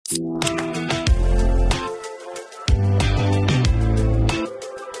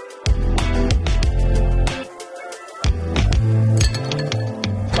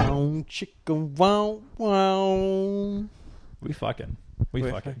Wow, wow. We fucking.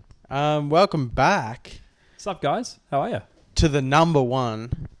 Welcome back What's up, guys? How are you? to the number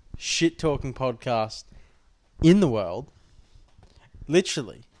one shit-talking podcast in the world.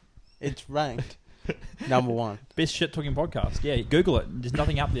 Literally, it's ranked number one. Best shit talking podcast. Yeah, Google it. There's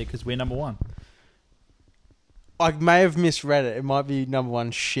nothing up there because we're number one. I may have misread it. It might be number one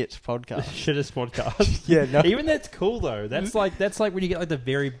shit podcast. Shittest podcast. Yeah, no. Even that's cool though. That's like when you get like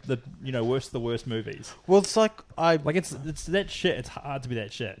the worst of the worst movies. Well, it's like It's that shit. It's hard to be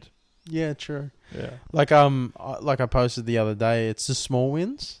that shit. yeah, true. Yeah. Like I posted the other day. It's the small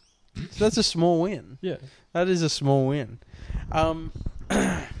wins. So that's a small win. Yeah. That is a small win.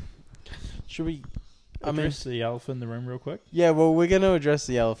 Should we? Address the elephant in the room real quick. Yeah, well, we're going to address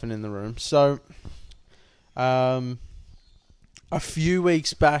the elephant in the room. So, a few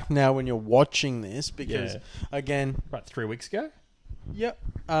weeks back now when you're watching this, because, again... About 3 weeks ago? Yep.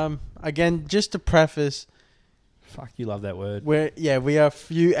 Again, just to preface... Fuck, you love that word. We are a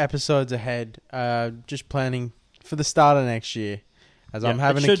few episodes ahead, just planning for the start of next year. As I'm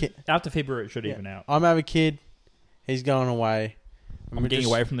having a kid... After February, it should even out. I'm having a kid. He's going away. I'm getting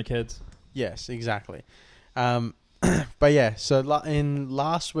away from the kids. Yes, exactly. But yeah, so in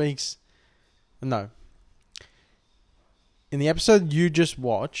last week's... No. In the episode you just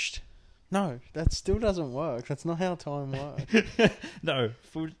watched... No, that still doesn't work. That's not how time works. No.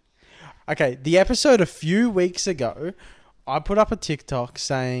 Okay, the episode a few weeks ago, I put up a TikTok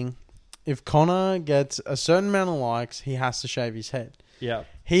saying if Connor gets a certain amount of likes, he has to shave his head. Yeah.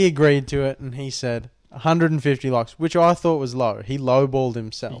 He agreed to it and he said 150 likes, which I thought was low. He lowballed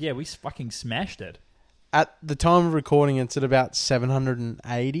himself. Yeah, we fucking smashed it. At the time of recording, it's at about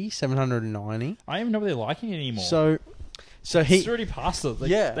 780, 790. I don't even know if they're liking it anymore. So he... It's already past it.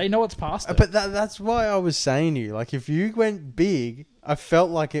 Yeah. They know it's past it. But that's why I was saying to you, like, if you went big, I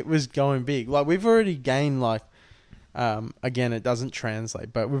felt like it was going big. Like, we've already gained, like... again, it doesn't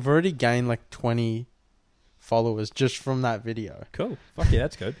translate, but we've already gained, like, 20 followers just from that video. Cool. Fuck yeah,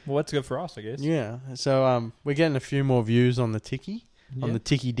 that's good. Well, that's good for us, I guess. Yeah. So, we're getting a few more views on the Tiki. Yeah. On the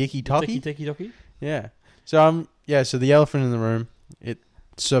Tiki Dicky Tocky. Tiki Toki. Yeah. So, so the elephant in the room, it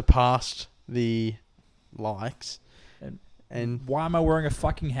surpassed the likes. And why am I wearing a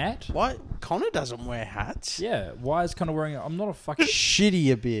fucking hat? why Connor doesn't wear hats? Yeah. Why is Connor wearing it? I'm not a fucking...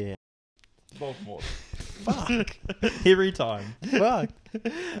 Shitty a beer. Baltimore. Fuck. Every time. Fuck.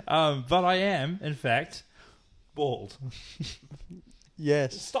 But I am, in fact, bald.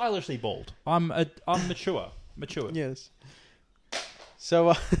 Yes. Stylishly bald. I'm mature. Yes.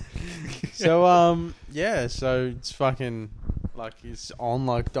 So, so it's fucking like it's on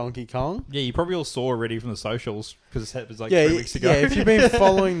like Donkey Kong. Yeah, you probably all saw already from the socials because it was like Yeah, 3 weeks ago. yeah. If you've been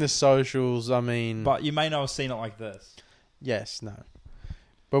following the socials, I mean, But you may not have seen it like this. yes, no.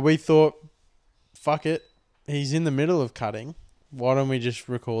 But we thought, fuck it. He's in the middle of cutting. Why don't we just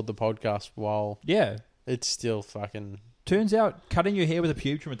record the podcast while Yeah. it's still fucking... Turns out cutting your hair with a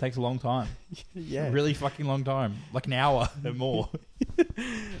pube trimmer takes a long time. Yeah. A really fucking long time. Like an hour and more.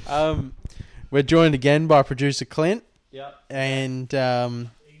 We're joined again by producer Clint. Yeah. And the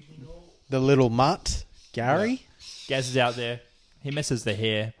little mutt, Gary. Gaz is out there. He misses the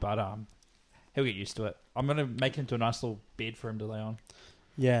hair, but he'll get used to it. I'm going to make him into a nice little bed for him to lay on.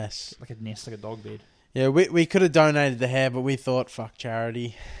 Yes. Like a nest, like a dog bed. Yeah, we could have donated the hair, but we thought, fuck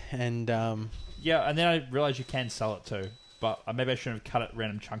charity. And, Yeah, and then I realised you can sell it too. But maybe I shouldn't have cut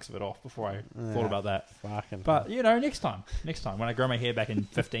random chunks of it off before I thought about that. fucking... But, next time. Next time, when I grow my hair back in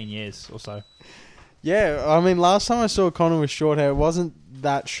 15 years or so. Yeah, I mean, last time I saw Connor with short hair, it wasn't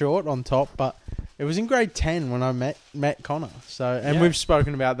that short on top, but it was in grade 10 when I met Connor. So, and Yeah. we've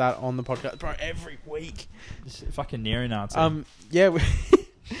spoken about that on the podcast, bro, every week. Just fucking neo-Nazi. Yeah,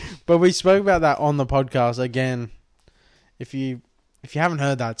 but we spoke about that on the podcast. Again, if you haven't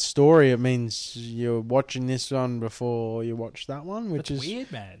heard that story, it means you're watching this one before you watch that one, which That's is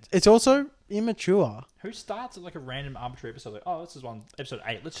weird, man. It's also immature. Who starts at like a random arbitrary episode? Like, oh, this is episode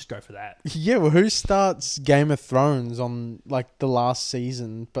 8. Let's just go for that. Yeah, well, who starts Game of Thrones on like the last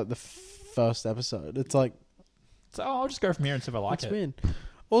season, but the first episode? It's like, So I'll just go from here and see if I like it's it. weird.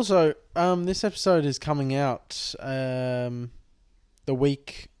 Also, this episode is coming out the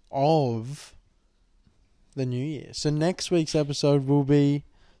week of the new year. So next week's episode will be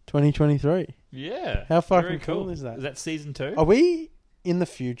 2023. Yeah. How fucking Very cool is that? Is that season 2? Are we in the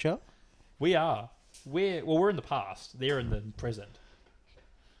future? We are. We're in the past. They're in the present.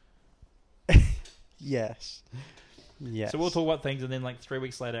 Yes. Yes. So we'll talk about things, and then like 3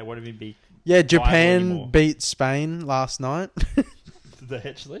 weeks later, it won't even be. Yeah, viable Japan anymore. beat Spain last night. Did they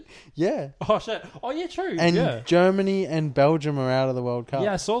actually? Yeah. Oh shit! Oh yeah, true. And yeah, Germany and Belgium are out of the World Cup.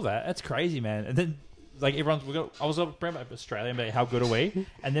 yeah, I saw that. That's crazy, man. And then like I was going to bring up Australia and be like, how good are we?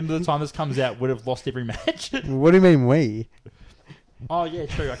 And then by the time this comes out, would have lost every match. What do you mean we? Oh yeah,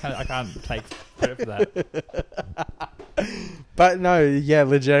 true. I can't take credit for that. But no, yeah,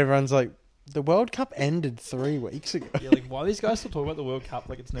 legit. Everyone's like, the World Cup ended 3 weeks ago. Yeah, like why are these guys still talking about the World Cup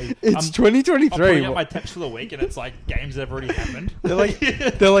like it's new? It's I'm putting 2023. up my tips for the week, and it's like games that have already happened. They're like,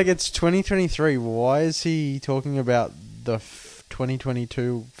 it's 2023. Why is he talking about the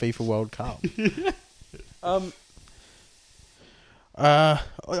 2022 FIFA World Cup? I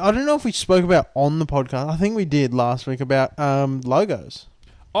don't know if we spoke about on the podcast. I think we did last week about logos.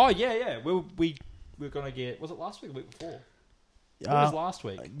 Oh yeah. We're gonna get. Was it last week or the week before? It was last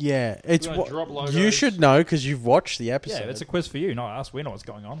week. Yeah, it's We're gonna drop logos. you should know because you've watched the episode. Yeah, it's a quiz for you, not us. We know what's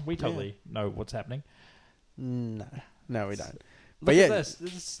going on. We totally know what's happening. No, we don't. Look But yeah, at this.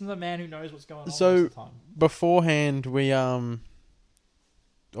 This is the man who knows what's going on. So- most of the time. beforehand we or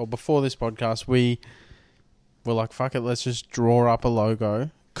before this podcast we were like, fuck it, let's just draw up a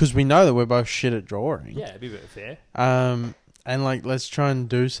logo because we know that we're both shit at drawing. Yeah, it'd be a bit fair. And like, let's try and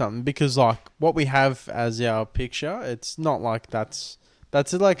do something because like what we have as our picture, it's not like that's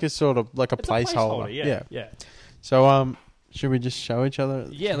like a sort of like a It's placeholder. Yeah. So should we just show each other?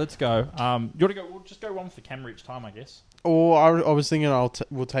 Yeah, let's go. You want to go? We'll just go one for camera each time, I guess. Or I was thinking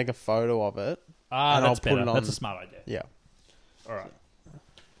we'll take a photo of it. And That's I'll put better. it on. That's a smart idea. Yeah. All right.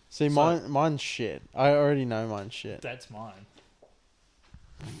 See, So- mine's shit. I already know mine's shit. That's mine.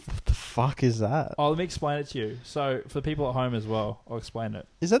 What the fuck is that? Oh, let me explain it to you. So, for the people at home as well, I'll explain it.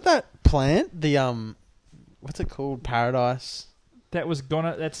 Is that plant? The what's it called? Paradise. That was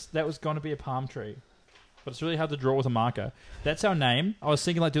gonna be a palm tree, but it's really hard to draw with a marker. That's our name. I was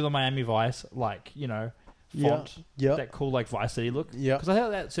thinking like do the Miami Vice, like font, Yeah. that cool like Vice City look. Yeah. Because I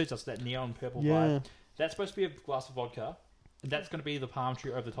think that suits us, that neon purple Yeah. vibe. That's supposed to be a glass of vodka. And that's going to be the palm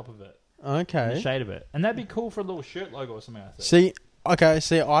tree over the top of it, the Okay. shade of it, and that'd be cool for a little shirt logo or something. I think.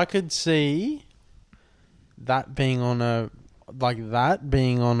 See, I could see that being on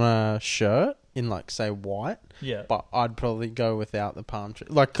a shirt in like say white, Yeah. but I'd probably go without the palm tree.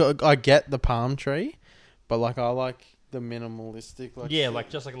 Like I get the palm tree, but like I like the minimalistic like Yeah, shit, like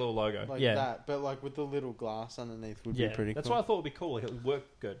just like a little logo. like yeah. that, but like with the little glass underneath would Yeah. be pretty That's cool. why I thought it'd be cool. Like it would work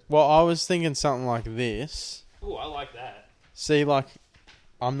good. Well, I was thinking something like this. Oh, I like that. See, like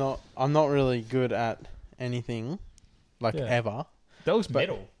I'm not really good at anything like Yeah. ever. That looks But-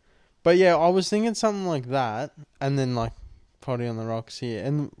 metal. But yeah, I was thinking something like that, and then like Potty on the Rocks here,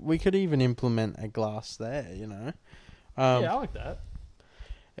 and we could even implement a glass there. Yeah, I like that.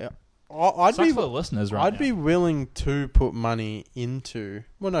 I'd Sucks be for the listeners right I'd now. be willing to put money into.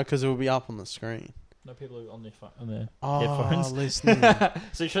 Well, no, because it will be up on the screen. No people are on their phone, on their Oh, headphones. listening.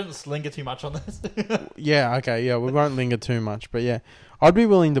 So you shouldn't linger too much on this. Yeah, okay, yeah, we won't linger too much, but yeah, I'd be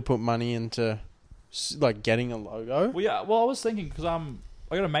willing to put money into like getting a logo. Well, yeah. Well, I was thinking because I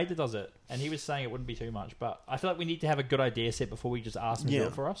got a mate that does it, and he was saying it wouldn't be too much. But I feel like we need to have a good idea set before we just ask him to do Yeah.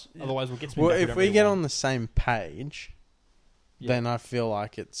 it for us. Yeah. Otherwise, we'll get something. Well, back if don't we really get want. on the same page, Yeah. then I feel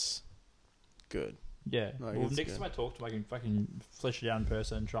like it's good. Yeah. Like, Well, it's next good. time I talk to him, I can fucking flesh it out in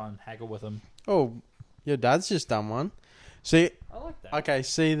person and try and haggle with him. Oh, your dad's just done one. See, I like that. okay,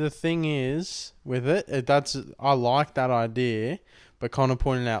 see, the thing is with it, I like that idea, but Connor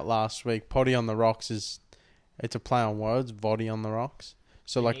pointed out last week, Potty on the Rocks it's a play on words, Voddy on the Rocks.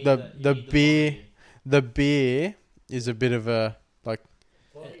 So You like need the you need beer, body. the beer is a bit of a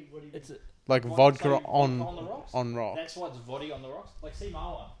It's like what, vodka so on the rocks. on rocks. That's why it's voddy on the rocks. Like, see my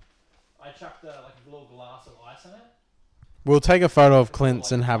one. I chucked like a little glass of ice in it. We'll take a photo of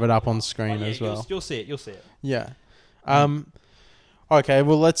Clint's and have it up on screen Oh, yeah, as well. You'll see it. You'll see it. Yeah. Okay.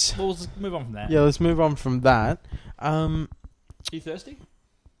 Well, let's Well, let's move on from that. let's move on from that. You thirsty?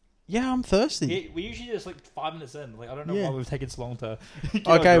 Yeah, I'm thirsty. Yeah, we usually do this like 5 minutes in. Like I don't know Yeah. why we've taken so long to. Get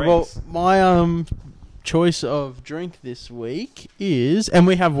our Okay, well, drinks. my choice of drink this week is, and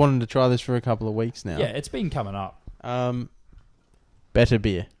we have wanted to try this for a couple of weeks now. Yeah, it's been coming up. Better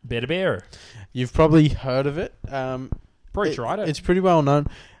beer. Better beer. You've probably heard of it. Probably tried it. It's pretty well known.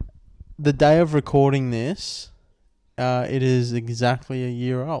 The day of recording this, it is exactly a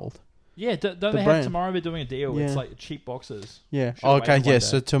year old. Yeah, don't the they have brand. tomorrow? We're doing a deal. Yeah. It's like cheap boxes. Yeah. Should've Okay. waited Yeah. one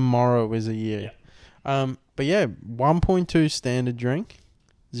So day. tomorrow is a year. But yeah, 1.2 standard drink,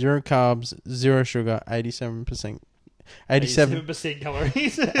 0 carbs, 0 sugar, 87%, 87%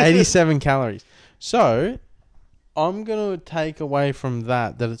 calories. 87 calories. So I'm gonna take away from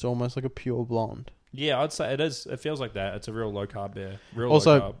that it's almost like a pure blonde. Yeah, I'd say it is. It feels like that. It's a real low carb beer. Real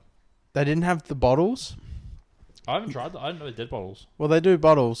Also- low carb. They didn't have the bottles. I haven't tried that. I didn't know they did bottles. Well, they do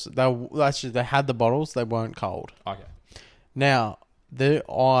bottles. They had the bottles. They weren't cold. Okay. Now,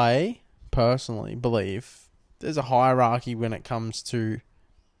 I personally believe there's a hierarchy when it comes to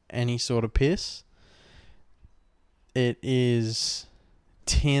any sort of piss. It is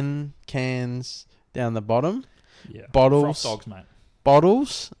tin cans down the bottom, Yeah. bottles, Frost dogs, mate.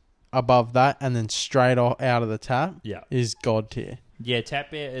 bottles above that, and then straight out of the tap Yeah. is god tier. Yeah,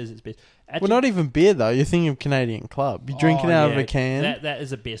 tap beer is its best. Well, not even beer though. You're thinking of Canadian Club. You're drinking out of a can. That is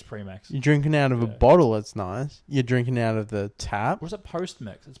the best premix. You're drinking out of a bottle. It's nice. You're drinking out of the tap. Or is it post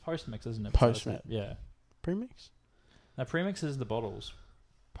mix? It's post mix, isn't it? Post mix. Yeah. Premix. Now premix is the bottles.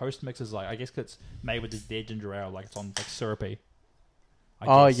 Post mix is like, I guess it's made with the dead ginger ale, like it's on like syrupy.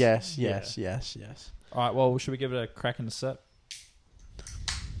 I guess. Yes. All right. Well, should we give it a crack and a sip?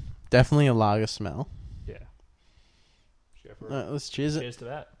 Definitely a lager smell. Yeah. Should go for Right, let's cheers it. Cheers to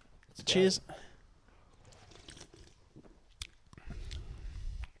that. Let's go. Cheers.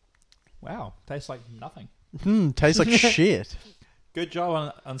 Wow, tastes like nothing. Tastes like shit. Good job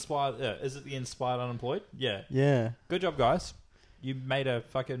on Inspired. Is it the Inspired Unemployed? Yeah. Yeah. Good job, guys. You made a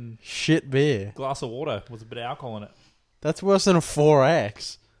fucking Shit beer. glass of water with a bit of alcohol in it. That's worse than a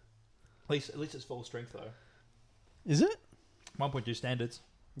 4X. At least it's full strength though. Is it? 1.2 standards.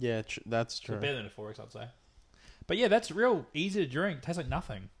 Yeah, that's So true. better than a 4X, I'd say. But yeah, that's real easy to drink. Tastes like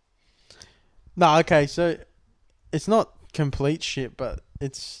nothing. No, okay, so it's not complete shit, but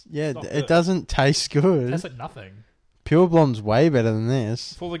it's It's not it good. doesn't taste good. Tastes like nothing. Pure Blonde's way better than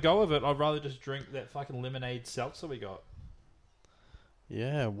this. For the go of it, I'd rather just drink that fucking lemonade seltzer we got.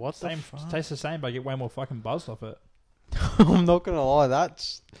 Yeah, what Same, the fuck? tastes the same, but I get way more fucking buzzed off it. I'm not gonna lie,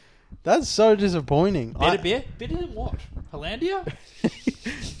 that's so disappointing. Better beer? Better than what? Hollandia?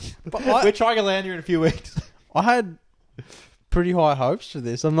 But We're trying Hollandia in a few weeks. I had pretty high hopes for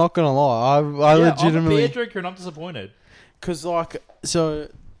this. I'm not gonna lie. I I'm a legitimately beer drinker and I'm disappointed. because so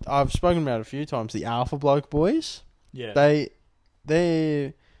I've spoken about it a few times. The Alpha Bloke boys, Yeah.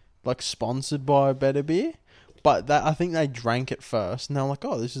 they're like sponsored by Better Beer, but I think they drank it first, and they're like,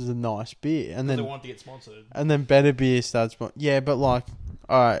 "Oh, this is a nice beer," and they then want to get sponsored. Better Beer starts. Yeah, but like,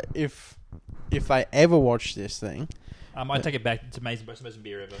 all right, if they ever watch this thing. I might take it back. It's amazing, most amazing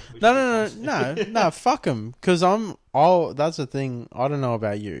beer ever. We No, should get no, fuck them. Because that's the thing. I don't know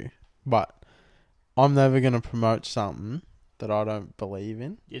about you, but I'm never going to promote something that I don't believe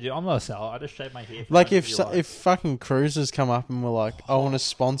in. Yeah, dude, I'm not a seller. I just shave my hair. For Like, my if view if fucking cruisers come up and were like, I want to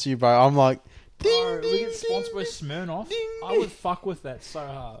sponsor you, bro, I'm like, ding, Bro, ding, we get ding, sponsored by ding, Smirnoff. ding, I ding. would fuck with that so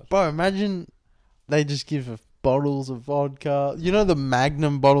hard. Bro, imagine they just give bottles of vodka. You know the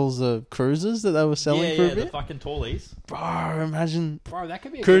Magnum bottles of cruisers that they were selling for a the bit? fucking tallies. Bro, imagine. Bro, that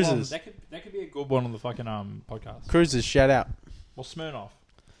could be a Cruisers. good one. That could be a good one on the fucking podcast. Cruisers, shout out. Well, Smirnoff.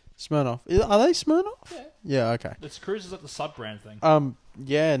 Smirnoff. Are they Smirnoff? Yeah. Yeah, okay. It's Cruisers like the sub brand thing.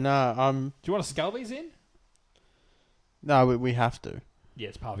 Yeah, no, Do you want to scale these in? no, we have to. Yeah,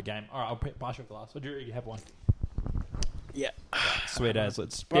 it's part of the game. All right, I'll pass you a glass. Or do you have one? Yeah. Sweet as.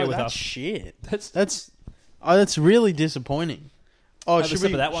 Let's Bro, bear with that's us. shit. That's That's really disappointing. Oh, Have a should sip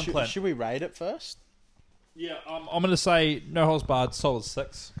we of that one, Clint. should we rate it first? yeah. I'm gonna say no holds barred, solid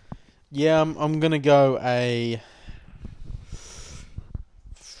 6. Yeah, I'm gonna go a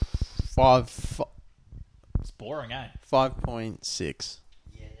 5.6. It's boring, eh? 5.6.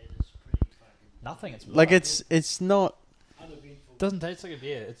 Yeah, that is pretty fucking Nothing. It's Like water. it's not. uneventful. Doesn't taste like a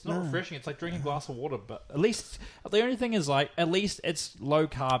beer. It's not No. refreshing. It's like drinking a glass of water. But at least the only thing is like at least it's low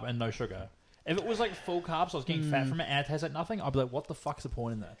carb and no sugar. If it was like full carbs, so I was getting fat from it, and it tastes like nothing. I'd be like, what the fuck's the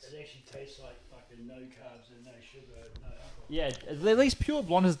point in this? It actually tastes like fucking no carbs and no sugar, no alcohol. Yeah, at least Pure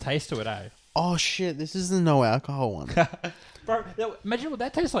Blonde has a taste to it, eh? Oh shit! This is the no alcohol one. Bro, imagine what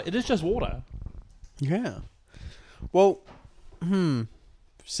that tastes like. It is just water. Yeah. Well,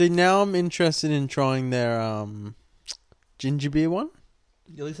 see, now I'm interested in trying their ginger beer one.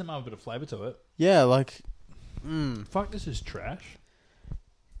 At least it might have a bit of flavour to it. Yeah, like Fuck, this is trash.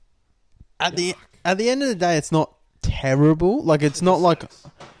 at the end of the day, it's not terrible. Like it's not like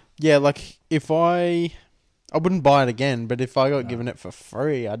like if I wouldn't buy it again, but if I got given it for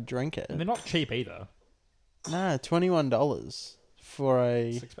free, I'd drink it. And they're not cheap either. Nah, $21 for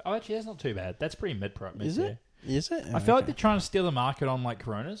a. Oh, actually, that's not too bad. That's pretty mid-pro. Is it? Is it? I feel like they're trying to steal the market on like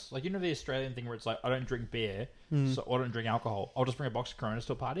Coronas. Like, you know the Australian thing where it's like, I don't drink beer, so I don't drink alcohol. I'll just bring a box of Coronas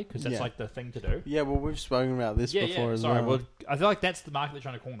to a party because that's Yeah. like the thing to do. Yeah, well, we've spoken about this before as Sorry, well. I feel like that's the market they're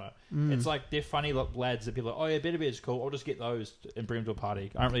trying to corner. It's like they're funny lads that people are like, oh yeah, beer is cool. I'll just get those and bring them to a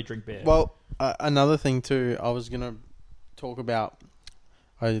party. I don't really drink beer. Well, another thing too, I was gonna talk about.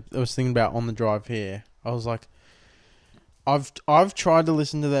 I was thinking about on the drive here. I was like, I've tried to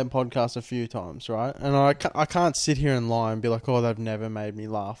listen to their podcast a few times, right? And I can't sit here and lie and be like, oh, they've never made me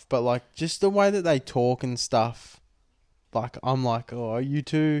laugh. But like, just the way that they talk and stuff, like I'm like, oh, you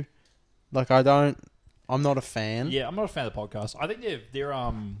two, like I'm not a fan. Yeah, I'm not a fan of the podcast. I think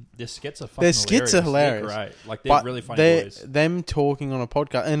their skits are fucking Their skits are hilarious. They're great. Like they're really funny boys. Them talking on a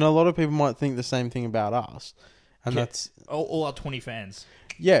podcast, and a lot of people might think the same thing about us, and Yeah. that's All our 20 fans.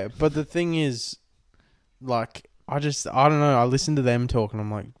 yeah. But the thing is, like, I don't know. I listen to them talk, and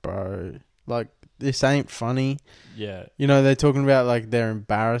I'm like, bro, like this ain't funny. Yeah. You know, they're talking about like they're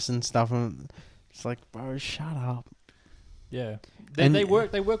embarrassed and stuff, and it's like, bro, shut up. Yeah. And- They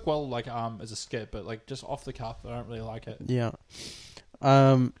work well like as a skit, but like just off the cuff, I don't really like it. Yeah.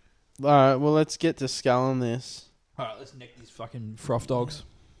 All right. Well, let's get to skull on this. All right, let's nick these fucking froth dogs.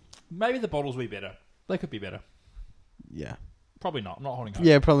 Maybe the bottles will be better. They could be better. Yeah. Probably not. I'm not holding out.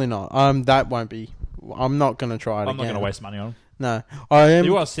 Yeah, probably not. That won't be. I'm not gonna try it I'm not again. going to waste money on them. No, I am.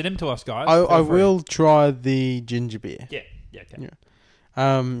 You want to send them to us, guys? I Feel free. will try the ginger beer. Yeah. Yeah. Okay.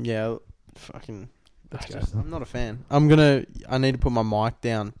 Yeah. Yeah. Fucking. Let's go. I'm not a fan. I need to put my mic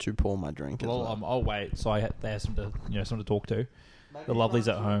down to pour my drink. Well, I'll wait. So they have someone to talk to. The lovelies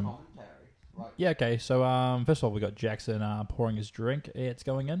at home. Yeah, okay. So, first of all, we got Jackson pouring his drink. It's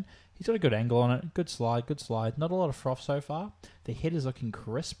going in. He's got a good angle on it. Good slide. Not a lot of froth so far. The head is looking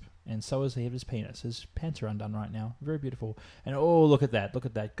crisp, and so is the head of his penis. His pants are undone right now. Very beautiful. And oh, look at that.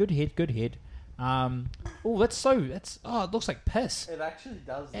 Good head. It looks like piss. It actually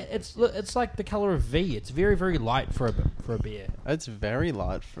does. It's like the color of V. It's very, very light for a beer. It's very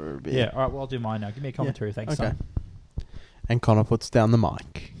light for a beer. Yeah. All right. Well, I'll do mine now. Give me a commentary. Thanks, Okay. son. And Connor puts down the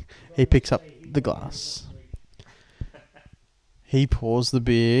mic. He picks up the glass. He pours the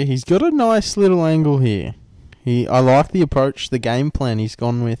beer. He's got a nice little angle here. I like the approach, the game plan he's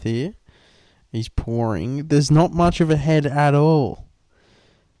gone with here. He's pouring. There's not much of a head at all.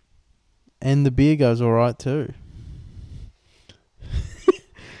 And the beer goes all right too.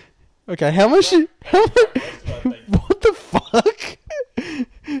 Okay, how much? What the fuck?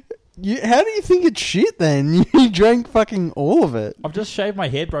 How do you think it's shit then? You drank fucking all of it. I've just shaved my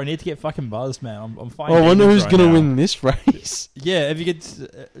head, bro. I need to get fucking buzzed, man. I'm fine. I wonder who's going to win this race. Yeah, if you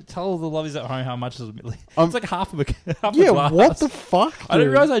could tell the lovies at home how much is it's like half a Yeah, glass. what the fuck? I didn't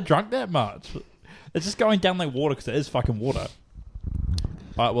dude? realize I drank that much. It's just going down like water because it is fucking water.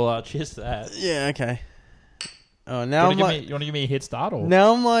 All right, well, cheers to that. Yeah, okay. Oh, You now want I'm to give me a head start or?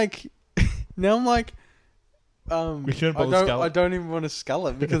 now I'm like, We shouldn't bother skull it. I don't even want to skull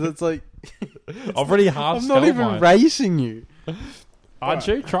it because it's like I've already half. I'm not even mine. racing you. Aren't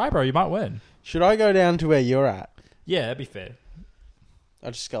you? Try, bro. You might win. Should I go down to where you're at? Yeah, that'd be fair.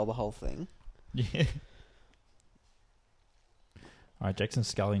 I just skull the whole thing. Yeah. All right, Jackson's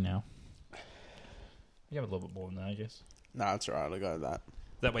sculling now. You have a little bit more than that, I guess. No, it's alright. I'll go with that.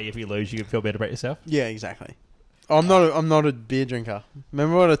 That way, if you lose, you can feel better about yourself. Yeah, exactly. I'm not a beer drinker.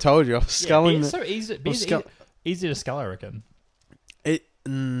 Remember what I told you? I was sculling. It's so easy. Beer's easy to scull, I reckon.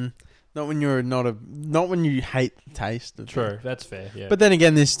 Not when when you hate the taste of True, it. that's fair. Yeah, But then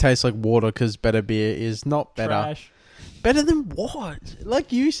again, this tastes like water because better beer is not better. Trash. Better than what?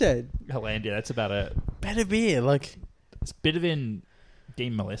 Like you said, Hollandia, that's about it. better beer. Like It's better than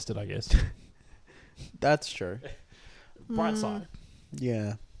being molested, I guess. that's true. Bright side.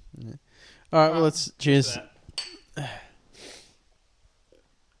 Yeah. All right. Well, let's cheers.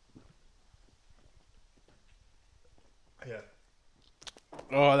 Yeah.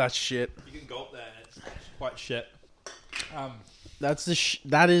 Oh, that's shit. You can gulp that. It's quite shit. That's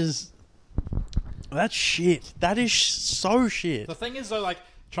that's shit. That is so shit. The thing is, though, like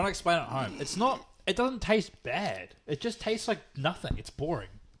trying to explain it at home, it's not. It doesn't taste bad. It just tastes like nothing. It's boring.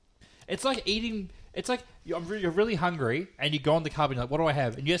 It's like eating. It's like you're really hungry and you go on the cupboard and you're like, what do I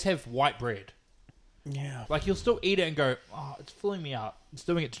have? And you just have white bread. Yeah. Like you'll still eat it and go, oh, it's filling me up. It's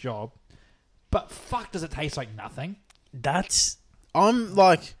doing its job. But fuck, does it taste like nothing? I'm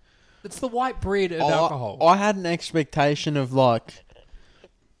like. It's the white bread of alcohol. I had an expectation of like.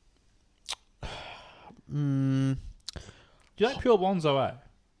 Do you like pure blondes, though? Eh?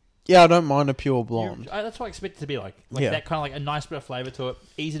 Yeah, I don't mind a pure blonde. That's what I expect it to be like. Yeah. That kind of like a nice bit of flavour to it.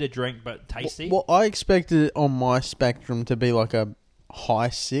 Easy to drink, but tasty. Well, I expected it on my spectrum to be like a high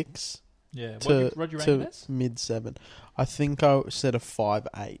 6 yeah. to, What'd you rank to this? mid 7. I think I said a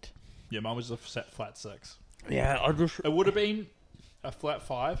 5.8. Yeah, mine was a flat 6. Yeah, I just. It would have been a flat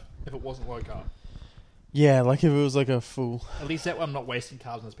 5 if it wasn't low carb. Yeah, like if it was like a full. At least that way I'm not wasting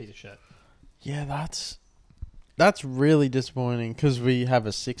carbs on this piece of shit. Yeah, that's That's really disappointing because we have a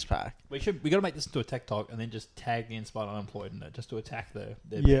 6-pack. We got to make this into a TikTok and then just tag the Inspired Unemployed in it, just to attack their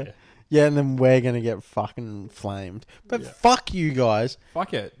Yeah. beer. Yeah, and then we're going to get fucking flamed. But Yeah. fuck you guys.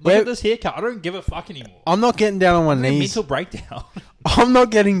 Fuck it. Look Where- at this haircut. I don't give a fuck anymore. I'm not getting down on my I'm having a knees. mental breakdown. I'm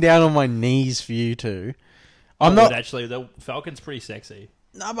not getting down on my knees for you two. I'm I would not. actually. The Falcon's pretty sexy.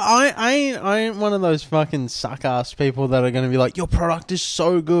 No, but I ain't one of those fucking suck ass people that are going to be like, your product is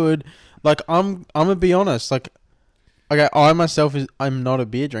so good. Like, I'm gonna be honest. Like, okay, I myself I'm not a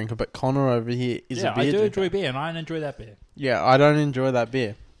beer drinker, but Connor over here is a beer I do drinker. enjoy beer, and I enjoy that beer. Yeah, I don't enjoy that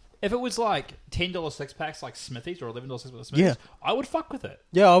beer. If it was like $10 six packs, like Smithies, or $11 six packs, Smithies, Yeah. I would fuck with it.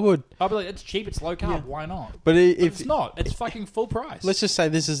 Yeah, I would. I'd be like, it's cheap, it's low carb, Yeah. why not? But But if it's not. It's fucking full price. let's just say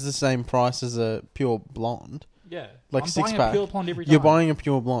this is the same price as a pure blonde, yeah, like I'm 6-pack. buying a pure blonde every time. You're buying a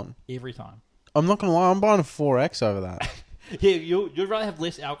pure blonde. every time. I'm not gonna lie, I'm buying a 4X over that. Yeah, you'd rather have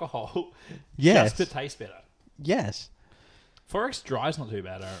less alcohol, Yes. just to taste better. Yes. 4X dry's not too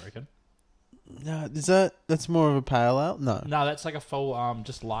bad, I reckon. No, that's more of a pale ale? No. No, that's like a full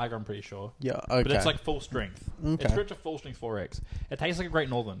just lager. I'm pretty sure, Yeah. Okay. but it's like full strength. Okay. It's rich a full strength 4X. It tastes like a Great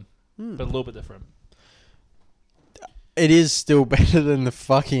Northern, but a little bit different. It is still better than the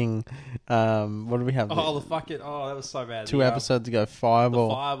fucking. What do we have? Oh, the fucking that was so bad. 2 episodes ago, The Fireball.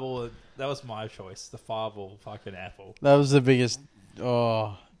 Fireball. That was my choice. The Fireball fucking apple. That was the biggest.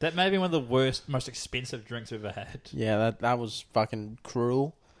 Oh, That may be one of the worst, most expensive drinks we've ever had. yeah. That was fucking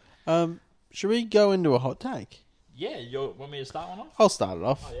cruel. Should we go into a hot take? Yeah, you want me to start one off? I'll start it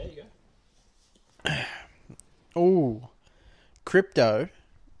off. Oh, yeah, you go. Oh, crypto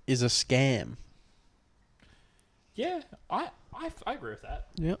is a scam. Yeah, I agree with that.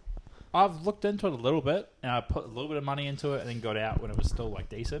 Yep. I've looked into it a little bit, and I put a little bit of money into it, and then got out when it was still like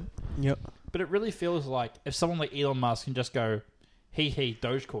decent. Yep. But it really feels like if someone like Elon Musk can just go, he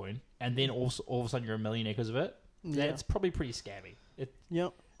Dogecoin, and then all of a sudden you're a millionaire because of it, Yeah. that's probably pretty scammy.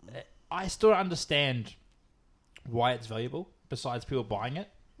 Yep. I still don't understand why it's valuable, besides people buying it.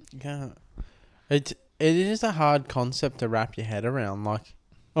 Yeah. It is a hard concept to wrap your head around. Like,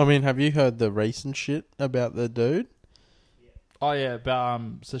 I mean, have you heard the recent shit about the dude? Oh yeah, but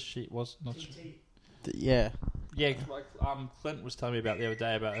she was not. Yeah. Yeah, like Clint was telling me about the other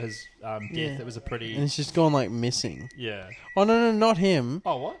day about his death. Yeah. It was a pretty And it's just gone like missing. yeah. Oh no, not him.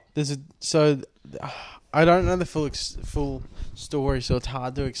 Oh what? There's I don't know the full story, so it's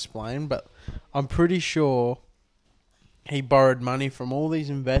hard to explain. But I'm pretty sure he borrowed money from all these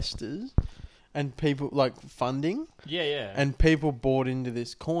investors and people like funding, Yeah, yeah. and people bought into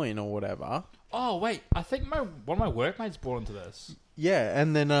this coin or whatever. Oh wait, I think one of my workmates bought into this. Yeah,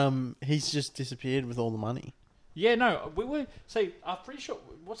 and then he's just disappeared with all the money. Yeah, no, we were. I'm pretty sure.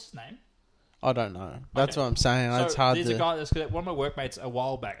 What's his name? I don't know. That's Okay. what I'm saying. So It's hard there's to. a guy. One of my workmates a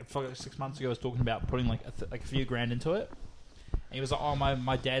while back, like 6 months ago, was talking about putting like a few grand into it. And he was like, "Oh,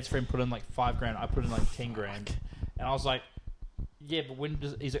 my dad's friend put in like $5,000. I put in like 10 grand." And I was like, "Yeah, but when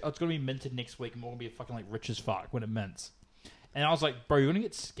does?" He's like, "Oh, it's gonna be minted next week, and we're gonna be fucking like rich as fuck when it mints." And I was like, "Bro, you're gonna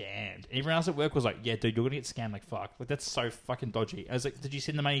get scammed." And everyone else at work was like, "Yeah, dude, you're gonna get scammed like fuck. Like that's so fucking dodgy." I was like, "Did you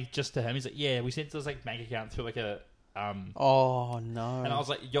send the money just to him?" He's like, "Yeah, we sent it to his like bank account through like a Oh no! And I was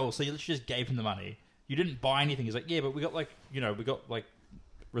like, "Yo, so you literally just gave him the money? You didn't buy anything?" He's like, "Yeah, but we got like we got like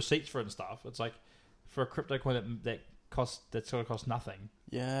receipts for it and stuff. It's like for a crypto coin that's gonna cost nothing.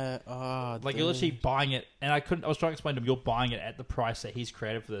 Yeah. Oh, Like you're literally buying it." And I was trying to explain to him, "You're buying it at the price that he's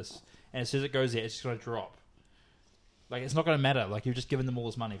created for this, and as soon as it goes there, it's just gonna drop. Like it's not gonna matter. Like you've just given them all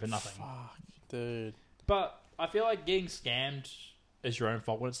this money for nothing." Fuck, dude. But I feel like getting scammed is your own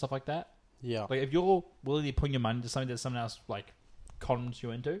fault when it's stuff like that. Yeah. Like if you're willingly putting your money into something that someone else like cons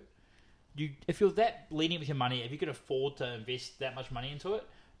you into, if you're that lenient with your money, if you can afford to invest that much money into it,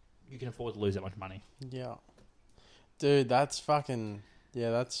 you can afford to lose that much money. Yeah. Dude, that's fucking...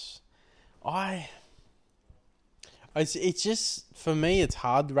 Yeah, that's... It's just... For me, it's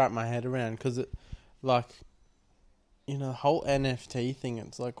hard to wrap my head around because it... Like... You know, the whole NFT thing,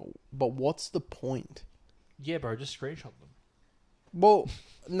 it's like... But what's the point? Yeah, bro, just screenshot them. Well,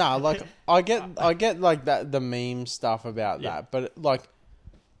 no, like... I get like that the meme stuff about Yeah. that, but like...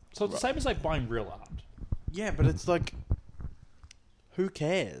 So it's the same as like buying real art. Yeah, but it's like... Who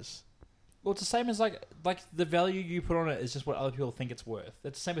cares? Well, it's the same as like the value you put on it is just what other people think it's worth.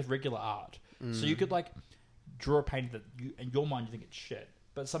 It's the same with regular art. So you could like draw a painting that you in your mind you think it's shit,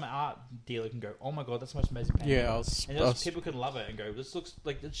 but some art dealer can go, "Oh my god, that's the most amazing painting." Yeah, and those people can love it and go, "This looks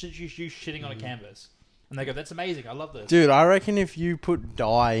like it's just you shitting on a canvas," and they go, "That's amazing, I love this." Dude, I reckon if you put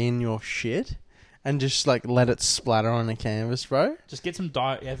dye in your shit and just like let it splatter on a canvas, bro, Just get some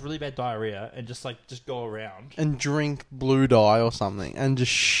you have really bad diarrhea and just go around. and drink blue dye or something and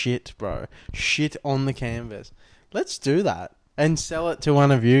just shit, bro. Shit on the canvas. Let's do that and sell it to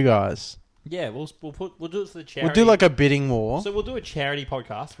one of you guys. Yeah, we'll do it for the charity. We'll do like a bidding war. So we'll do a charity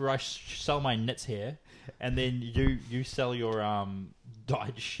podcast where I sell my knits here, and then you sell your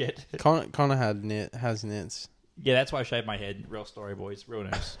dyed shit. Connor has knits. Yeah, that's why I shaved my head. Real story, boys. Real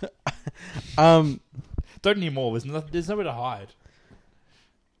news. Don't need more. There's nowhere to hide.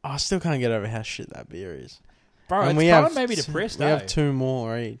 I still can't get over how shit that beer is. Bro, And it's kind of made me depressed. We have 2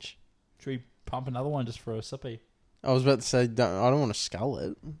 more each. Should we pump another one just for a sippy? I was about to say, I don't want to scull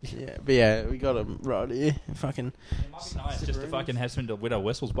it. Yeah, but yeah, we got them right here. Fucking. It might be nice just to fucking have some widow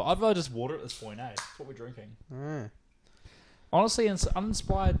whistles, but I'd rather just water at this point, eh? That's what we're drinking. Honestly,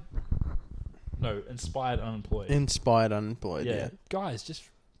 uninspired. No, inspired unemployed. Inspired unemployed, yeah. Guys, just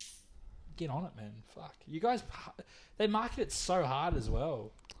get on it, man. Fuck. You guys, they market it so hard as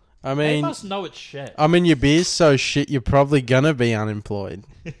well. I They mean, must know it's shit. I mean, your beer's so shit, you're probably gonna be unemployed.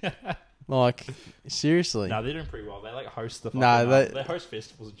 Like, seriously. No, they're doing pretty well. They like host the fucking, they host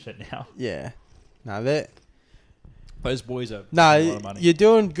festivals and shit now. Yeah. No, that. Those boys are making a lot of money. You're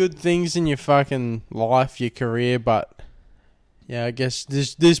doing good things in your fucking life, your career, but yeah, I guess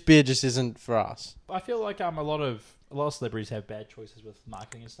this beer just isn't for us. I feel like a lot of celebrities have bad choices with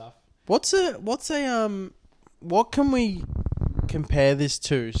marketing and stuff. What can we compare this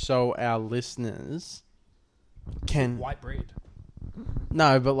to so our listeners can White bread.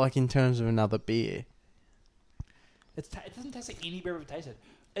 No, but like in terms of another beer. It doesn't taste like any beer I've ever tasted.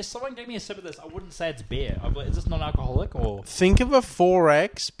 If someone gave me a sip of this, I wouldn't say it's beer. I'd be like, is this non-alcoholic or? Think of a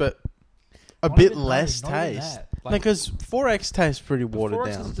 4X, but a Not bit even- less not even taste. that. No, Like, because 4X tastes pretty watered 4X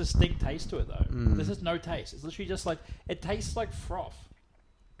down. has a distinct taste to it though. Mm. This is no taste. It's literally just like it tastes like froth.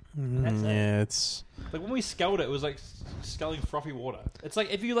 That's it. Yeah, it's. Like when we sculled it, it was like sculling frothy water. It's like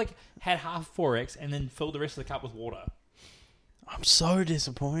if you like had half 4X and then filled the rest of the cup with water. I'm so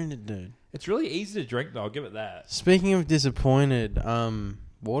disappointed, dude. It's really easy to drink though. I'll give it that. Speaking of disappointed,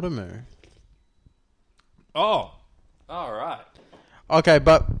 Watermoo. Oh, all right. Okay,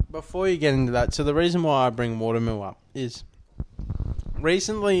 but before you get into that, so the reason why I bring Watermoo up is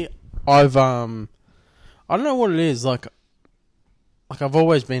recently I've I don't know what it is, like I've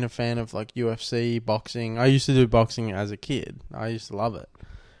always been a fan of like UFC, boxing. I used to do boxing as a kid. I used to love it.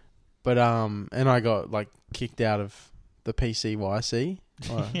 But and I got like kicked out of the PCYC.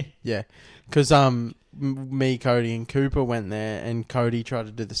 Yeah. Cuz me, Cody and Cooper went there and Cody tried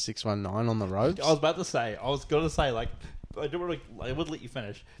to do the 619 on the ropes. I was going to say like I don't want to. I would let you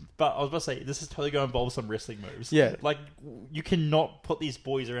finish, but I was about to say this is totally going to involve some wrestling moves. Yeah, like you cannot put these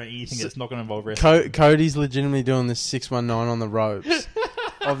boys around anything that's not going to involve wrestling. Cody's legitimately doing this 619 on the ropes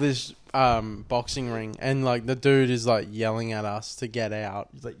of this boxing ring, and like the dude is like yelling at us to get out.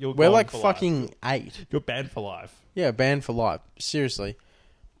 He's like, we're like fucking 8. You're banned for life. Yeah, banned for life. Seriously.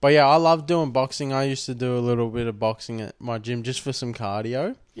 But yeah, I love doing boxing. I used to do a little bit of boxing at my gym just for some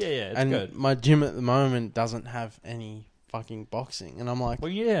cardio. Yeah, it's and good. My gym at the moment doesn't have any fucking boxing, and I'm like, well,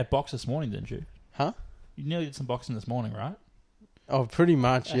 you had box this morning, didn't you? Huh? You nearly did some boxing this morning, right? Oh, pretty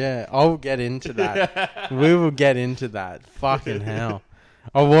much, yeah. I'll get into that. We will get into that. Fucking hell.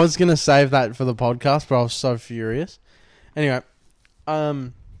 I was going to save that for the podcast, but I was so furious. Anyway,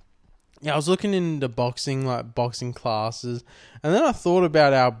 yeah, I was looking into boxing, like boxing classes, and then I thought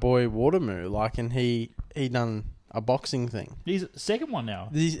about our boy Watermoo, like, and he done a boxing thing. He's second one now.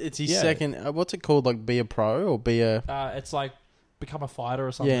 It's his second. What's it called? Like, be a pro or be a? It's like become a fighter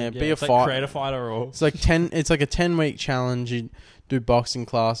or something. Yeah, be a it's fighter. Like create a fighter or. It's like 10. It's like a 10-week challenge. You do boxing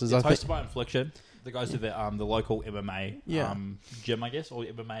classes. It's hosted by Infliction. The guys do the local MMA gym, I guess, or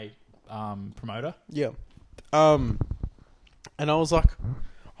MMA promoter. Yeah. And I was like,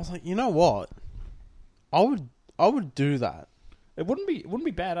 you know what? I would do that. It wouldn't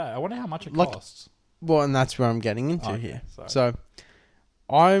be bad. I wonder how much it Like, costs. Well, and that's where I'm getting into Okay, here. sorry. So,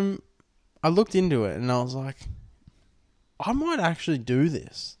 I looked into it and I was like, I might actually do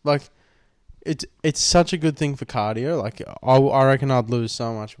this. Like, it's such a good thing for cardio. Like, I reckon I'd lose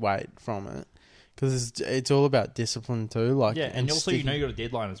so much weight from it because it's all about discipline too. Like, Yeah, and also you know you got a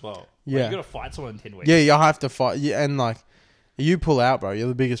deadline as well. Yeah, you got to fight someone in 10 weeks. Yeah, you have to fight. Yeah, and like, you pull out, bro. You're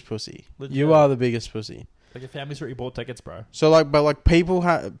the biggest pussy. Legit. You are the biggest pussy. Like your family's already bought tickets, bro. So like, but like people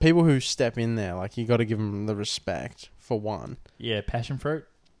who step in there, like you got to give them the respect for one. Yeah, passion fruit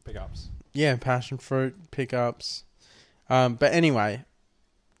pickups. Yeah, passion fruit pickups. But anyway,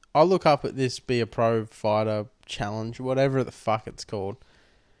 I'll look up at this be a pro fighter challenge, whatever the fuck it's called,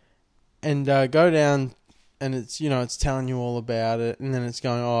 and go down, and it's it's telling you all about it, and then it's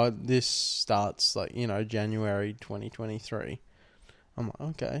going, oh, this starts like January 2023. I'm like,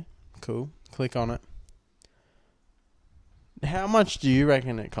 okay, cool. Click on it. How much do you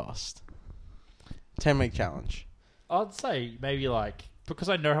reckon it cost? 10-week challenge. I'd say maybe like because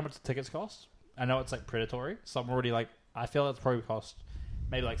I know how much the tickets cost. I know it's like predatory, so I'm already like I feel it's probably cost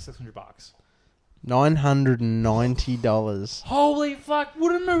maybe like $600. $990. Holy fuck!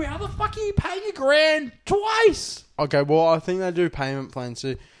 Woodamoo, how the fuck are you paying $1,000 twice? Okay, well, I think they do payment plans.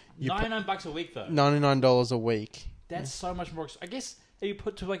 So you $99 a week though. $99 a week. That's so much more. I guess if you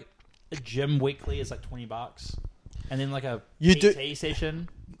put to like a gym weekly, it's like $20, and then like a PT session.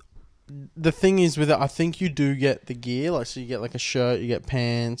 The thing is with it, I think you do get the gear. Like, so you get like a shirt, you get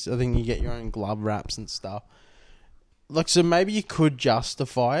pants. I think you get your own glove wraps and stuff. Like, so maybe you could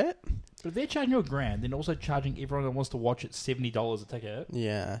justify it. But if they're charging you $1,000, then also charging everyone that wants to watch it $70 a ticket.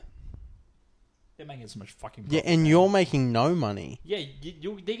 Yeah. They're making so much fucking profit. Yeah, and you're making no money. Yeah,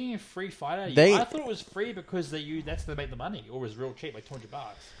 they're getting a free fighter. I thought it was free because that's they make the money, or it was real cheap, like $200.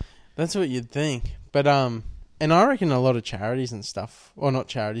 That's what you'd think. But and I reckon a lot of charities and stuff, or not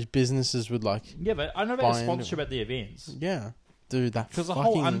charities, businesses would like. Yeah, but I know about the sponsorship at the events. Yeah, dude, that because the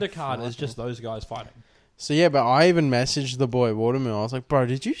whole undercard is just those guys fighting. So yeah, but I even messaged the boy Watermill. I was like, bro,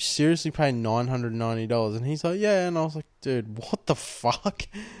 did you seriously pay $990? And he's like, yeah. And I was like, dude, what the fuck?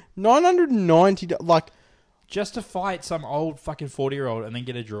 $990, like, just to fight some old fucking 40-year-old and then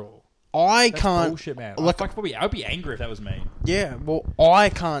get a draw. That's can't bullshit, man. Like, I'd be angry if that was me. Yeah, well, I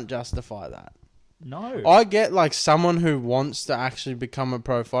can't justify that. No, I get like someone who wants to actually become a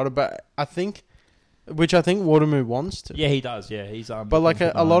pro fighter, but I think Watermoo wants to. Yeah, he does. Yeah, he's But like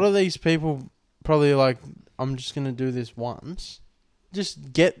a lot of these people probably like, I'm just gonna do this once.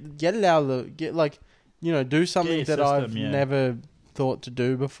 Just get it out of the do something that I've never thought to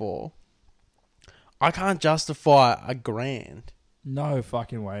do before. I can't justify $1,000. No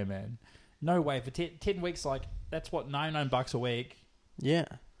fucking way, man. No way. For 10 weeks, like that's what $99 a week. Yeah.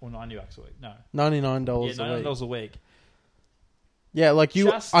 Or $90 a week. No. $99 a week. $99 a week. Yeah, like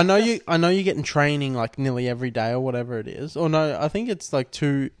I know you're getting training like nearly every day or whatever it is. Or no, I think it's like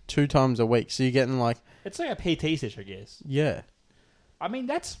two times a week. So you're getting like it's like a PT session, I guess. Yeah. I mean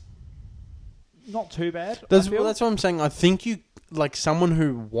that's not too bad. That's what I'm saying. I think you like someone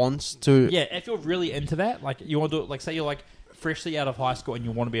who wants to. Yeah, if you're really into that, like you want to do it, like say you're like freshly out of high school and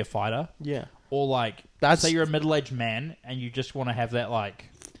you want to be a fighter. Yeah. Or like say you're a middle-aged man and you just want to have that like.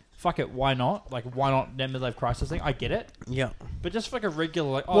 Fuck it, why not? Like, why not that midlife crisis thing? I get it. Yeah. But just like a regular,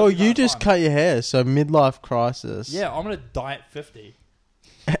 like... well, you just cut your hair, so midlife crisis. Yeah, I'm going to die at 50.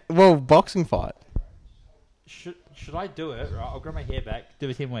 Well, boxing fight. Should I do it, right? I'll grow my hair back, do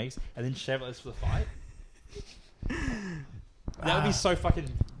it 10 weeks, and then shave it this for the fight? That would be so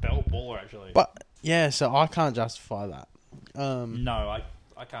fucking baller, actually. But, yeah, so I can't justify that. No,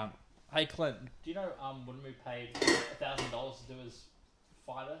 I can't. Hey, Clint, do you know when we paid $1,000 to do his...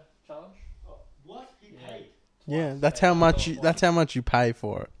 fighter challenge? Oh, what? He paid? Yeah, that's how much you pay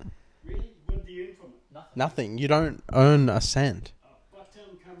for it. Really? What do you earn from it? Nothing. You don't earn a cent. But tell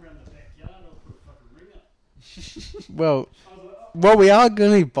him come around the backyard, I'll put a fucking ring up. Well, we are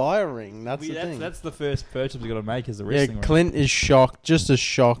going to buy a ring. That's the thing. That's the first purchase we got to make is the wrestling ring. Clint is shocked, just as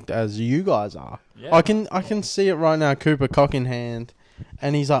shocked as you guys are. Yeah. I can see it right now. Cooper cock in hand,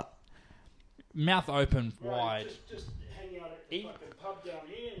 and he's like mouth open wide. Just hang out at the fucking pub down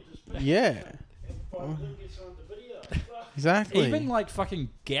here and just exactly. Even like fucking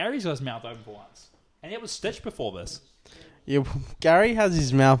Gary's got his mouth open for once, and it was stitched before this. Yeah, Gary has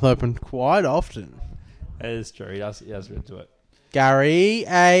his mouth open quite often. It is true. He does get into it. Gary,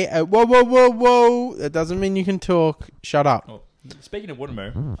 whoa! That doesn't mean you can talk. Shut up. Oh, speaking of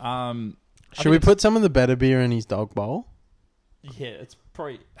Watermoo, should we put some of the better beer in his dog bowl? Yeah, it's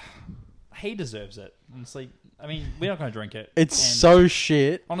probably he deserves it. Honestly, I mean, we're not going to drink it. It's so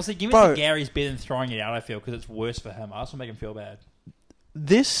shit. Honestly, give me some Gary's beer than throwing it out. I feel because it's worse for him. I also make him feel bad.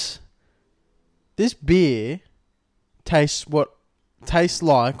 This beer tastes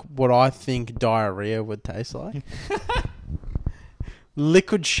like what I think diarrhea would taste like.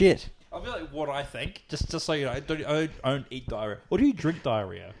 Liquid shit. I feel like what I think. Just so you know, I don't eat diarrhea. Or do you drink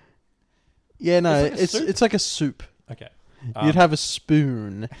diarrhea? Yeah, no, it's like a soup. Okay. You'd have a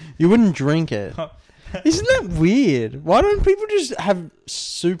spoon. You wouldn't drink it. Isn't that weird? Why don't people just have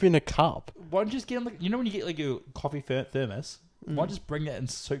soup in a cup? Why don't you just get when you get like a coffee thermos? Why don't you just bring that in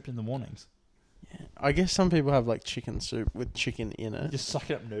soup in the mornings? Yeah. I guess some people have like chicken soup with chicken in it. Just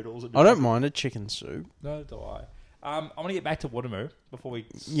sucking up noodles. I don't mind a chicken soup. No, do I. I want to get back to Watermoo before we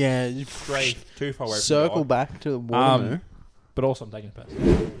stray too far away from circle back to the Watermoo. But also I'm taking a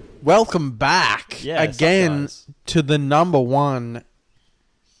piss. Welcome back again to the number one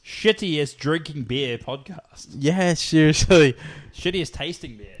shittiest drinking beer podcast. Yeah, seriously. Shittiest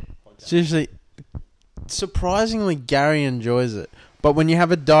tasting beer podcast. Seriously. Surprisingly, Gary enjoys it. But when you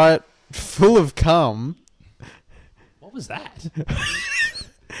have a diet full of cum, What was that?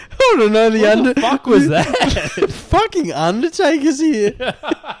 I don't know. What the fuck was that? Fucking Undertaker's here.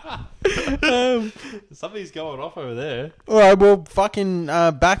 Something's going off over there. All right, well, fucking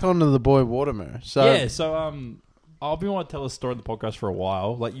back onto the boy Watermer. So Yeah, so I've been wanting to tell this story in the podcast for a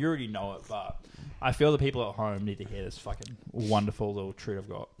while. Like, you already know it, but I feel the people at home need to hear this fucking wonderful little treat I've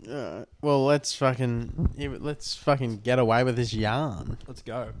got. well, let's fucking get away with this yarn. Let's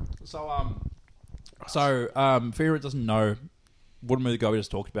go. So for anyone who doesn't know, Watermoo, the guy we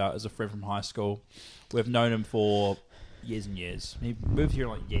just talked about, is a friend from high school. We've known him for years and years. He moved here in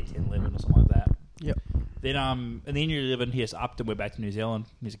like year 10, 11 or something like that. Yep. Then in the year 11, he just upped and we're back to New Zealand.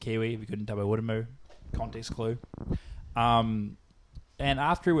 He's a Kiwi. If you couldn't tell by Watermoo, context clue. And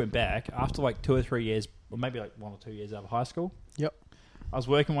after he went back, after like 2 or 3 years, or maybe like 1 or 2 years out of high school, Yep. I was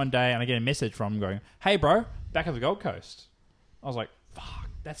working one day and I get a message from him going, "Hey bro, back at the Gold Coast." I was like, "Fuck,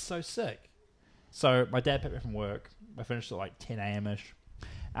 that's so sick." So my dad picked me up from work. I finished at like 10 a.m.-ish.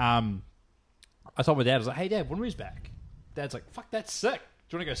 I told my dad, I was like, "Hey dad, Watermoo's back." Dad's like, "Fuck, that's sick.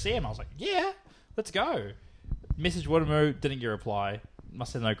 Do you want to go see him?" I was like, "Yeah, let's go." Message Watermoo, didn't get a reply.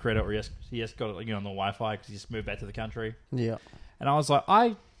 Must have no credit, or he just got it on the Wi-Fi because he just moved back to the country. Yeah. And I was like,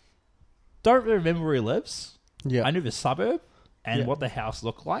 I don't really remember where he lives. Yeah. I knew the suburb and Yeah. what the house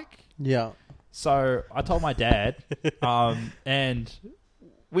looked like. Yeah. So I told my dad, and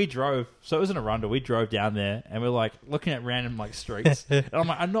we drove. So it was in Arundel. We drove down there, and we're like looking at random like streets. And I'm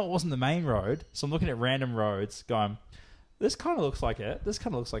like, I know it wasn't the main road, so I'm looking at random roads, going, "This kind of looks like it. This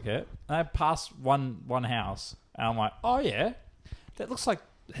kind of looks like it." And I passed one house, and I'm like, "Oh yeah, that looks like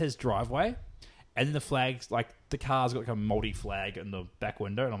his driveway." And then the flags, like the car's got like a multi-flag in the back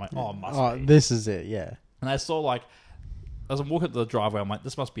window, and I'm like, "Oh, it must be." This is it. Yeah. And I saw like, as I'm walking up the driveway, I'm like,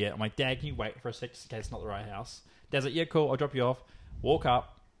 "This must be it." I'm like, "Dad, can you wait for a sec just in case it's not the right house?" Dad's like, "Yeah, cool. I'll drop you off." Walk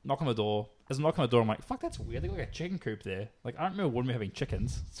up, knock on the door. As I'm knocking on the door, I'm like, "Fuck, that's weird. They got like a chicken coop there." Like, I don't remember Watermoo having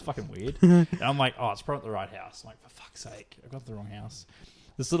chickens. It's fucking weird. And I'm like, "Oh, it's probably not the right house." I'm like, "For fuck's sake, I got the wrong house."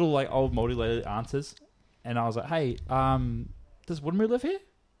 This little like old Māori lady answers, and I was like, "Hey, does Watermoo live here?"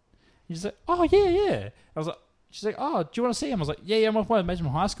 She's like, "Oh yeah, yeah." I was like, she's like, "Oh, do you want to see him?" I was like, "Yeah, I'm off my mate from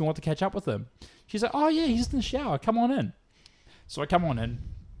high school. I want to catch up with him." She's like, "Oh yeah, he's in the shower. Come on in." So I come on in.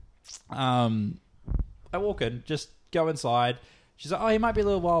 I walk in, just go inside. She's like, "Oh, he might be a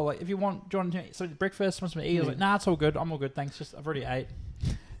little while. Like, if you want, do you want to something breakfast? Want something to eat?" I was like, "Nah, it's all good. I'm all good. Thanks. Just I've already ate.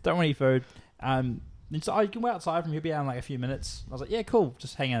 Don't want any food." And so you can wait outside from here. Be out in like a few minutes. I was like, "Yeah, cool."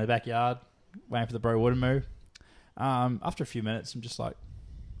 Just hanging out in the backyard, waiting for the bro Watermoo. After a few minutes, I'm just like,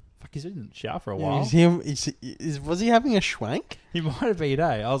 "Fuck, he's been in the shower for a while." Was he having a schwank? He might have been,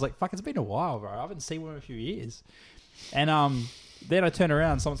 eh? I was like, "Fuck, it's been a while, bro. I haven't seen one in a few years." And then I turn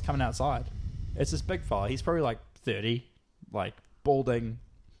around, someone's coming outside. It's this big fella. He's probably like 30, like balding,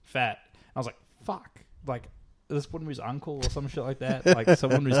 fat. I was like, "Fuck!" Like, this Watermoo's uncle or some shit like that, like some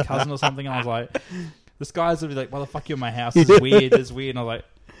Watermoo's cousin or something. And I was like, "This guy's gonna be like, why the fuck you in my house? This is weird. This is weird." And I was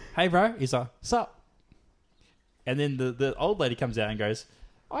like, "Hey, bro." He's like, "Sup?" And then the old lady comes out and goes,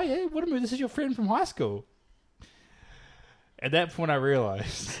 "Oh yeah, Watermoo, this is your friend from high school." At that point, I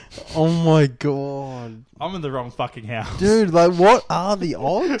realised Oh my god, I'm in the wrong fucking house, dude! Like, what are the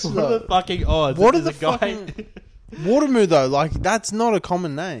odds? What are the fucking odds? What are There's the a guy? fucking Watermoo though? Like, that's not a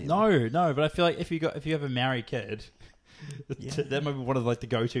common name. No, but I feel like if you have a married kid, that might be one of like the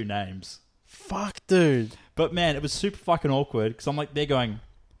go-to names. Fuck, dude. But man, it was super fucking awkward because I'm like, they're going,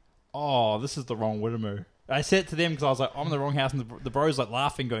 "Oh, this is the wrong Watermoo." I said it to them because I was like, "I'm in the wrong house," and the bro's like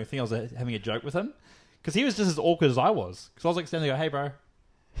laughing, going, "Think I was having a joke with him," because he was just as awkward as I was. Because I was like standing there, "Hey, bro,"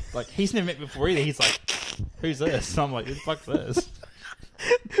 like he's never met me before either. He's like, "Who's this?" And I'm like, "Who the fuck's this?"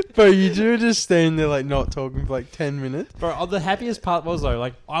 Bro, you do just stand there like not talking for like 10 minutes. Bro, the happiest part was though,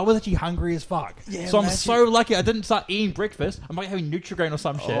 like I was actually hungry as fuck. Yeah, so I'm imagine. so lucky I didn't start eating breakfast. I'm like having Nutri-Grain or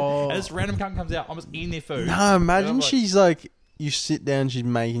some shit. Oh. And this random cunt comes out, I'm just eating their food. No, And I'm imagine like, she's like, you sit down, she's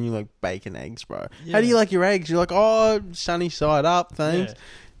making you like bacon eggs, bro. Yeah. How do you like your eggs? You're like, "Oh, sunny side up, thanks." Yeah.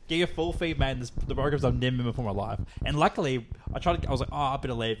 Get your full feed, man. The programs I've never been before in my life. And luckily, I was like, "Oh, I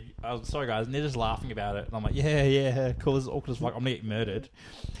better leave." I was sorry, guys. And they're just laughing about it. And I'm like, yeah, cool. This is awkward as fuck. I'm going to get murdered.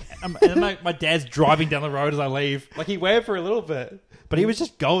 And then my dad's driving down the road as I leave. Like, he waved for a little bit. But he was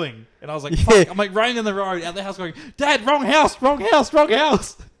just going. And I was like, fuck. I'm like running in the road, out the house going, "Dad, wrong house, wrong house, wrong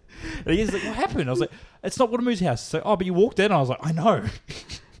house." And he's like, "What happened?" I was like, "It's not Watermoo's house." So, "Oh, but you walked in." And I was like, "I know."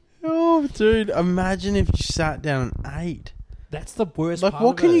 Oh, dude, imagine if you sat down and ate. That's the worst Like, part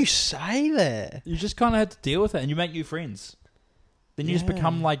what of can it. you say there? You just kind of have to deal with it, and you make new friends. Then you just Yeah.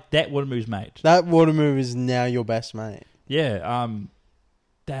 become like that Watermoo's mate. That Watermoo is now your best mate. Yeah.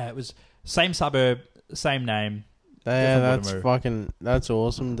 That was same suburb, same name. Yeah, Different that's Watermoo. fucking, that's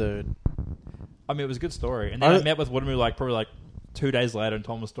awesome, dude. I mean, it was a good story. And then I met with Woodamoo probably 2 days later and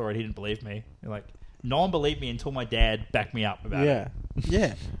told him the story. And he didn't believe me. Like, no one believed me until my dad backed me up about it.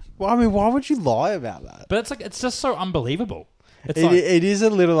 Yeah. Well, I mean, why would you lie about that? But it's just so unbelievable. It is a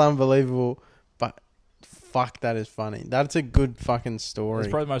little unbelievable, but fuck, that is funny. That's a good fucking story.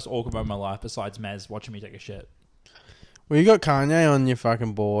 It's probably the most awkward moment of my life besides Maz watching me take a shit. Well, you got Kanye on your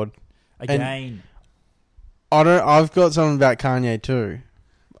fucking board. Again. I've got something about Kanye too.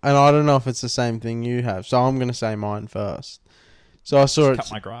 And I don't know if it's the same thing you have. So I'm going to say mine first. So I saw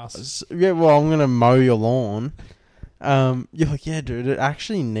Cut my grass. Yeah, well, I'm going to mow your lawn. You're like, yeah, dude, it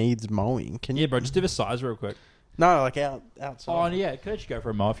actually needs mowing. Yeah, bro, just do the size real quick. No, like outside. Oh, yeah, could actually go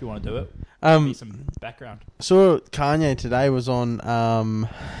for a mow if you want to do it. Give me some background. So Kanye today was on...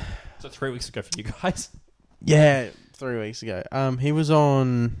 So 3 weeks ago for you guys? Yeah, 3 weeks ago. He was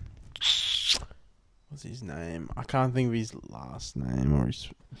on... What's his name? I can't think of his last name or his...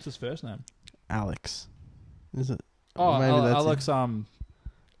 What's his first name? Alex. Is it? Oh, Maybe that's Alex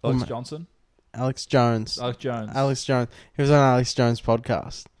Johnson? Alex Jones. Alex Jones. He was on Alex Jones'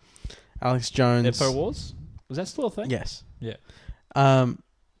 podcast. Alex Jones. InfoWars? Was that still a thing? Yes. Yeah.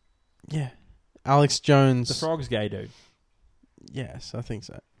 Yeah. Alex Jones. The frog's gay, dude. Yes, I think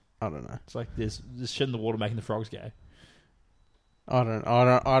so. I don't know. It's like there's shit in the water making the frogs gay. I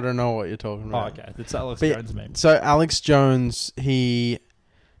don't know what you're talking about. Oh, okay. That's Alex Jones meme. So Alex Jones, he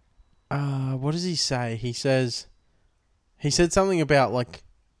what does he say? He said something about like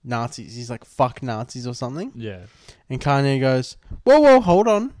Nazis. He's like, fuck Nazis or something. Yeah. And Kanye goes, whoa, hold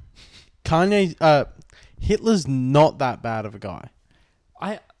on. Hitler's not that bad of a guy.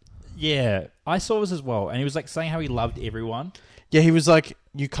 I saw this as well, and he was like saying how he loved everyone. Yeah, he was like,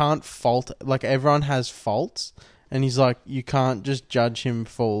 you can't fault, like everyone has faults, and he's like, you can't just judge him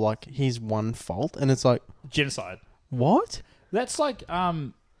for like his one fault, and it's like Genocide. What? That's like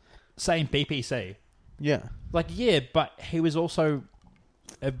saying BPC. Yeah. Like, yeah, but he was also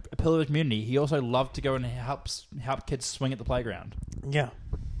a pillar of the community. He also loved to go and help kids swing at the playground. Yeah.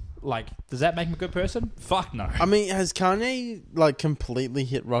 Like, does that make him a good person? Fuck no. I mean, has Kanye like completely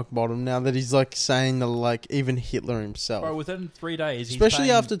hit rock bottom now that he's like saying that like even Hitler himself? Bro, within 3 days,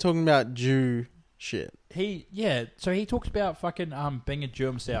 especially after talking about Jew shit. So he talked about fucking being a Jew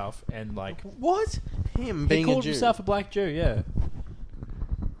himself and like what? Him being a Jew. He called himself a black Jew, yeah.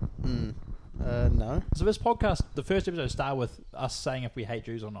 No. So this podcast, the first episode started with us saying if we hate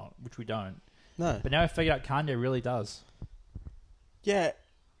Jews or not, which we don't. No. But now I figured out Kanye really does. Yeah.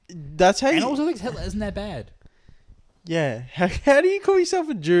 That's how and also thinks Hitler isn't that bad. Yeah. How do you call yourself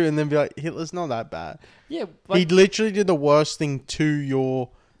a Jew and then be like, Hitler's not that bad? Yeah. Like, he literally did the worst thing to your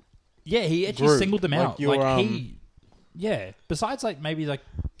Yeah, he actually group. singled them out. Your, yeah. Besides like maybe like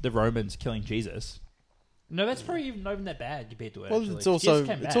the Romans killing Jesus. No, that's probably not even that bad compared to it. Well, actually.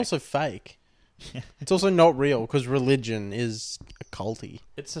 it's also fake. It's also not real because religion is culty.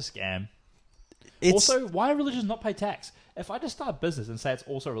 It's a scam. Also, why do religions not pay tax? If I just start a business and say it's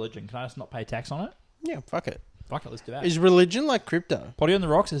also religion, can I just not pay tax on it? Yeah, fuck it. Fuck it, let's do that. Is religion like crypto? Potty on the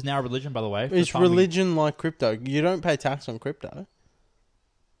Rocks is now a religion, by the way. Is religion like crypto? You don't pay tax on crypto.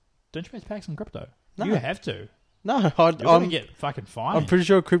 Don't you pay tax on crypto? No. You have to. No, You're going to get fucking fined. I'm pretty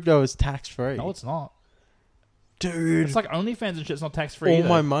sure crypto is tax free. No, it's not. Dude. It's like OnlyFans and shit's not tax free all either.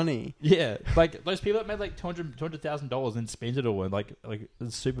 my money. Yeah. Like those people that made like $200,000 and spent it all and like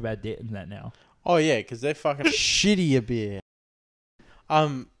it's super bad debt in that now. Oh yeah, because they're fucking shitty a beer.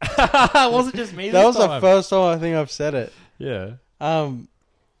 It wasn't just me. That was the first time I think I've said it. Yeah.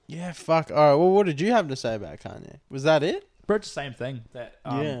 Yeah. Fuck. All right. Well, what did you have to say about Kanye? Was that it? But it's the same thing. That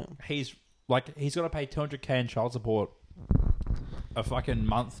he's got to pay $200K in child support a fucking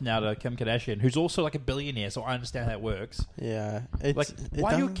month now to Kim Kardashian, who's also like a billionaire. So I understand how it works. Yeah.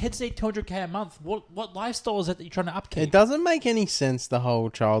 Why do your kids need $200K a month? What lifestyle is it that you're trying to upkeep? It doesn't make any sense, the whole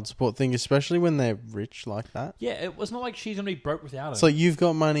child support thing, especially when they're rich like that. Yeah, it was not like she's gonna be broke without him. It's like you've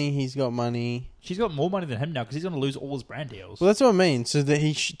got money, he's got money. She's got more money than him now because he's gonna lose all his brand deals. Well, that's what I mean. So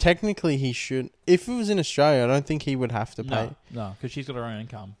that technically he should. If it was in Australia, I don't think he would have to pay. No, because she's got her own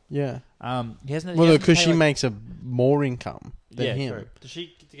income. Yeah. He hasn't. Well, because she makes a more income than him. True. Does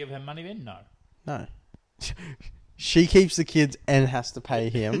she get to give him money then? No. No. She keeps the kids and has to pay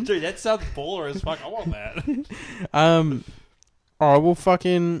him. Dude, that sounds baller as fuck. I want that. All right, well,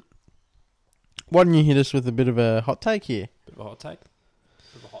 fucking. Why don't you hit us with a bit of a hot take here? Bit of a hot take.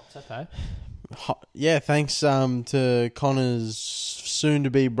 Bit of a hot tip, eh? Yeah, thanks to Connor's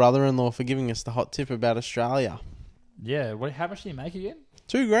soon-to-be brother-in-law for giving us the hot tip about Australia. Yeah, how much did he make again?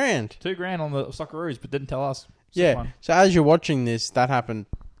 $2,000. $2,000 on the Socceroos, but didn't tell us. Yeah, so as you're watching this, that happened,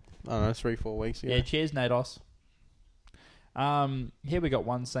 I don't know, 3-4 weeks ago. Yeah, cheers, Nados. Here we got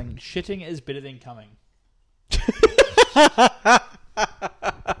one saying, shitting is better than coming.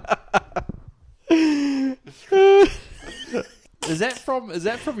 Is that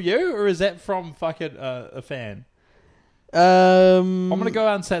from you, or is that from fucking a fan? I'm gonna go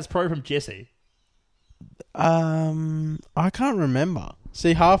out and say it's probably from Jesse. I can't remember.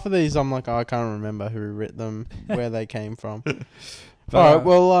 See, half of these I'm like, I can't remember who wrote them, where they came from. All right,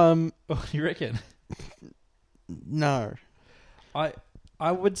 well, you reckon? No.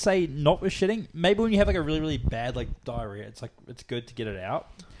 I would say not with shitting. Maybe when you have like a really, really bad like diarrhea, it's good to get it out.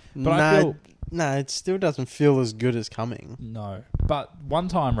 But I feel it still doesn't feel as good as coming. no. But one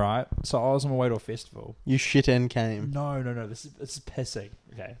time, right? So I was on my way to a festival. You shit and came. No. This is pissing.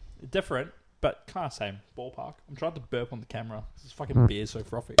 Okay, different, but kind of same ballpark. I'm trying to burp on the camera. This fucking beer is so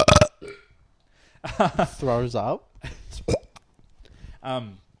frothy. Throws up.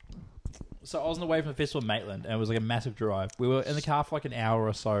 So I was on the way from the festival in Maitland, and it was like a massive drive. We were in the car for like an hour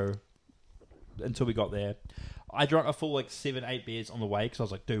or so until we got there. I drank a full like 7-8 beers on the way because I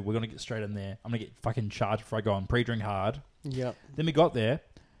was like, dude, we're gonna get straight in there. I'm gonna get fucking charged before I go on. Pre-drink hard. Yep. Then we got there.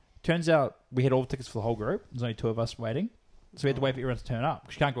 Turns out we had all the tickets for the whole group. There's only 2 of us waiting, so we had to wait for everyone to turn up.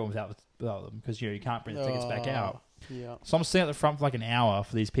 Because you can't go in without them because you can't bring the tickets back out. Yeah. So I'm sitting at the front for like an hour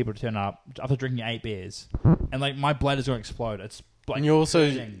for these people to turn up after drinking 8 beers, and like my bladder's gonna explode. It's like And you also,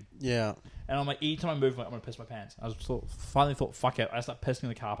 burning. yeah. And I'm like, each time I move, I'm going to piss my pants. I finally thought, fuck it. I start pissing in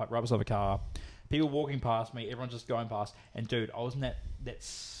the car park, right beside the car. People walking past me, everyone's just going past. And dude, I was in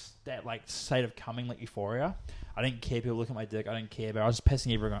that like state of coming, like euphoria. I didn't care people looking at my dick. I didn't care, but I was just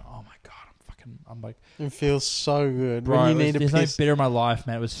pissing everyone going, oh my God, I'm like... It feels so good. Bro, when you need to there's piss. no better in my life,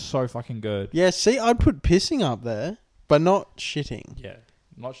 man. It was so fucking good. Yeah, see, I'd put pissing up there, but not shitting. Yeah.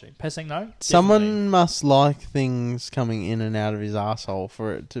 Not shitting. Pissing, no? Someone Definitely. must like things coming in and out of his asshole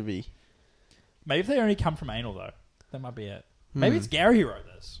for it to be... Maybe if they only come from anal, though. That might be it. Maybe it's Gary who wrote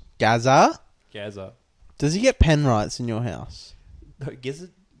this. Gaza? Gaza. Does he get pen rights in your house? No, Gizzard?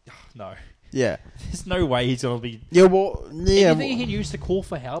 No. Yeah. There's no way he's going to be... Yeah, well... Yeah, Anything he can use to call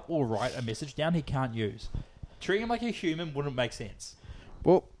for help or write a message down, he can't use. Treating him like a human wouldn't make sense.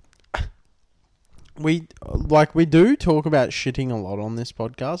 well, we do talk about shitting a lot on this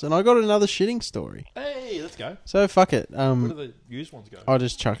podcast, and I got another shitting story. Hey, let's go. So fuck it. Where do the used ones go? I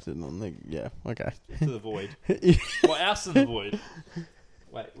just chucked it on the... Yeah, okay. To the void. Well, ours in the void.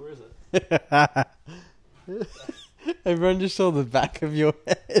 Wait, where is it? Everyone just saw the back of your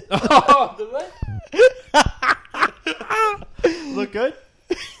head. Oh, did they? Look good?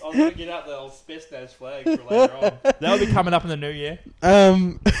 I was going to get out the old Spetsnaz flag for later on. That'll be coming up in the new year.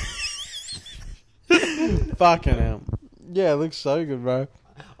 Fucking hell. Yeah, it looks so good, bro.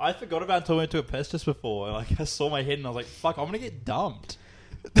 I forgot about until I went to a piss just before. Like, I saw my head and I was like, fuck, I'm going to get dumped.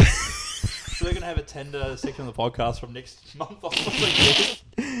 So we're going to have a tender section of the podcast from next month or something.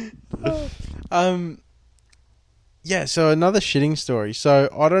 Yeah, so another shitting story. So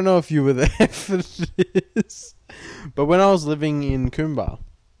I don't know if you were there for this, but when I was living in Coomba,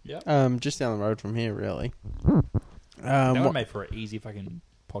 just down the road from here, really. That would make for an easy fucking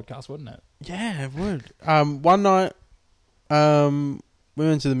podcast, wouldn't it? Yeah, it would. One night, we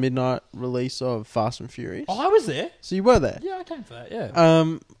went to the midnight release of Fast and Furious. Oh, I was there. So you were there? Yeah, I came for that. Yeah.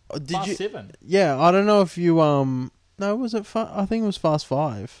 Did Fast you? 7. Yeah, I don't know if you No, was it? I think it was Fast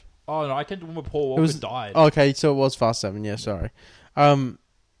 5. Oh no, I came to when Paul Walker died. Okay, so it was Fast 7. Yeah, sorry.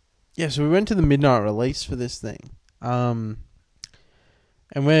 Yeah, so we went to the midnight release for this thing. And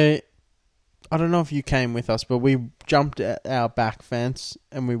I don't know if you came with us, but we jumped at our back fence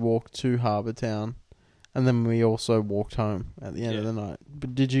and we walked to Harbour Town, and then we also walked home at the end of the night.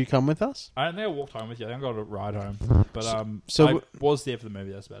 But did you come with us? I don't think I walked home with you. I think I got a ride home. But so I was there for the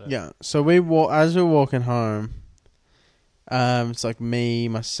movie. That's about it. Yeah. So as we were walking home, it's like me,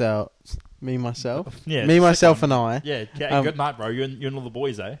 myself, Yeah. me, myself, and I. Yeah. Good night, bro. You and all the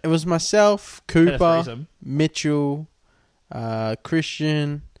boys, eh? It was myself, Had a Cooper, threesome. Mitchell,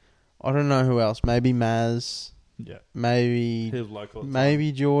 Christian. I don't know who else. Maybe Maz. Yeah. Maybe He was local.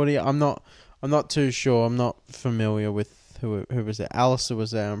 Geordie. I'm not too sure. I'm not familiar with who was there. Alistair was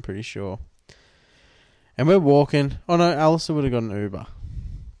there, I'm pretty sure. And we're walking. Oh no, Alistair would have got an Uber.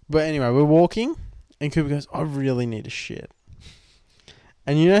 But anyway, we're walking, and Cooper goes, I really need a shit.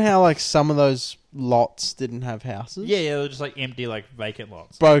 And you know how like some of those lots didn't have houses? Yeah, they were just like empty, like vacant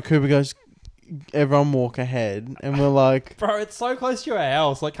lots. Bro, Cooper goes, everyone walk ahead. And we're like... Bro, it's so close to your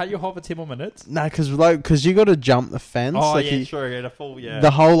house. Like, can't you hold for 10 more minutes? Nah, because you got to jump the fence. Oh, like yeah, sure. Yeah,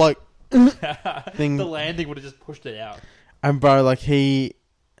 the whole like thing. The landing would have just pushed it out. And bro, like he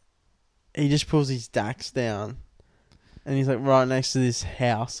just pulls his Dax down, and he's like right next to this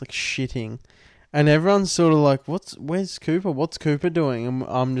house, like shitting, And everyone's sort of like, where's Cooper? What's Cooper doing? And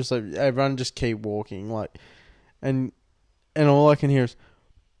I'm just like, everyone just keep walking. Like, and all I can hear is,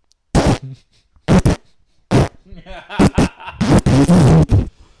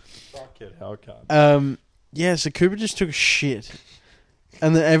 Fucking hell, cunt. yeah, so Cooper just took a shit.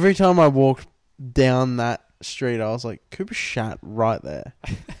 And then every time I walked down that street, I was like, Cooper shat right there.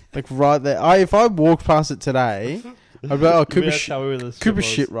 Like, right there. If I walked past it today, I'd be like, oh, Cooper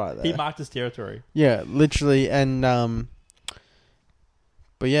shit right there. He marked his territory. Yeah, literally. And,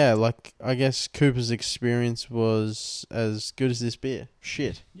 but yeah, like, I guess Cooper's experience was as good as this beer.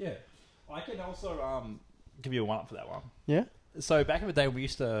 Shit. Yeah. I can also give you a one-up for that one. Yeah? So back in the day, we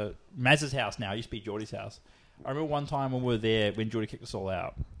used to... Maz's house now used to be Geordie's house. I remember one time when we were there, when Geordie kicked us all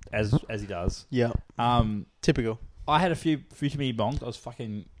out, as he does. Yeah. Typical. I had a few too many bongs. I was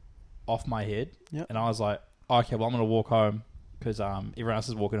fucking off my head. Yep. And I was like, okay, well, I'm going to walk home because everyone else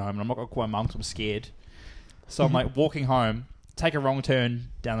is walking home. And I'm not going to call my mum because I'm scared. So I'm like walking home, take a wrong turn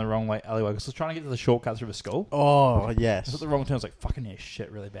down the wrong way alleyway because I was trying to get to the shortcut through the school. Oh, I yes. took the wrong turn. I was like, fucking yeah,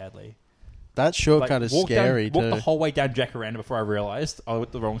 shit really badly. That shortcut is scary, too. Walked the whole way down Jacaranda before I realised I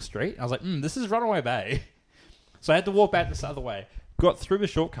went the wrong street. I was like, this is Runaway Bay. So I had to walk back this other way. Got through the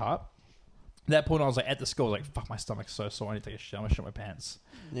shortcut. At that point, I was like at the school, like, fuck, my stomach's so sore. I need to take a shit. I'm going to shit my pants.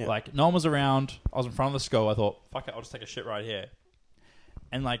 Yeah. Like, no one was around. I was in front of the school. I thought, fuck it, I'll just take a shit right here.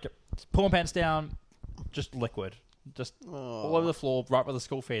 And, like, pull my pants down, just liquid. Just all over the floor, right by the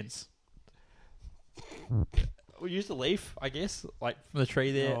school fence. We used a leaf, I guess, like, from the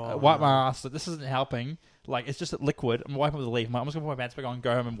tree there. Wipe my ass. Like, this isn't helping. Like, it's just liquid. I'm wiping with a leaf. I'm just going to put my pants back on,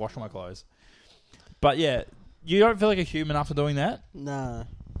 go home and wash all my clothes. But, yeah, you don't feel like a human after doing that? No.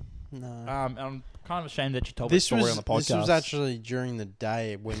 And I'm kind of ashamed that you told this story on the podcast. This was actually during the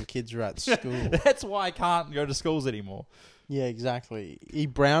day when kids were at school. That's why I can't go to schools anymore. Yeah, exactly. He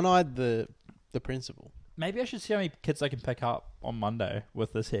brown-eyed the principal. Maybe I should see how many kids I can pick up on Monday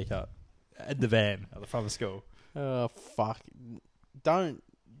with this haircut at the van at the front of the school. Oh, fuck. Don't.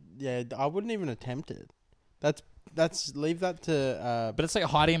 Yeah, I wouldn't even attempt it. That's leave that to... But it's like a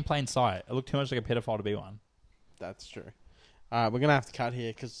hiding in plain sight. It looked too much like a pedophile to be one. That's true. We're going to have to cut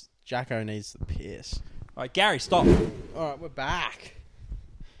here because Jacko needs the piss. All right, Gary, stop. All right, we're back.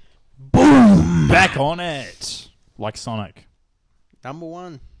 Boom! Back on it. Like Sonic. Number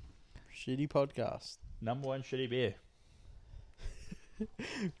 1. Shitty podcast. Number 1 shitty beer.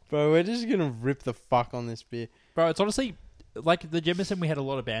 Bro, we're just going to rip the fuck on this beer. Bro, it's honestly... Like the Jameson, we had a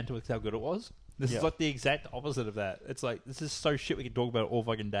lot of banter with how good it was. This Yeah. is like the exact opposite of that. It's like, this is so shit we can talk about it all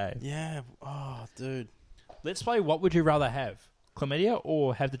fucking day. Yeah. Oh, dude. Let's play what would you rather have? Chlamydia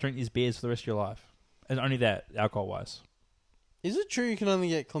or have to drink these beers for the rest of your life? And only that, alcohol-wise. Is it true you can only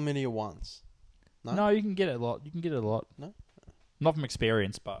get chlamydia once? No, you can get it a lot. You can get it a lot. No? Not from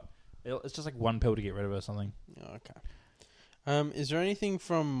experience, but it's just like one pill to get rid of it or something. Okay. Is there anything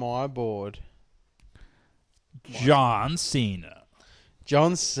from my board? John Cena.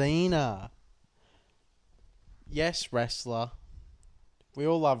 John Cena. Yes, wrestler. We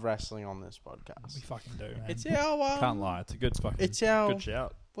all love wrestling on this podcast. We fucking do, man. It's our... Can't lie. It's a good fucking... It's our... Good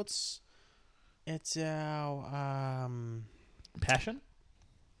shout. It's our... Passion?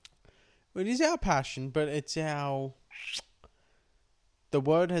 It is our passion, but it's our... The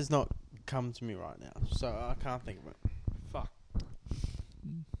word has not come to me right now, so I can't think of it. Fuck.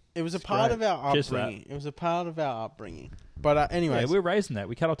 It was a It's part great. of our Just upbringing. It was a part of our upbringing. But anyways, Yeah, we're raising that.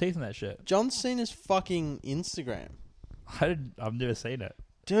 We cut our teeth in that shit. John Cena's fucking Instagram. I've never seen it.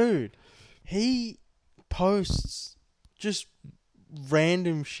 Dude, he posts just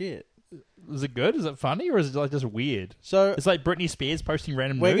random shit. Is it good? Is it funny? Or is it like just weird? So It's like Britney Spears posting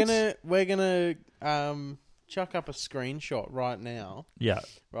random we're nudes? gonna chuck up a screenshot right now, Yeah.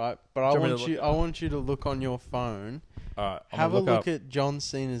 right? But I Do you want me want to you I want you to look on your phone. Alright. Have a look at John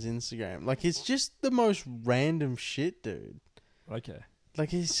Cena's Instagram. Like, it's just the most random shit, dude. Okay. Like,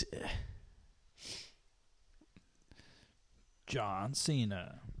 he's... John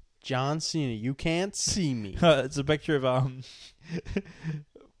Cena. John Cena, you can't see me. It's a picture of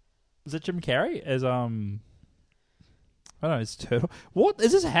is it Jim Carrey as I don't know, it's Turtle. What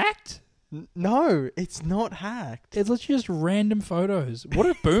is this hacked? No, it's not hacked. It's literally just random photos. What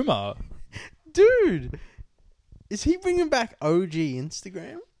a boomer! Dude, is he bringing back OG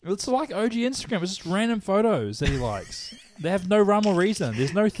Instagram? It's like OG Instagram. It's just random photos that he likes. They have no rhyme or reason.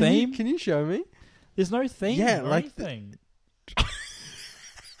 There's no theme. Can you show me? There's no theme. Yeah, or like anything.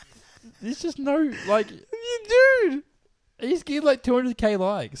 There's just no like. Dude, He's getting like 200k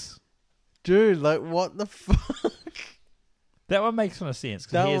likes. dude, like what the fuck? That one makes no sense.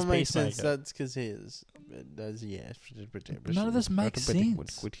 That he is one makes sense. Peacemaker. That's because he is. It does, yeah. None of this makes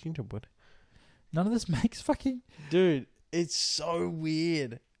sense. None of this makes fucking... Dude, it's so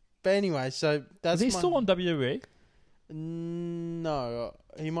weird. But anyway, so that's Is he still on WWE? No,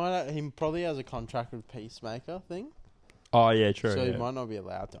 he probably has a contract with Peacemaker thing. Oh, yeah, true. So yeah. he might not be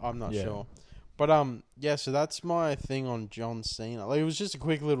allowed to. I'm not Yeah. sure. But yeah, so that's my thing on John Cena. Like, it was just a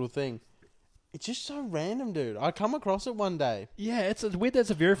quick little thing. It's just so random, dude. I come across it one day. Yeah, it's weird that it's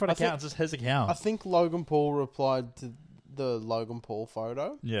a verified I account. It's just his account. I think Logan Paul replied to the Logan Paul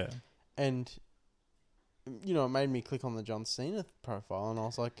photo, yeah. and you know, it made me click on the John Cena profile, and I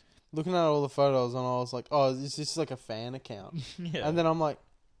was like, looking at all the photos, and I was like, oh, is this like a fan account? Yeah. And then I'm like,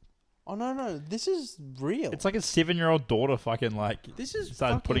 oh no, this is real. It's like a 7-year-old daughter fucking like This is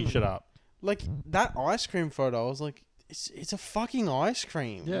started putting fucking- shit up. Like that ice cream photo. I was like, it's a fucking ice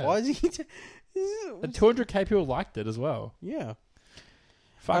cream. Yeah. Why is he? And 200k people liked it as well. Yeah.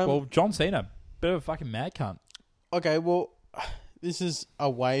 Fuck, well, John Cena, bit of a fucking mad cunt. Okay, well, this is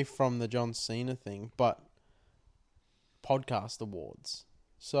away from the John Cena thing, but podcast awards.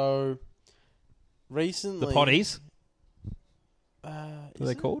 So recently, The potties, what what are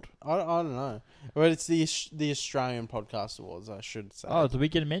they called? I don't know, but it's the Australian Podcast Awards, I should say. Oh, did we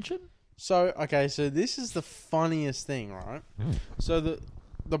get a mention? So okay, so this is the funniest thing, right? So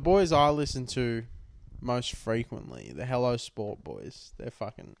the boys I listen to most frequently, the Hello Sport boys,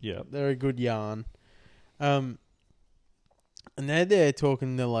 they're a good yarn. And they're there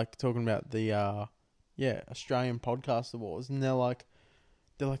talking. They're talking about the Australian Podcast Awards, and they're like,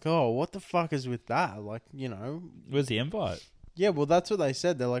 oh, what the fuck is with that? Like, you know, Where's the invite? yeah, well, that's what they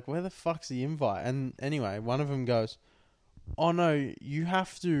said. They're like, where the fuck's the invite? And anyway, one of them goes, oh no, you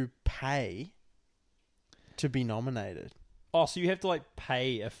have to pay to be nominated. Oh, so you have to like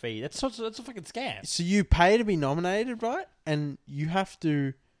pay a fee. That's a fucking scam. So you pay to be nominated, right? And you have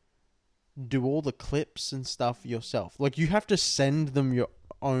to do all the clips and stuff yourself. Like, you have to send them your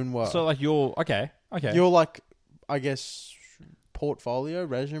own work. So like you're okay. Your, like, I guess, portfolio,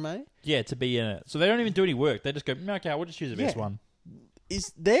 resume. Yeah, to be in it. So they don't even do any work. They just go, okay, we'll just choose the best Yeah. one.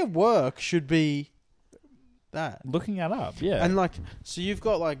 Is their work should be that. Looking that up, yeah. And, like, so you've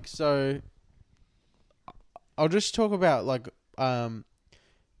got, like, so I'll just talk about, like, Alpha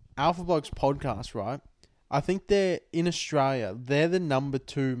Blokes podcast, right? I think they're, in Australia, they're the number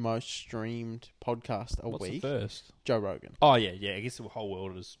 2 most streamed podcast a What's week. the first? Joe Rogan. Oh, yeah. I guess the whole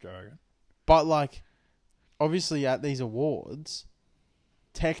world is Joe Rogan. But, like, obviously at these awards,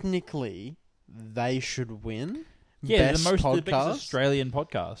 technically, they should win. Yeah, Best the podcast. biggest Australian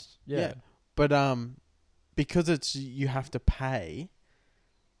podcast. Yeah. But, because you have to pay,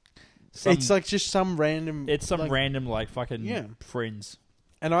 it's like just some random... It's some like, random, like, fucking Yeah. friends.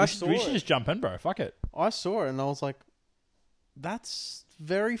 And I We saw should it. just jump in, bro. Fuck it. I saw it and I was like, that's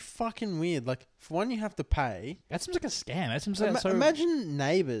very fucking weird. Like, for one, you have to pay. That seems like a scam. That seems like so... Imagine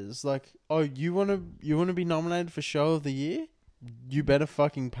Neighbours. Like, oh, you want to be nominated for Show of the Year? You better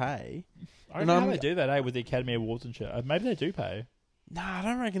fucking pay. I don't and know how I'm- they do that, with the Academy Awards and shit. Maybe they do pay. Nah, I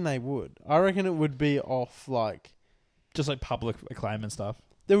don't reckon they would. I reckon it would be off, like... Just, like, public acclaim and stuff.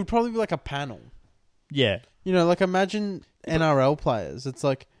 There would probably be, like, a panel. Yeah. You know, like, imagine NRL players. It's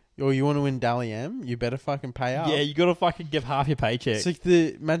like, oh, you want to win Dally M? You better fucking pay up. Yeah, you gotta fucking give half your paycheck. It's like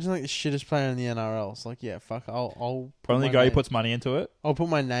imagine, like, the shittest player in the NRL. It's like, yeah, fuck, I'll put Only my guy who name- puts money into it. I'll put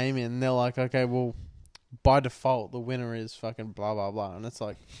my name in. And they're like, okay, well, by default, the winner is fucking blah, blah, blah. And it's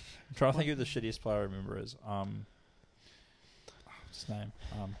like... I'm trying to think who the shittiest player I remember is. What's his name?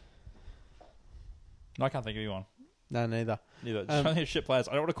 No, I can't think of anyone. No, neither. Neither. Just trying to think of shit players.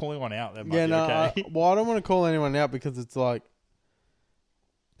 I don't want to call anyone out. That might Yeah, be no, okay. I don't want to call anyone out because it's like,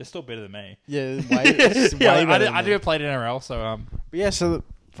 They're still better than me. yeah, it's way Yeah, better I than do me. play in NRL, so But yeah, so the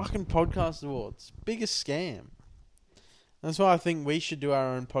fucking podcast awards, biggest scam. That's why I think we should do our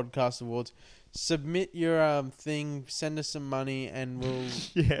own podcast awards. Submit your thing, send us some money, and we'll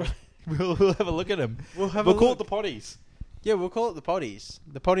yeah, we'll have a look at him. we'll have We'll a call look. it the potties. Yeah, we'll call it the potties,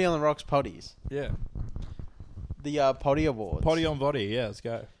 the Potty on the Rocks potties, Yeah, the potty awards. potty on body. Yeah, let's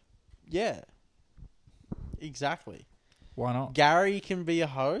go. Yeah, exactly. Why not? Gary can be a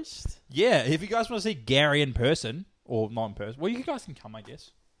host. Yeah, if you guys want to see Gary in person or not in person, well, you guys can come. I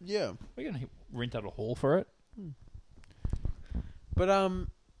guess Yeah, we're gonna rent out a hall for it. but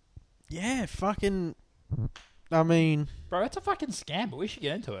yeah, fucking. I mean, Bro, that's a fucking scam, but we should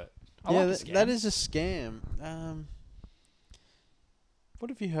get into it. I yeah, like a scam. that is a scam. What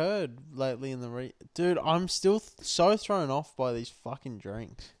have you heard lately in the dude? I'm still so thrown off by these fucking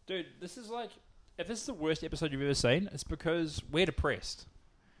drinks. Dude, this is like, if this is the worst episode you've ever seen, it's because we're depressed.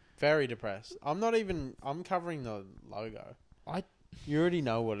 Very depressed. I'm covering the logo. I- You already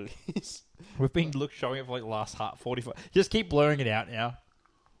know what it is. We've been showing it for like the last 45. Just keep blurring it out now.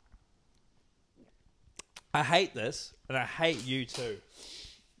 I hate this, and I hate you too.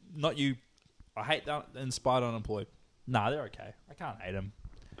 Not you. I hate the inspired unemployed. Nah, they're okay. I can't hate them.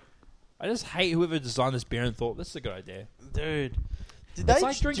 I just hate whoever designed this beer and thought this is a good idea. Dude. It's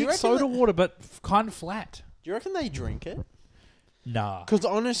like drinking soda water, but kind of flat. Do you reckon they drink it? Nah. Because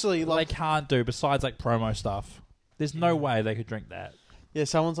honestly, Like, they can't do, besides like promo stuff. There's no way they could drink that. Yeah,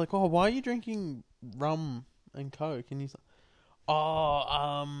 someone's like, "Oh, why are you drinking rum and coke?" And he's like, "Oh,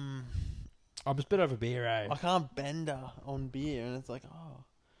 I'm just a bit over beer, eh? I can't bender on beer." And it's like, "Oh,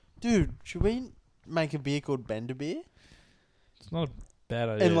 dude, should we make a beer called Bender Beer It's not a bad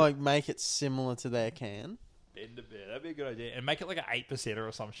idea. and like make it similar to their can Bender beer, that'd be a good idea. And make it like an 8%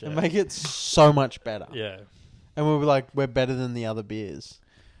 or some shit. and make it so much better?" Yeah. And we'll be like, "We're better than the other beers."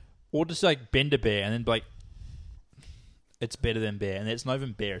 Or just like Bender beer and then be like, it's better than beer. And it's not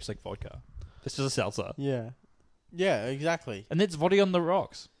even beer, it's like vodka. It's just a seltzer. Yeah, yeah, exactly. And it's vodka on the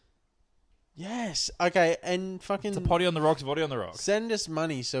rocks. Yes. Okay, and fucking It's a potty on the rocks, vodka on the rocks. send us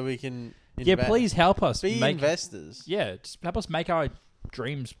money so we can. Yeah, please help us. be investors. Yeah, just help us make our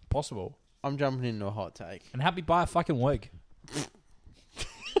dreams possible. I'm jumping into a hot take. And help me buy a fucking wig.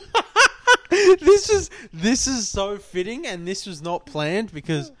 This is so fitting, and this was not planned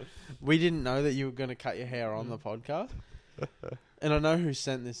because we didn't know that you were going to cut your hair on the podcast. And I know who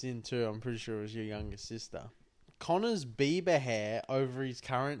sent this in too. I'm pretty sure it was your younger sister. Connor's Bieber hair over his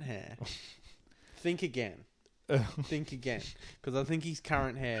current hair. Think again. Think again, because I think his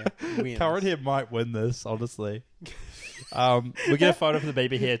current hair wins. Current hair might win this, honestly. We get a photo for the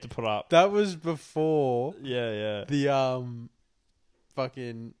baby hair to put up. That was before Yeah. the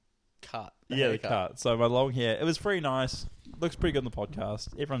fucking cut. The haircut. cut. So my long hair, it was pretty nice. Looks pretty good on the podcast.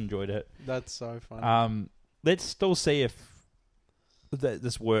 Everyone enjoyed it. That's so funny. Let's still see if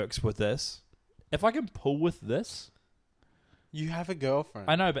this works with this. If I can pull with this, You have a girlfriend.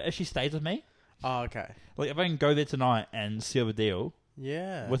 I know, but if she stays with me, Oh, okay. like if I can go there tonight and seal the deal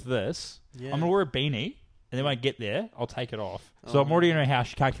Yeah. with this, yeah. I'm gonna wear a beanie, and then when I get there, I'll take it off. So Oh. I'm already in her house.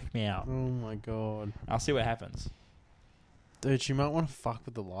 She can't kick me out. Oh my god. I'll see what happens. Dude, she might want to fuck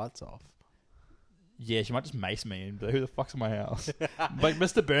with the lights off. Yeah, she might just mace me and be like, who the fuck's in my house? Like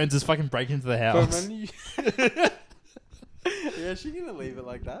Mr. Burns is fucking breaking into the But house. when you... Yeah, she gonna leave it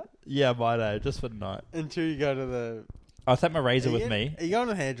like that Yeah, might I? Just for the night. until you go to the. I'll take my razor Are with you- me. Are you going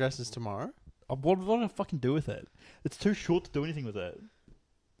to hairdressers tomorrow? What do I fucking do with it? It's too short to do anything with it.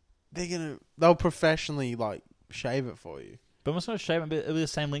 They'll professionally like shave it for you. But I'm just gonna shave it. It'll be the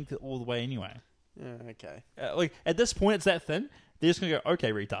same length all the way anyway. Yeah, okay. Like at this point, it's that thin. They're just gonna go,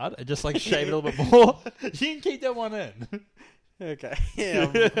 okay, retard, and just like shave it a little bit more. You can keep that one in. Okay.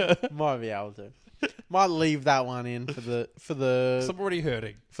 Yeah, might be able to. Might leave that one in for the I'm already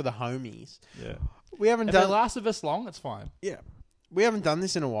hurting. for the homies. Yeah. We haven't If it done lasted this long, it's fine. Yeah. We haven't done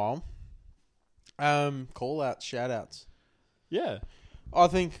this in a while. Call outs, shout outs. Yeah. I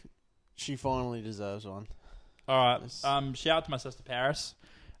think she finally deserves one. All right. Yes. Shout out to my sister Paris.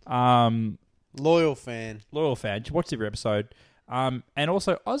 Loyal fan. Loyal fan. She watched every episode. And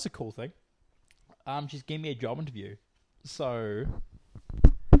also, oh, that's a cool thing. She's giving me a job interview. So,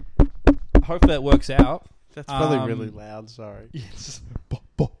 hopefully that works out. That's probably really loud, sorry. Yes.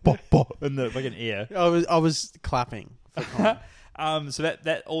 In the fucking ear. I was clapping for Connor. So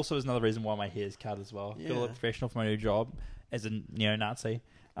that also is another reason why my hair's cut as well. Yeah. Got to look professional for my new job as a neo-Nazi.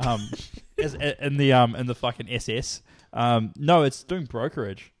 As in the fucking SS. No, it's doing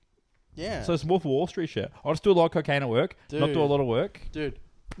brokerage. Yeah. So it's more for Wall Street shit. I'll just do a lot of cocaine at work, not do a lot of work. Dude.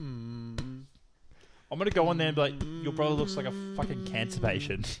 I'm going to go in there and be like, your brother looks like a fucking cancer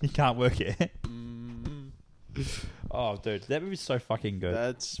patient. He can't work here. Oh, dude, that movie's so fucking good.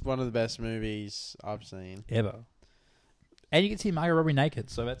 That's one of the best movies I've seen. Ever. And you can see Margot Robbie naked,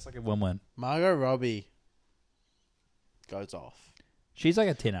 so that's like a win-win. Margot Robbie goes off. She's like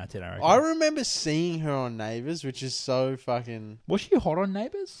a 10 out of 10, I reckon. I remember seeing her on Neighbours, which is so fucking... Was she hot on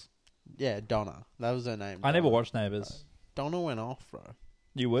Neighbours? Yeah, Donna. That was her name. I never Donna. watched Neighbours. Donna went off, bro.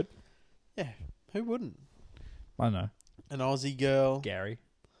 You would? Yeah, who wouldn't? I don't know. An Aussie girl. Gary.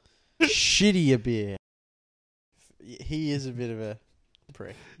 Shitty a beer. He is a bit of a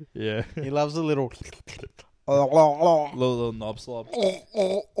prick. Yeah. He loves a little... little knob slob.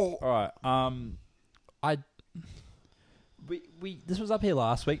 Alright, we this was up here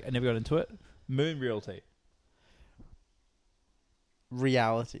last week. I never got into it. Moon Realty.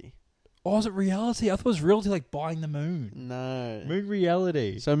 Reality. Oh, is it reality? I thought it was realty like buying the moon. No. Moon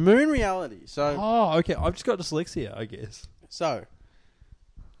reality. So Moon Reality. So Oh, okay. I've just got dyslexia, I guess. So,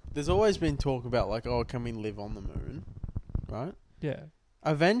 there's always been talk about like, oh, can we live on the moon? Right? Yeah.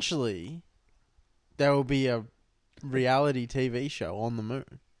 Eventually, there will be a reality TV show on the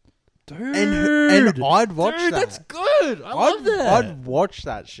moon. Dude, and I'd watch dude, that. that's good. I love that. I'd watch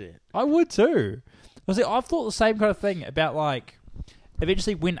that shit. I would too. I see, I've thought the same kind of thing about like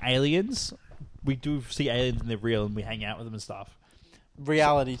eventually when aliens, we do see aliens and they're real and we hang out with them and stuff.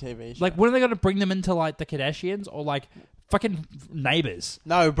 Reality TV show. Like, when are they going to bring them into like the Kardashians or like fucking Neighbours?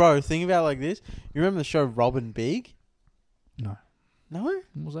 No, bro. Think about it like this. You remember the show Robin Big? No. No. What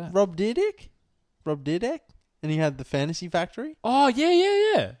was that? Rob Dyrdek, and he had the Fantasy Factory. Oh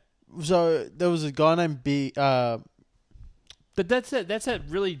yeah. So there was a guy named Big. But that's it. That's that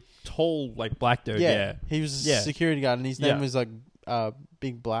really tall like black dude. Yeah. He was a Yeah. security guard, and his name was like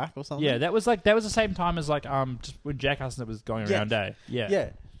Big Black or something. Yeah, that was the same time as like just when Jack Hudson was going around. Yeah.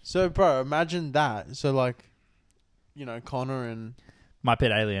 So, bro, imagine that. So, like, you know, Connor and My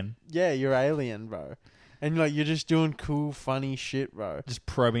Pet Alien. yeah, you're alien, bro, and like you're just doing cool, funny shit, bro. Just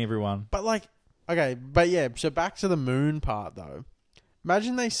probing everyone. But like, okay, but yeah. So back to the moon part though.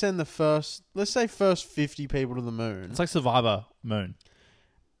 Imagine they send the first 50 people to the moon. It's like Survivor Moon.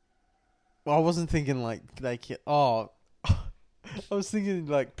 Well, I wasn't thinking like they kill. Oh, I was thinking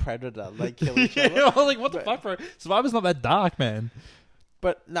like Predator. They kill each other. I was like, what the fuck, bro? Survivor's not that dark, man.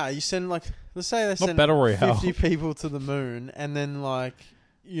 But no, you send like, let's say they send Battle Royale. 50 people to the moon, and then like,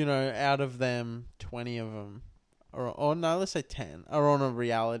 you know, out of them, 20 of them, or no, let's say 10, are on a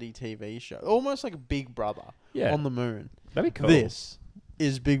reality TV show, almost like a Big Brother on the moon. That'd be cool. This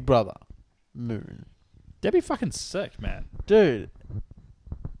is Big Brother Moon. That'd be fucking sick, man. Dude,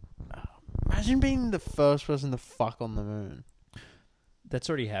 imagine being the first person to fuck on the moon. That's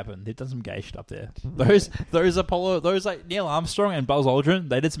already happened. They've done some gay shit up there. Those Apollo, those like Neil Armstrong and Buzz Aldrin,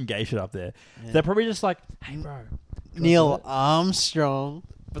 they did some gay shit up there. Yeah. They're probably just like, hey, bro. Neil Armstrong.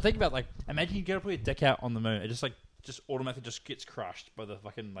 But think about like, imagine you go to put your dick out on the moon. It just automatically just gets crushed by the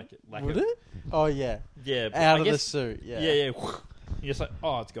fucking like lack Would of it? Oh yeah. Yeah, but Out I of guess, the suit. Yeah. Yeah. You're just like,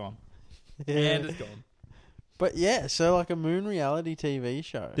 oh, it's gone. And it's gone. But yeah, so like a moon reality TV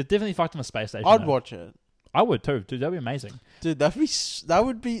show. They definitely fucked on a space station. I'd though. watch it. I would too, dude. That'd be amazing. Dude, that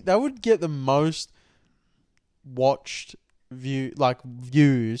would get the most watched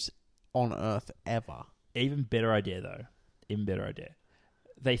views on Earth ever. Even better idea though. Even better idea.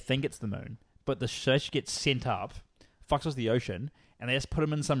 They think it's the moon, but the fish gets sent up, fucks with the ocean, and they just put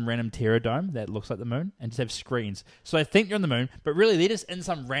them in some random pterodome that looks like the moon, and just have screens. So they think they're on the moon, but really they're just in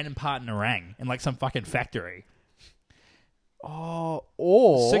some random part in Orang, in like some fucking factory. Oh,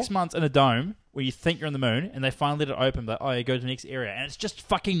 or 6 months in a dome where you think you're on the moon, and they finally let it open, like, oh, you go to the next area, and it's just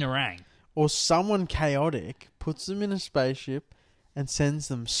fucking Narang. Or someone chaotic puts them in a spaceship and sends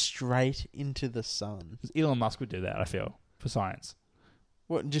them straight into the sun. Elon Musk would do that, I feel, for science.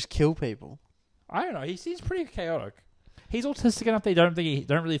 What? Just kill people? I don't know. He seems pretty chaotic. He's autistic enough they don't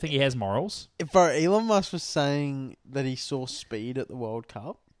really think he has morals. Bro, Elon Musk was saying that he saw Speed at the World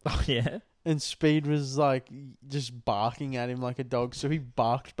Cup. Oh yeah. And Speed was like just barking at him like a dog, so he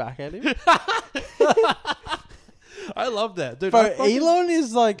barked back at him. I love that, dude. Bro, Elon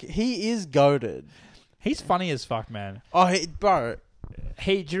is like, he is goated. He's funny as fuck, man. Oh, bro.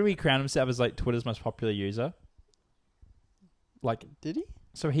 Hey, do you know he crowned himself as like Twitter's most popular user? Like, Did he?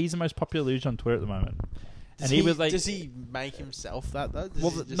 so he's the most popular user on Twitter at the moment. Does And he was like, does he make himself that though? Does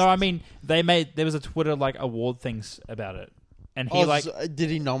well, he just- no, I mean, there was a Twitter like award things about it, and he did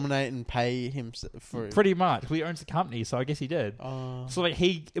he nominate and pay him for it? pretty much he owns the company, so I guess he did. Oh. So like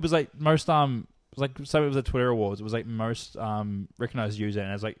it was like most it was like, so it was the Twitter awards. It was like most recognized user, and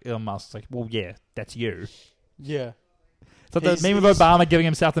it was like Elon Musk's like, well, yeah, that's you. Yeah. So the meme of Obama giving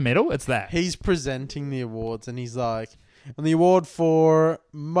himself the medal, it's that. He's presenting the awards, and he's like, and the award for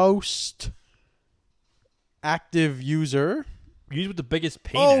most active user. Used with the biggest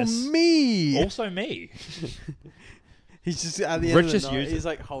penis. Oh, me. Also me. He's just at the end of Richest the night, user. he's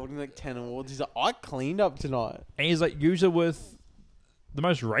like holding like 10 awards. He's like, I cleaned up tonight. And he's like user with the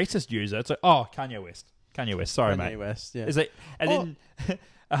most racist user. It's like, oh, Kanye West. Sorry, mate. Kanye West, yeah. Is it? And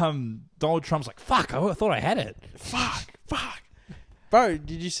then Donald Trump's like, fuck, I thought I had it. Fuck. Bro,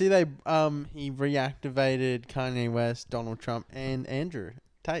 did you see he reactivated Kanye West, Donald Trump, and Andrew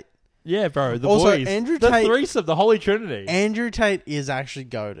Tate? Yeah, bro. The Also, boys. Andrew the Tate- threesome, the Holy Trinity. Andrew Tate is actually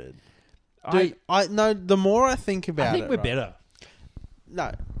goated. Dude, the more I think about it... I think we're right? better.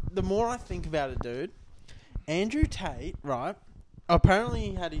 No, the more I think about it, dude, Andrew Tate, right, apparently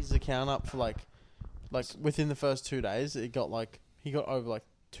he had his account up for like within the first 2 days, he got over like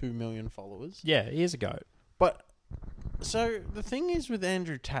 2 million followers. Yeah, he is a goat. But, so, the thing is with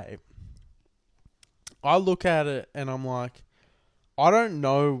Andrew Tate, I look at it and I'm like, I don't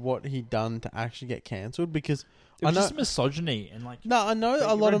know what he done to actually get cancelled because It was I know, just misogyny and like... no, I know Like,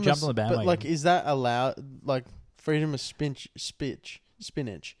 a lot you of jump on the but bandwagon. like, is that allowed? Like, freedom of speech?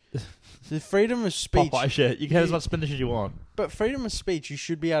 spinach. The freedom of speech. Popeye shit. You can have as much spinach as you want. But freedom of speech, you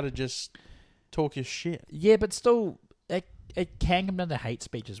should be able to just talk your shit. Yeah, but still, it can come down to hate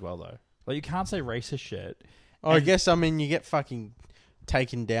speech as well, though. Like, you can't say racist shit. I guess, you get fucking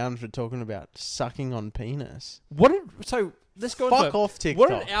taken down for talking about sucking on penis. Let's go Fuck into, off, TikTok.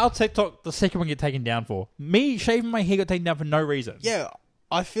 What did our TikTok, the second one, get taken down for? Me shaving my hair got taken down for no reason. Yeah,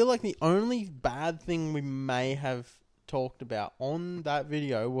 I feel like the only bad thing we may have talked about on that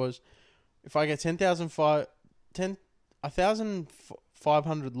video was if I get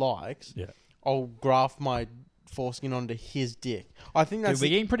 1,500 likes, I'll graft my foreskin onto his dick. I think that's... Dude,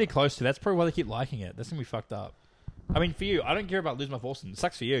 we're getting pretty close to. That's probably why they keep liking it. That's going to be fucked up. I mean, for you, I don't care about losing my foreskin. It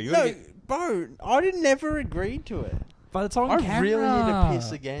sucks for you. Bro, I never agreed to it. But it's on I camera. really need to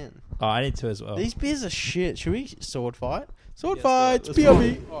piss again. Oh, I need to as well. These beers are shit. Should we sword fight? Sword Yes, fight, let's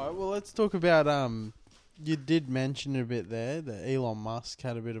POV. Alright, well, let's talk about, you did mention a bit there that Elon Musk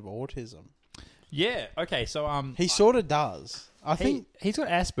had a bit of autism. Yeah, okay, so... He sort of does. I think... He's got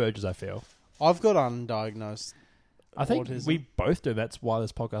Asperger's, I feel. I've got undiagnosed I think autism. we both do. That's why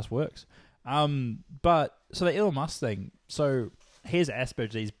this podcast works. But, so the Elon Musk thing, so here's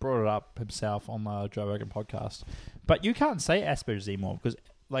Asperger's. He's brought it up himself on the Joe Rogan podcast. But you can't say Asperger's anymore because,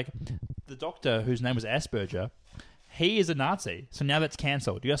 like, the doctor whose name was Asperger, he is a Nazi. So now that's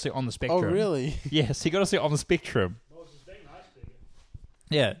cancelled. You got to say on the spectrum. Oh, really? Yes, you got to say on the spectrum. What was his name? Asperger.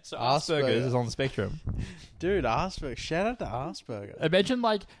 Yeah, so Asperger. Asperger's is on the spectrum. Dude, Asperger. Shout out to Asperger. Imagine,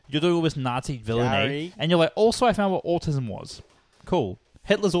 like, you're doing all this Nazi villainy, Gary. and you're like, also I found what autism was. Cool.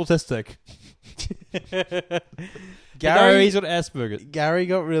 Hitler's autistic. No, he's got Asperger's. Gary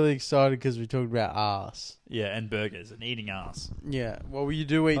got really excited because we talked about ass. Yeah, and burgers, and eating ass. Yeah, well, you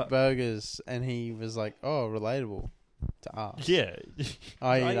do eat burgers, and he was like, "Oh, relatable to ass." Yeah.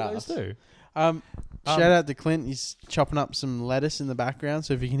 I eat those ass. too. Shout out to Clint. He's chopping up some lettuce in the background,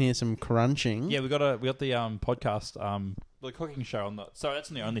 so if you can hear some crunching. Yeah, we got the podcast, the cooking show on the. So that's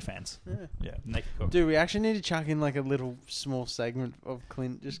on the OnlyFans. Yeah, Naked Cook. Dude, we actually need to chuck in like a little small segment of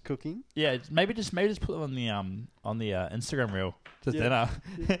Clint just cooking. Yeah, maybe just put it on the Instagram reel. Just Yeah. dinner,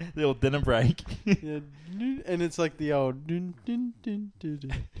 the old dinner break. Yeah, and it's like the old.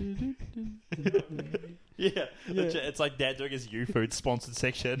 Yeah, it's like Dad doing his U-Food sponsored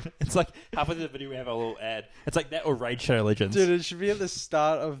section. It's like halfway through the video we have a little ad. It's like that or Raid Shadow Legends. Dude, it should be at the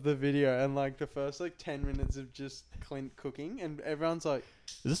start of the video and like the first like 10 minutes of just Clint cooking, and everyone's like,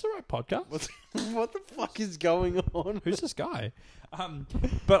 Is this the right podcast? what the fuck is going on? Who's this guy?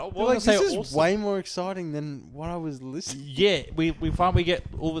 But what Like, I say this is also, way more exciting than what I was listening. yeah, we find we get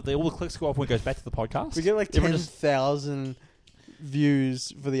all the clicks go off when it goes back to the podcast. We get like Everyone just- 10,000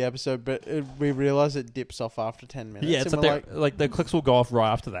 views for the episode, but we realize it dips off after 10 minutes. Yeah, it's and like, we're like the clicks will go off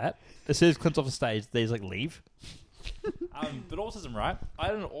right after that. As soon as Clint's off the stage, they just like leave. But autism, right? I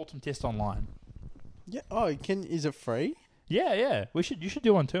had an autumn test online. yeah. Oh, is it free? Yeah. You should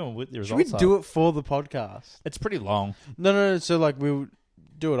do one too with the Should we results. do it for the podcast? It's pretty long. No. So like we'll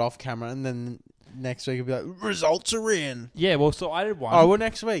do it off camera, and then next week it'll be like results are in. Yeah, well, so I did one. Oh, well,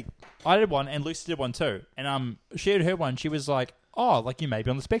 next week. I did one, and Lucy did one too. And she had her one. She was like, "Oh, like you may be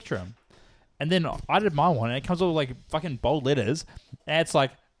on the spectrum." And then I did my one, and it comes with like fucking bold letters, and it's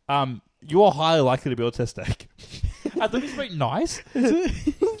like, "You are highly likely to be autistic." I thought it was very nice,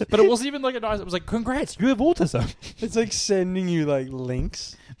 but it wasn't even like a nice. It was like, "Congrats, you have autism." It's like sending you like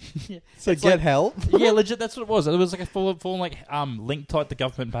links. Yeah. It's like get help. Yeah, legit. That's what it was. It was like a full like link to like the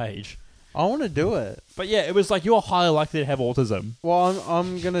government page. I want to do it. But yeah, it was like you're highly likely to have autism. Well,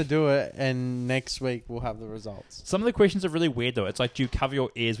 I'm gonna do it, and next week we'll have the results. Some of the questions are really weird though. It's like, do you cover your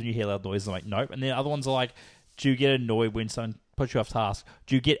ears when you hear loud noises? I'm like, nope. And then other ones are like, do you get annoyed when someone puts you off task?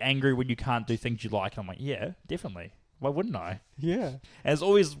 Do you get angry when you can't do things you like? I'm like, yeah, definitely. Why wouldn't I? Yeah. And there's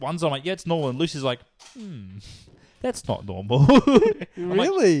always ones I'm like, yeah, it's normal. And Lucy's like, that's not normal.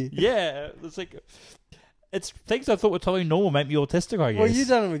 Really? Like, yeah. It's like, it's things I thought were totally normal make me autistic, I guess. Well, you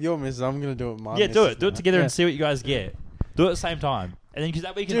done it with your missus. I'm gonna do it with my Yeah, do missus it. Do it now. together Yeah. and see what you guys get. Do it at the same time. And then because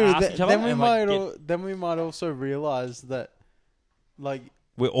that way you can Dude, ask each other. then we and, might like, then we might also realize that, like,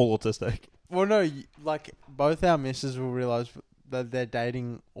 we're all autistic. well, no, like both our misses will realize that they're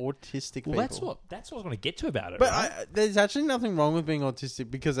dating autistic Well, people. that's what I was going to get to about it. But right? there's actually nothing wrong with being autistic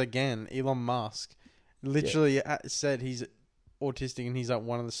because, again, Elon Musk literally said he's autistic and he's like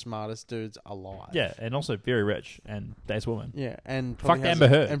one of the smartest dudes alive. yeah, and also very rich and dates woman. Yeah, and Fuck probably has Amber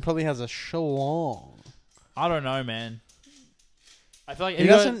Heard. and probably has a shalong. I don't know, man. I feel like He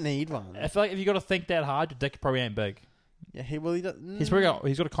doesn't need one. I feel like if you got to think that hard, your dick probably ain't big. Yeah, he doesn't. He's got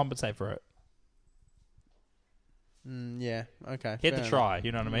to compensate for it. Yeah. Okay. He had fair to try.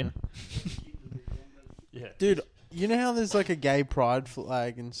 You know what I mean? Yeah, Dude, You know how there's like a gay pride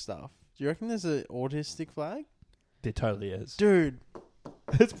flag and stuff? Do you reckon there's an autistic flag? There totally is. Dude,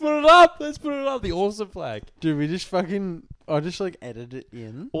 Let's put it up. Let's put it up. The awesome flag. we just fucking... I just like edit it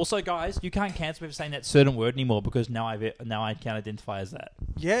in. Also, guys, you can't cancel me for saying that certain word anymore because now I can't identify as that.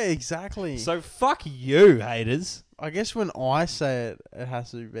 Yeah, exactly. So fuck you, haters. I guess when I say it, it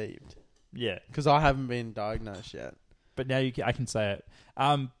has to be beeped. Yeah, Because I haven't been diagnosed yet. but now I can say it.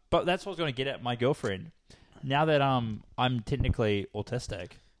 But that's what I was going to get at my girlfriend. Now that I'm technically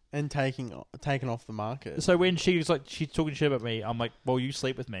autistic. And taken off the market. So when she's talking shit about me, I'm like, well, you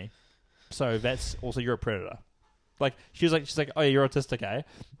sleep with me, so that's also you're a predator. Like she's like, oh yeah, you're autistic, eh? And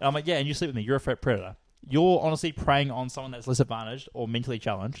I'm like, yeah, and you sleep with me, you're a predator. You're honestly preying on someone that's less advantaged or mentally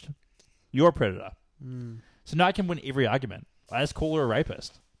challenged. You're a predator. Mm. So now I can win every argument. I just call her a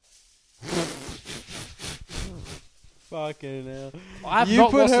rapist. Fucking hell. I have You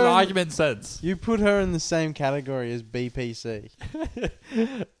not put lost an her in- argument since. You put her in the same category as BPC.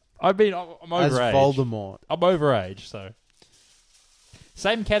 I mean, I'm As overage. Voldemort. I'm overage, so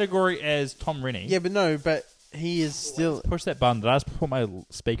same category as Tom Rennie. Yeah, but he is still... Push that button. Did I just put my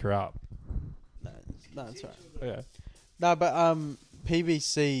speaker up? No, it's right. Okay. No, but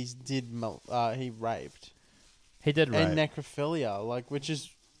PVC did... he raped. He did rape. And necrophilia, which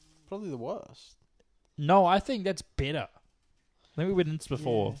is probably the worst. No, I think that's better. I think we went into this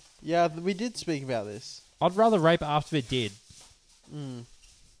before. Yeah, we did speak about this. I'd rather rape after they're dead. Mm.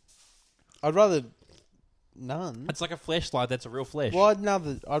 I'd rather none. It's like a fleshlight that's a real flesh. Well,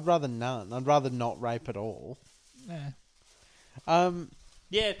 I'd rather none. I'd rather not rape at all.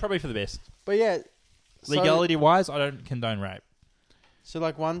 Yeah, probably for the best. But yeah, Legality-wise, I don't condone rape. So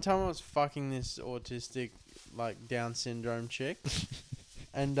one time I was fucking this autistic, Down syndrome chick,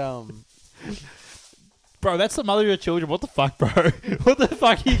 and Bro, that's the mother of your children. What the fuck, bro? What the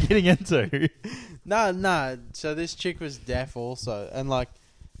fuck are you getting into? no. So this chick was deaf also, and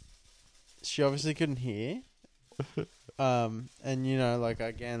she obviously couldn't hear. And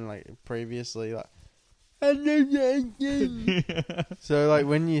previously, so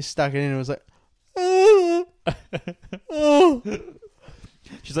when you stuck it in, it was like, oh.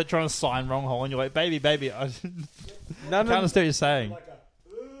 She's trying to sign wrong hole, and you're like, baby, I can't None of, understand what you're saying. Like a,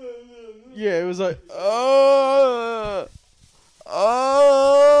 yeah, it was like, oh.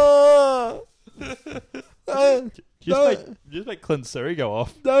 Just make Clint Surrey go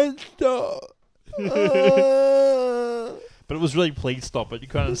off. Don't stop. But it was really, please stop it. You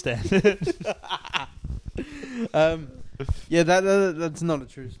can't understand it. Yeah, that's not a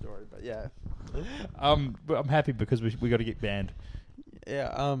true story, but yeah. But I'm happy because we got to get banned.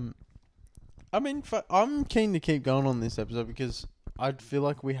 Yeah, I mean, I'm keen to keep going on this episode because I feel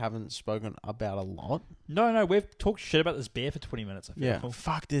like we haven't spoken about a lot. No, we've talked shit about this beer for 20 minutes. I feel. Yeah,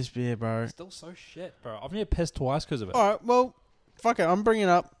 fuck this beer, bro. It's still so shit, bro. I've never pissed twice because of it. All right, well, fuck it. I'm bringing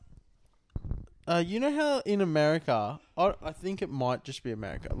up. You know how in America, I think it might just be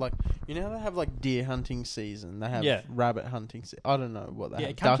America. You know how they have deer hunting season. They have rabbit hunting season. I don't know what they Yeah, have.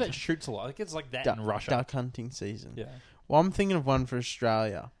 it comes that shoots a lot. I think it's like that in Russia. Duck hunting season. Yeah, Well, I'm thinking of one for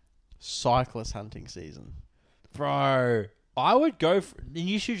Australia. Cyclist hunting season. bro. I would go for. Then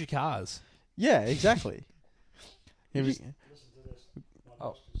you shoot your cars. Yeah, exactly. Here we, listen to this. My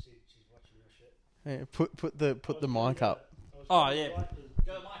boss can see she's watching your shit. yeah, put the mic up. Oh yeah. Go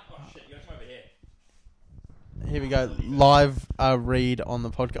the mic. Oh shit, you got to come over here. Here we go. Live read on the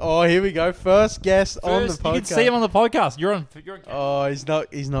podcast. Oh, here we go. First guest on the First, podcast. you can see him on the podcast. You're on camera. Oh,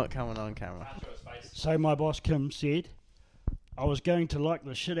 he's not coming on camera. Can't show his face. So my boss Kim said, I was going to like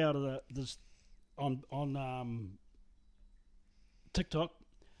the shit out of this on TikTok,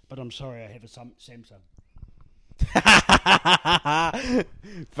 but I'm sorry, I have a Samsung.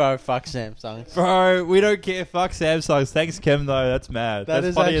 Bro, fuck Samsung. Bro, we don't care. Fuck Samsung. Thanks, Kim. Though that's mad. That That's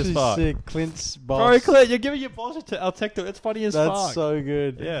is funny actually as fuck. sick. Clint's boss. Bro, Clint, you're giving your boss our TikTok. It's funny as fuck. That's so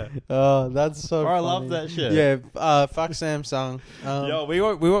good. Yeah. Oh, that's so Bro, I funny. love that shit. Yeah, fuck Samsung. Yo,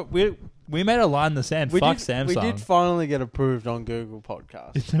 we made a line in the sand. Fuck Samsung. We did finally get approved on Google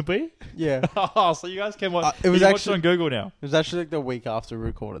Podcast. Did we? Yeah. Oh, so you guys can watch. It was you watch actually- it on Google now. It was actually the week after we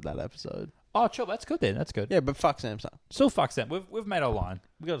recorded that episode. Oh, chill. That's good then. That's good. Yeah, but fuck Samsung. Still fuck Sam. We've made our line.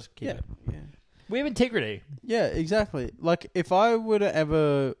 We got to keep Yeah. it. Yeah. We have integrity. Yeah, exactly. If I were to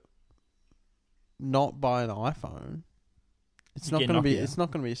ever not buy an iPhone, it's You not get going to be. Nokia. It's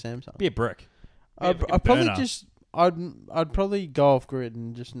not going to be a Samsung. Be a brick. Be a I'd fucking probably burner. just. I'd probably go off grid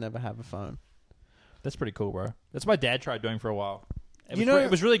and just never have a phone. That's pretty cool, bro. That's what my dad tried doing for a while. It You know- it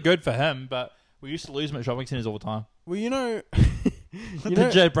was really good for him, but we used to lose him at shopping centers all the time. Well, You know,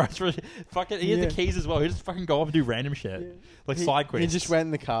 Jed Bryce, fucking, he had Yeah. the keys as well. He just fucking go off and do random shit, like side quests. He just went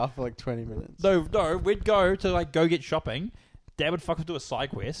in the car for like 20 minutes. No, we'd go to like go get shopping. Dad would fucking do a side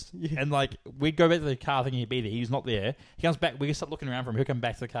quest, and like we'd go back to the car thinking he'd be there. He's not there. He comes back. We can start looking around for him. He'll come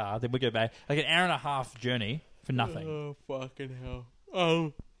back to the car. Then we go back like an hour and a half journey for nothing. Oh fucking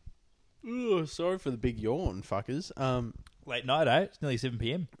hell! Sorry for the big yawn, fuckers. Late night, eh? It's nearly 7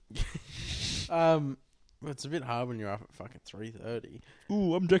 p.m. It's a bit hard when you're up at fucking 3:30.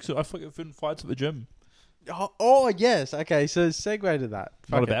 Ooh, I'm Jackson. I fucking fin fights at the gym. Oh yes, okay. So segue to that.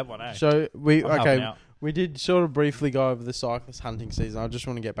 Not a Fuck it. bad one, eh? So we I'm helping out. we did sort of briefly go over the cyclist hunting season. I just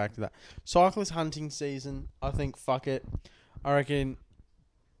want to get back to that cyclist hunting season. I think fuck it. I reckon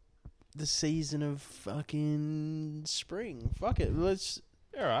the season of fucking spring. Fuck it. Let's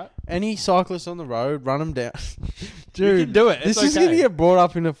All right. any cyclists on the road, run them down. You Dude, can do it. It's this is okay. gonna get brought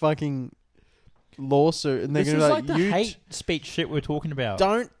up in a fucking lawsuit, and they're This gonna is be like the you hate speech shit we're talking about.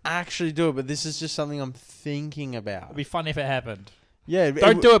 don't actually do it, but this is just something I'm thinking about. It'd be funny if it happened. Yeah,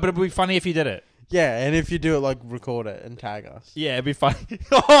 Don't do it, but it'd be funny if you did it. Yeah, and if you do it, like record it and tag us. Yeah, it'd be funny.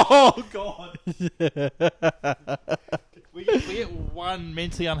 Oh god. we get one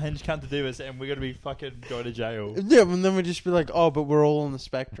mentally unhinged cunt to do this, and we're gonna be fucking going to jail. Yeah, and then we just be like, oh, but we're all on the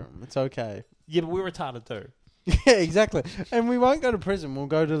spectrum. It's okay. Yeah, but we're retarded too. Yeah, exactly. And we won't go to prison. We'll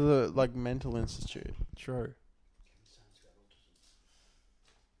go to the like mental institute. True.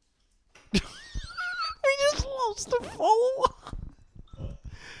 We just lost the follower.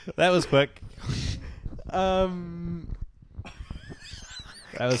 That was quick. Well,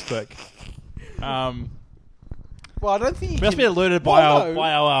 That was quick. I don't think you We must be can... alerted Well, no.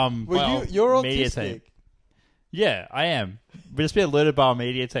 by our Well, you're media team. autistic. Yeah, I am. We just be alerted by our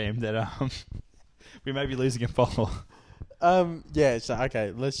media team that we may be losing a follower. Yeah. So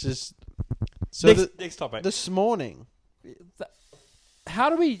okay, let's just. So Next topic. this morning, How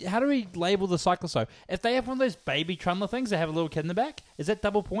do we label the cyclist though? If they have one of those baby trundler things, they have a little kid in the back. Is that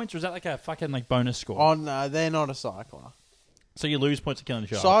double points or is that like a fucking like bonus score? oh no, they're not a cycler. So you lose points for killing a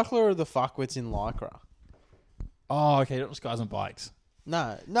child. Cycler are the fuckwits in Lycra. Oh, okay. Not just guys on bikes.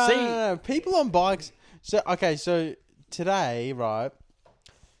 No. See- No. People on bikes. So okay, so today, right,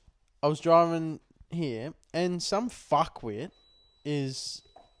 I was driving here, and some fuckwit is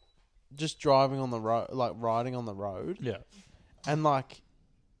just driving on the road, like riding on the road, Yeah. and like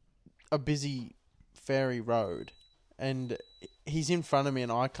a busy ferry road, and he's in front of me,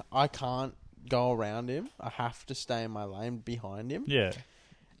 and I can't go around him. I have to stay in my lane behind him. Yeah.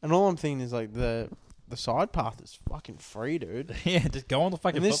 And all I'm thinking is like the side path is fucking free, dude. Yeah. Just go on the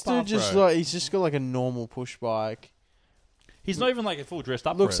fucking And this footpath, dude just bro. like he's just got like a normal push bike. He's not even like a full dressed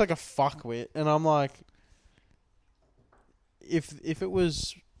up. Looks for it. like a fuckwit, and I'm like, if it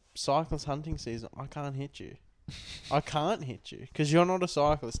was cyclist hunting season, I can't hit you. I can't hit you because you're not a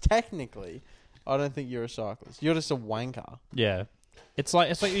cyclist. Technically, I don't think you're a cyclist. You're just a wanker. Yeah. It's like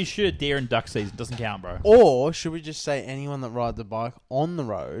you shoot a deer in duck season. Doesn't count, bro. Or should we just say anyone that rides a bike on the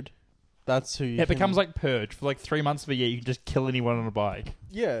road? That's who you. Yeah, it can- becomes like Purge. For like 3 months of a year, you can just kill anyone on a bike.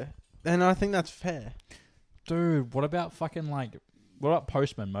 yeah, and I think that's fair. Dude, what about fucking like... What about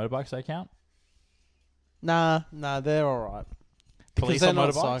postmen? Motorbikes, they count? Nah, they're all right because Police they're on not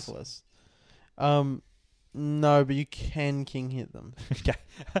motorbikes? cyclists. No, but you can king hit them. Okay.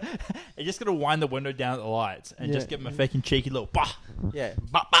 You're just going to wind the window down at the lights and Yeah. just give him a fucking cheeky little bah, Yeah,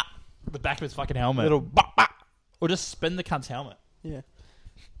 bah, bah, the back of his fucking helmet. little bah, bah. Or just spin the cunt's helmet. yeah,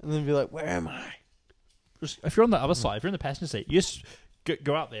 and then be like, "Where am I?" Just, if you're on the other side, if you're in the passenger seat, you just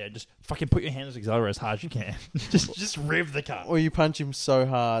go out there and just fucking put your hand on the accelerator as hard as you can. just rev the car. Or you punch him so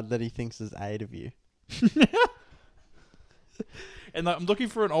hard that he thinks there's 8 of you. And like, I'm looking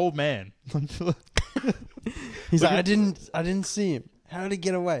for an old man. He's like, I didn't see him. How did he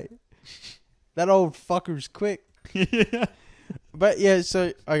get away? That old fucker's quick. Yeah. But yeah,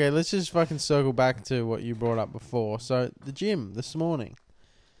 so okay, let's just fucking circle back to what you brought up before. So the gym this morning.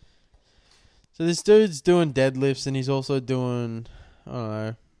 So this dude's doing deadlifts, and he's also doing, I don't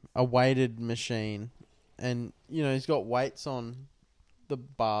know, a weighted machine, and you know he's got weights on the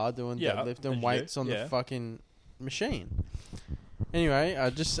bar doing Yeah, deadlift as and you weights do, on yeah. the fucking machine. Anyway,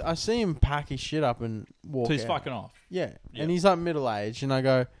 I see him pack his shit up and walk So he's out. fucking off. Yeah. Yeah. And he's like middle aged, and I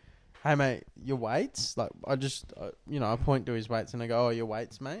go, "Hey mate, your weights?" Like I just, I point to his weights, and I go, "Oh, your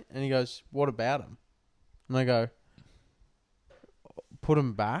weights, mate." And he goes, "What about them?" And I go, "Put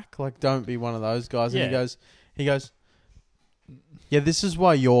them back. Like don't be one of those guys." Yeah. And he goes, "Yeah, this is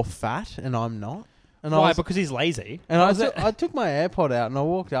why you're fat and I'm not." And Why? I was, Because he's lazy. and How's that- I took my AirPod out and I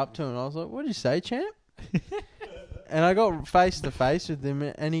walked up to him and I was like, "What did you say, champ?" And I got face to face with him,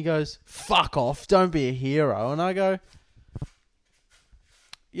 and he goes, "Fuck off! Don't be a hero." And I go,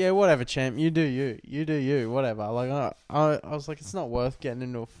 yeah, whatever, champ. You do you, whatever. Like I was like, it's not worth getting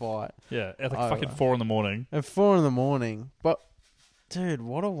into a fight Yeah, at like Oh, fucking 4 a.m. at 4 a.m. But dude,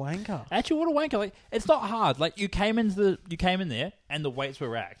 what a wanker. Actually, what a wanker! Like, it's not hard. Like, you came in there, and the weights were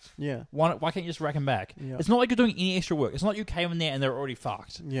racked. Yeah, Why can't you just rack them back? Yeah. It's not like you're doing any extra work. It's not like you came in there and they're already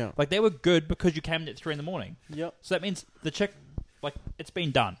fucked. yeah, Like, they were good because you came in at 3 a.m. yep. So that means the chick, like, it's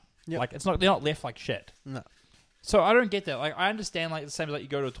been done. Yep. Like, they're not left like shit. No, So I don't get that. Like, I understand, like, the same as like you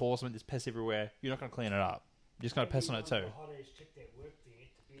go to a tournament, there's piss everywhere. You're not going to clean it up. You're just going to piss on it too.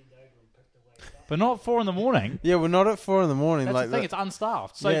 But not 4 a.m. yeah, we're not at 4 a.m. That's Like the thing. It's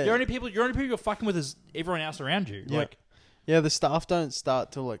unstaffed. So Yeah. the only people you're fucking with is everyone else around you. Yeah. Like, yeah, the staff don't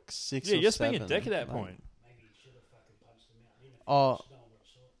start till like 6 yeah, or you're just 7. being a dick at that Like, point.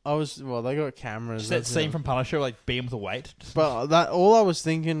 Oh, they got cameras. Just that that's scene it. from Punisher, like being with a weight, But that all I was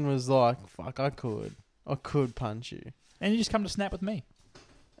thinking was like, fuck, I could punch you. and you just come to snap with me.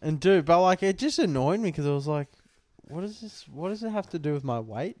 And dude, but like it just annoyed me because I was like, what is this? What does it have to do with my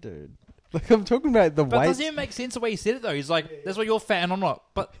weight, dude? Like I'm talking about the But it weight. doesn't even make sense the way he said it though. He's like, "That's why you're fat and I'm not."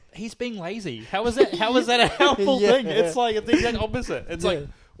 But he's being lazy. How is that? How is that a helpful Yeah. thing? It's like it's the exact opposite. It's like Yeah.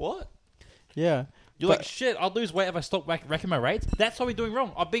 what? Yeah, You're But- like shit. I'll lose weight if I stop racking my rates. That's what we're doing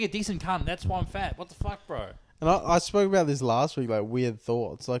wrong. I'm being a decent cunt. That's why I'm fat. What the fuck, bro? and I spoke about this last week, like weird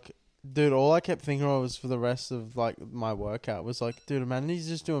thoughts. Like, dude, all I kept thinking of was for the rest of like my workout was like, dude, imagine he's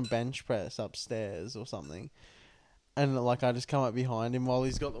just doing bench press upstairs or something. And like I just come up behind him while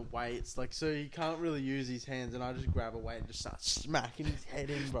he's got the weights, like so he can't really use his hands, and I just grab a weight and just start smacking his head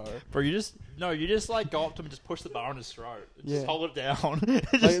in, bro. Bro, you just like go up to him and just push the bar on his throat. Just Yeah. hold it down.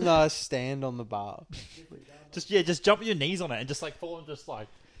 Like no, I stand on the bar. just jump with your knees on it and just like fall and just like.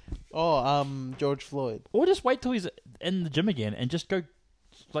 Oh, George Floyd, Or just wait till he's in the gym again and just go,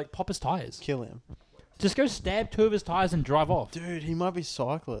 like pop his tires. kill him, Just go stab 2 of his tires and drive off. dude. He might be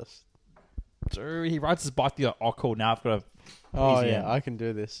cyclist. Dude, he rides his bike. Like, oh, cool. Now I've got to. Oh Easy yeah, in. I can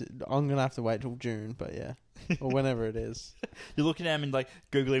do this. I'm gonna have to wait till June, but yeah, or whenever it is. You're looking at him and like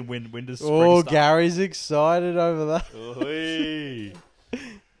googling when does spring Oh, start. Gary's excited over that. Oi.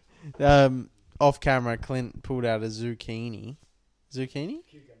 Off camera, Clint pulled out a zucchini.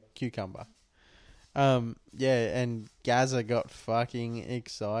 Cucumber. Yeah, and Gaza got fucking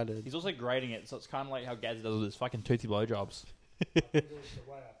excited. He's also grading it, so it's kind of like how Gaz does with his fucking toothy blowjobs.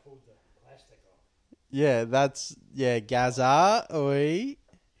 Yeah, Gaza. Oi.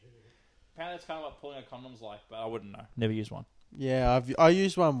 Apparently, it's kind of like pulling a condom's like, but I wouldn't know. Never used one. Yeah, I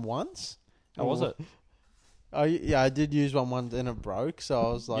used one once. How was it? I did use one once and it broke, so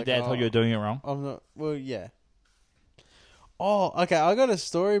I was like, Your dad told you were doing it wrong. I'm not. Well, yeah. Oh, okay. I got a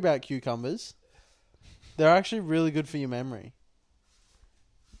story about cucumbers. They're actually really good for your memory.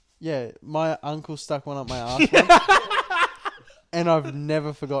 Yeah, my uncle stuck one up my ass once, and I've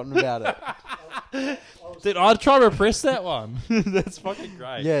never forgotten about it. Dude, I'd try to repress that one. That's fucking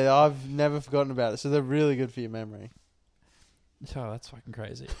great. Yeah, I've never forgotten about it. So they're really good for your memory. Oh, that's fucking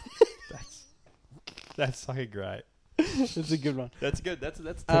crazy. That's fucking great. It's a good one, That's good. That's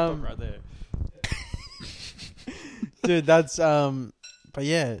TikTok right there. dude. That's but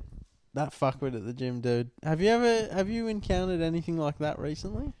yeah, that fuckwit at the gym, dude. Have you encountered anything like that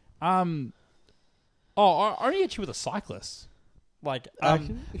recently? I only hit you with a cyclist. Like,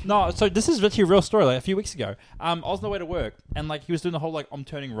 Actually? no, so this is literally a real story. Like, a few weeks ago, I was on the way to work, and like he was doing the whole like I'm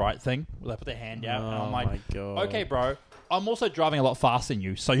turning right thing, where they put their hand out, and I'm like, my god. okay, bro, I'm also driving a lot faster than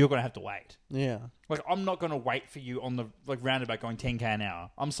you, so you're gonna have to wait. Yeah. Like, I'm not gonna wait for you on the like roundabout going 10k an hour.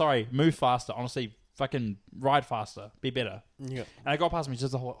 I'm sorry, move faster. Honestly, fucking ride faster, be better. Yeah. And I got past him, he's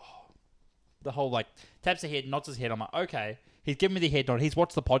just the whole like taps his head, nods his head. I'm like, okay. He's giving me the head nod. He's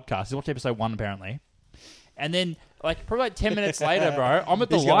watched the podcast. He's watched episode 1 apparently. And then like probably like 10 minutes later, bro, I'm at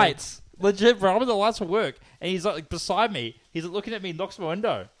the He's going- lights. Legit, bro. I'm at the lights for work, and he's like beside me. He's like, looking at me, knocks my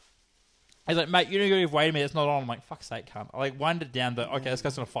window. He's like, mate, you don't gotta wait a minute. It's not on. I'm like, fuck's sake, cunt. I like wind it down. Okay, this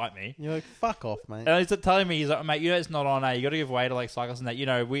guy's gonna fight me. You're like, fuck off, mate. And he's like, telling me, he's like, mate, you know it's not on. You gotta give way to like cyclists and that. You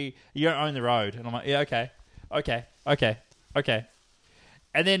know, you don't own the road. And I'm like, yeah, okay.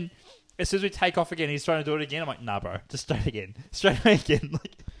 And then as soon as we take off again, he's trying to do it again. I'm like, nah, bro, just straight again.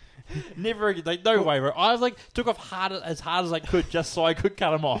 Like, never again. Like, no way, bro. I was like, took off as hard as I could just so I could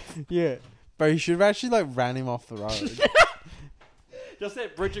cut him off. Yeah. Bro, you should have actually like ran him off the road. Just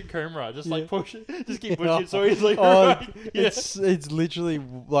that Bridget Kumra, just like Yeah. push it, just keep pushing. So he's like, Oh, right. Yeah. it's literally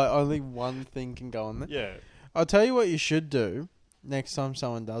like only one thing can go on there. Yeah. I'll tell you what you should do next time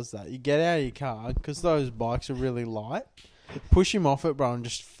someone does that. You get out of your car, because those bikes are really light. Push him off it, bro, and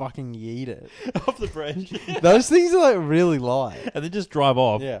just fucking yeet it. Off the bridge. Those things are like really light. And then just drive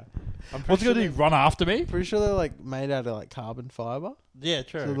off. Yeah. I'm What's he pretty gonna do? Run after me? Pretty sure they're like made out of like carbon fiber, Yeah, so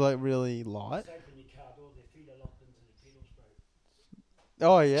true. they're like really light. Open your car door, their feet are locked into the pedals, bro.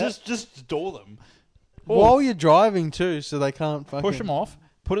 Oh yeah. Just door them. While you're driving too, so they can't fucking Push him off.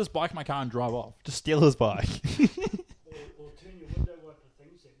 Put his bike in my car and drive off. Just steal his bike. Or turn your window wiper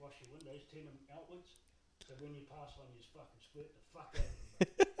things that wash your windows, turn them outwards, so when you pass one, you just fucking squirt the fuck out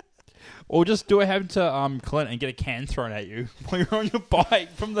of them, bro. Or just do it happen to Clint and get a can thrown at you while you're on your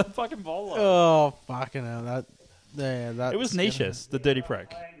bike from the fucking Volvo. Oh fucking hell! That It was Nicias, the dirty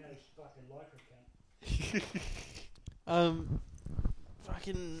prick. I ain't no fucking lycra cunt.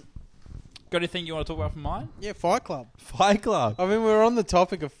 Fucking Got anything you want to talk about from mine? yeah, Fight Club. Fight Club. I mean, we're on the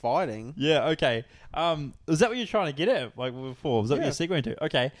topic of fighting. Yeah, okay. Was that what you're trying to get at like before? Was that what you're segueing to?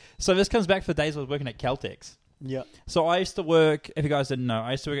 Okay. So this comes back for the days I was working at Caltex. Yeah. So I used to work, if you guys didn't know,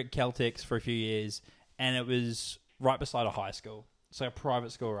 I used to work at Caltex for a few years, and it was right beside a high school. So a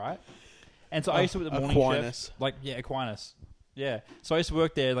private school, right? And so I used to work the morning Aquinas. shift. Like, yeah, Aquinas. Yeah. So I used to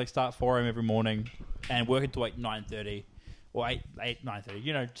work there, like start 4 a.m. every morning and work until like 9:30 or 9:30,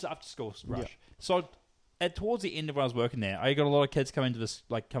 you know, just after school rush. Yeah. So towards the end of when I was working there, I got a lot of kids coming into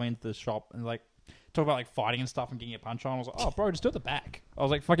the shop and like talk about like fighting and stuff and getting a punch on. I was like, oh, bro, just do it at the back. I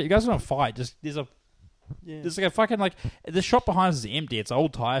was like, fuck it, you guys don't fight. Just there's like a fucking like the shop behind us is empty. It's an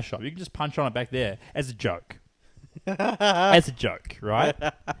old tire shop. You can just punch on it back there as a joke. As a joke, right?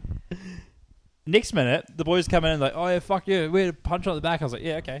 Next minute, the boys come in and like, oh yeah, fuck you, we're to punch on the back. I was like,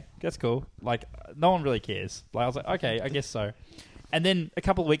 yeah, okay, that's cool. Like, no one really cares. Like, I was like, okay, I guess so. And then a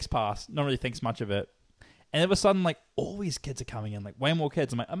couple of weeks pass, no one really thinks much of it. And all of a sudden, like, all these kids are coming in, like, way more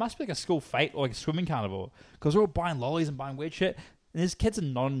kids. I'm like, it must be like a school fete or like a swimming carnival. Because we're all buying lollies and buying weird shit. And there's kids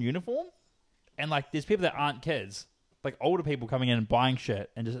in non-uniform. And, like, there's people that aren't kids. Like, older people coming in and buying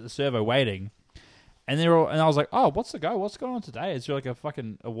shit and just at the servo waiting. And they're all, and I was like, oh, what's the go? What's going on today? Is there like a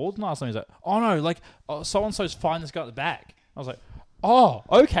fucking awards night or something? He's like, oh no, like, so-and-so's fighting this guy at the back. I was like, oh,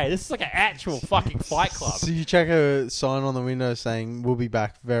 okay, this is like an actual fucking fight club. So you check a sign on the window saying we'll be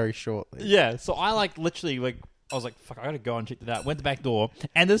back very shortly. Yeah, so I like literally like I was like, fuck, I gotta go and check that out. Went to the back door,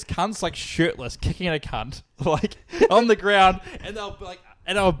 and this cunt's like shirtless, kicking at a cunt like on the ground, and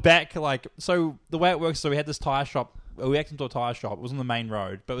they were back like. So the way it works, so we had this tire shop. We acted into a tire shop. It was on the main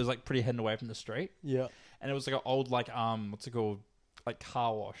road, but it was like pretty hidden away from the street. Yeah. And it was like an old like what's it called? Like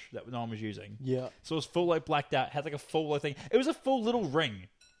car wash that no one was using. Yeah. So it was full like blacked out, had like a full like thing. It was a full little ring,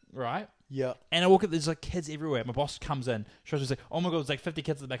 right? Yeah. And I walk up, there's like kids everywhere. My boss comes in, shows me, he's like, oh my god, there's like 50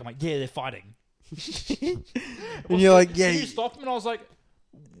 kids at the back. I'm like, yeah, they're fighting. And you're like, yeah. Can you stop them? And I was like,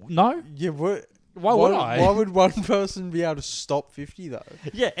 no. Yeah, what? Why would I? Why would one person be able to stop 50 though?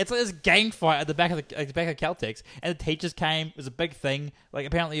 Yeah, it's like this gang fight at the back of Caltex, and the teachers came. It was a big thing. Like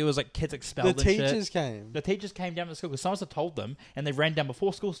apparently, it was like kids expelled. The and teachers shit. came. The teachers came down to school because someone had told them, and they ran down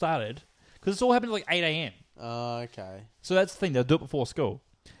before school started. Because it's all happened at like 8 a.m. Oh, okay. So that's the thing. They'll do it before school.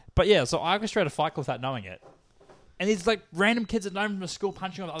 But yeah, so I orchestrated a fight club without knowing it. And these like random kids that know from the school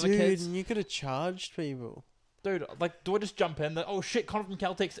punching on other kids. Dude, you could have charged people. Dude, like, do I just jump in? Like, oh shit, Connor from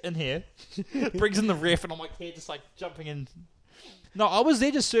Caltex in here. Brings in the ref, and I'm like here just like jumping in. No, I was there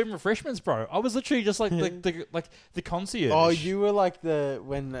just serving refreshments, bro. I was literally just like the concierge. Oh, you were like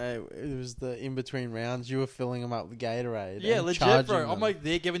when it was the in between rounds. You were filling them up with Gatorade. Yeah, and legit, charging bro. them. I'm like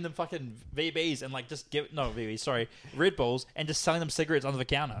there giving them fucking VBs and like just Red Bulls and just selling them cigarettes under the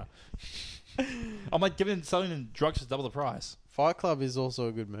counter. I'm like selling them drugs for double the price. Fight Club is also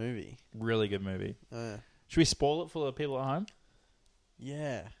a good movie. Really good movie. Yeah. Should we spoil it for the people at home?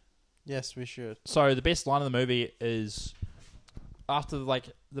 Yeah. Yes, we should. So the best line of the movie is after like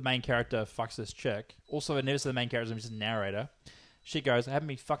the main character fucks this chick. Also, I never said the main character; it's just a narrator. She goes, "I haven't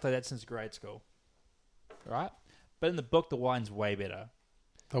been fucked like that since grade school." Right? But in the book, the line's way better.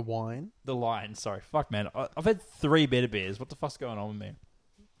 The wine. The line, sorry, fuck man, I've had 3 better beers. What the fuck's going on with me?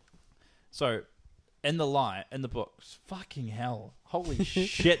 So, in the books, fucking hell, holy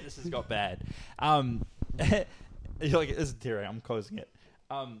shit, this has got bad. You're like, this is tearing. I'm closing it.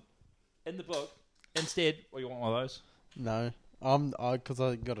 In the book, instead, you want one of those? No, because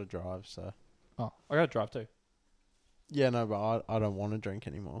I got to drive. So. Oh, I got to drive too. Yeah, no, but I don't want to drink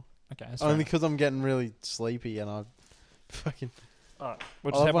anymore. Okay, that's only because I'm getting really sleepy and I fucking. We'll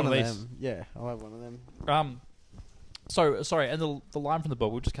just I'll have one of these. them. Yeah, I'll have one of them. So sorry, and the line from the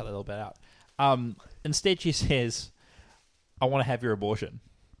book, we'll just cut that little bit out. Instead, she says, "I want to have your abortion,"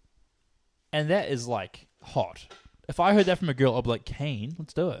 and that is like hot. If I heard that from a girl, I'd be like, "Keen,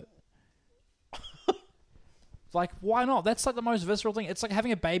 let's do it." Like, why not? That's like the most visceral thing. It's like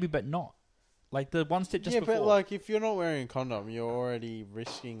having a baby, but not. Like the one step just before. Yeah, but like if you're not wearing a condom, you're already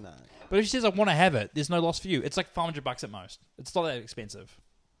risking that. But if she says, "I want to have it," there's no loss for you. It's like $500 at most. It's not that expensive.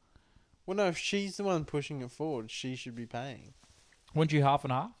 Well, no, if she's the one pushing it forward, she should be paying. Wouldn't you half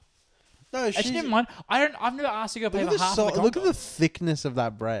and half? No, Actually, she's... never mind. I've never asked you to pay Look for at, half of the look at the contest. thickness of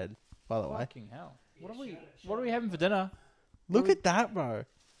that bread, by the way. Fucking hell. What are we having for dinner? Look at that, bro.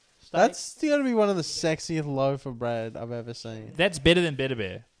 Steak? That's got to be one of the sexiest loaf of bread I've ever seen. That's better than Better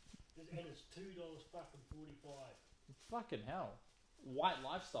Bear. And it's $2.45. Fucking hell. White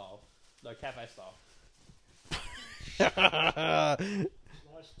lifestyle. No, cafe style. Nice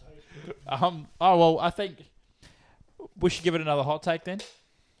taste. Oh, well, I think we should give it another hot take then.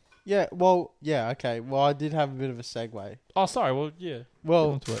 Yeah, well, yeah, okay. Well, I did have a bit of a segue. Oh, sorry. Well, yeah. Well,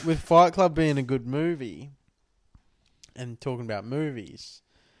 Get onto it. with Fight Club being a good movie, and talking about movies,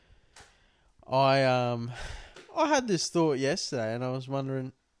 I had this thought yesterday, and I was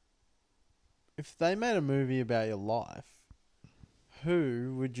wondering if they made a movie about your life,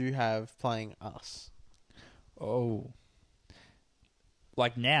 who would you have playing us? Oh.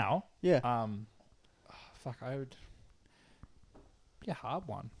 Like now? Yeah, Fuck, I would... Be a hard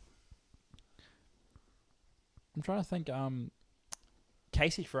one. I'm trying to think,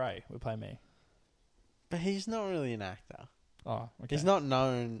 Casey Frey would play me. but he's not really an actor. Oh, okay. He's not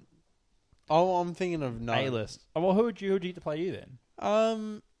known. Oh, I'm thinking of known. A-list. Oh, well, who would you get to play you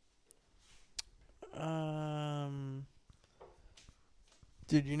then?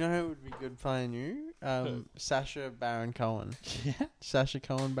 Dude, you know who would be good playing you? Who? Sacha Baron Cohen. Yeah. Sacha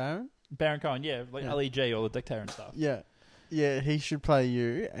Cohen Baron? Baron Cohen, yeah. Like Yeah. LEG, all the dictator and stuff. Yeah. Yeah, he should play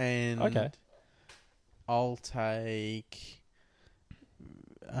you, and Okay. I'll take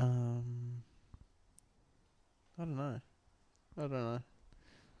I don't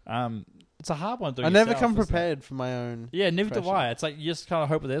know. It's a hard one to do I never yourself, come isn't it? prepared for my own. Yeah, never do impression. I. It's like you just kind of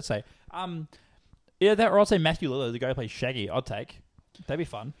hope what they'd say. Yeah, that or I'd say Matthew Lillard, the guy who plays Shaggy. I'd take. That'd be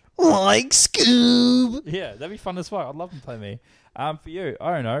fun. Like Scoob. Yeah, that'd be fun as well. I'd love him to play me. For you,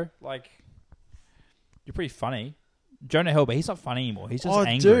 I don't know. Like, you're pretty funny. Jonah Hill, but he's not funny anymore. He's just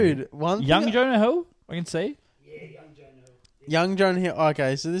angry. Dude, one Young thing Jonah Hill, I can see. Yeah, young Jonah Hill. Young Jonah Hill.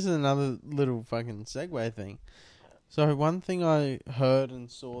 Okay, so this is another little fucking segue thing. So one thing I heard and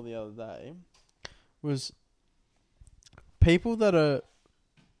saw the other day was people that are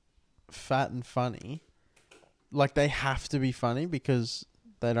fat and funny, like they have to be funny because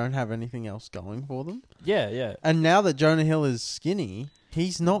they don't have anything else going for them. Yeah, yeah. And now that Jonah Hill is skinny,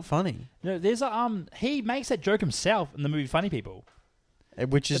 he's not funny, No, there's a he makes that joke himself in the movie Funny People.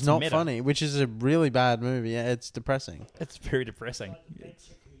 which is It's not meta. funny, which is a really bad movie. Yeah, it's depressing. It's very depressing. Like the bad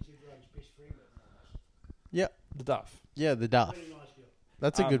chick who's everyone's best friend. Yep. The Duff. Yeah, The Duff. Very nice girl.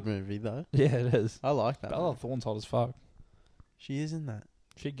 That's a good movie though. Yeah, it is. I like that. Bella movie. Thorne's hot as fuck. She is in that.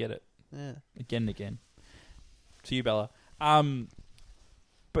 She'd get it. Yeah. Again and again. To you, Bella.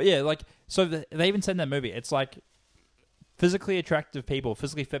 But yeah, like, so they even said in that movie, it's like physically attractive people,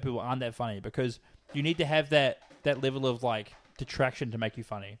 physically fit people aren't that funny because you need to have that level of like detraction to make you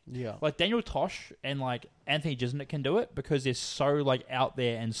funny. Yeah. Like Daniel Tosh and like Anthony Jeselnik can do it because they're so like out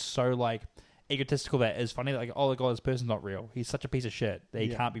there and so like egotistical that it's funny. Like, oh my god, this person's not real. He's such a piece of shit that he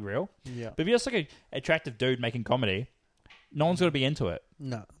Yeah. can't be real. Yeah. But if you're just like an attractive dude making comedy, no one's gonna be into it.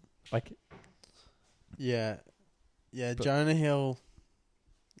 No. Like, Yeah. Yeah, But- Jonah Hill,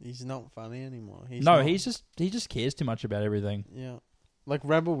 he's not funny anymore. he not. just cares too much about everything. Yeah. Like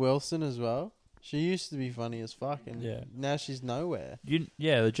Rebel Wilson as well. She used to be funny as fuck, and Yeah. now she's nowhere.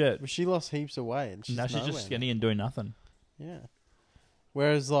 Yeah, legit. But she lost heaps of weight. And she's Now she's nowhere just skinny and doing nothing. now. Yeah.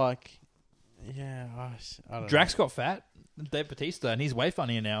 Whereas, like, yeah, I don't Drax got fat. Dave Bautista, and he's way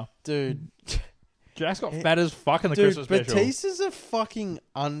funnier now. know. Dude. Drax got fat as fuck in the Dude, Christmas special. Batista's a fucking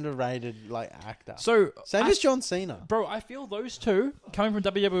underrated, like, actor. So, Same as John Cena. bro, I feel those two coming from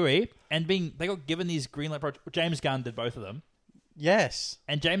WWE and they got given these green light projects. James Gunn did both of them. Yes.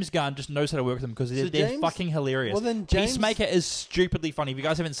 And James Gunn just knows how to work with them because they're James- fucking hilarious. Well, then James... Peacemaker is stupidly funny. If you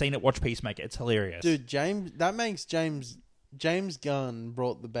guys haven't seen it, watch Peacemaker. It's hilarious. Dude, that makes James Gunn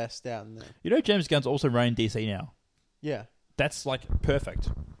brought the best out in there. You know James Gunn's also running DC now. Yeah. That's like perfect.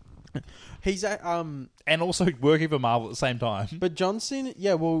 He's And also working for Marvel at the same time. but John Cena,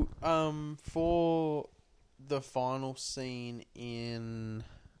 yeah, well, for the final scene in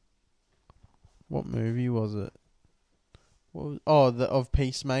what movie was it? Of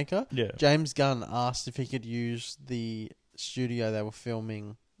Peacemaker. Yeah. James Gunn asked if he could use the studio they were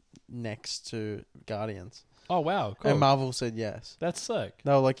filming next to Guardians, Oh, wow. Cool. and Marvel said yes. That's sick.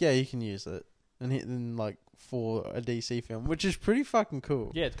 They were like, "Yeah, you can use it," and then like for a DC film, which is pretty fucking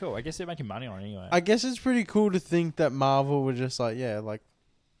cool. Yeah, it's cool. I guess they're making money on it anyway. I guess it's pretty cool to think that Marvel were just like, yeah, like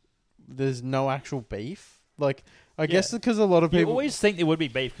there's no actual beef. Like, I guess because a lot of you people always think there would be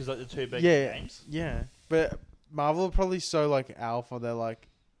beef because like the two big Yeah. games. yeah, but Marvel are probably so like alpha. They're like,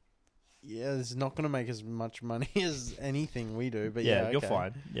 yeah, it's not going to make as much money as anything we do. But Yeah, yeah, you're okay.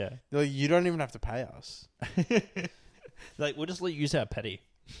 fine. Yeah. Like, you don't even have to pay us. Like, we'll just let you use our petty.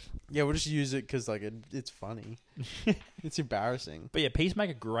 Yeah, we'll just use it because like it's funny. It's embarrassing. But yeah,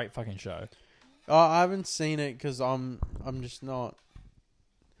 Peacemaker, great fucking show. Oh, I haven't seen it because I'm just not.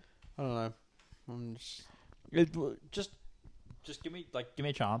 I don't know. I'm just. Just give me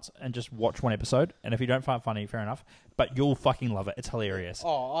a chance and just watch one episode. And if you don't find it funny, fair enough. But you'll fucking love it. It's hilarious.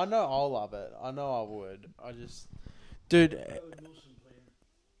 Oh, I know I'll love it. I know I would. I just, dude.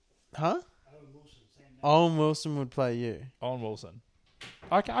 Huh? Owen Wilson would play you. Owen Wilson.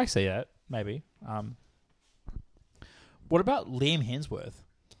 I see that maybe. What about Liam Hemsworth?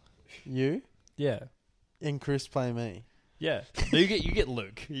 You Yeah. and Chris play me. Yeah. No, you get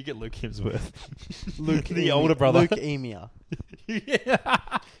Luke. You get Luke Hemsworth. Luke, The older brother. Luke Emia. Yeah.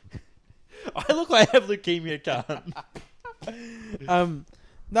 I look like I have leukemia, cunt.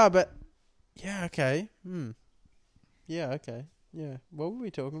 No, but yeah, okay. Yeah, okay. Yeah. What were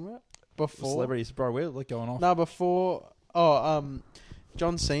we talking about before? Celebrities, bro. We're like going off. No, before. Oh,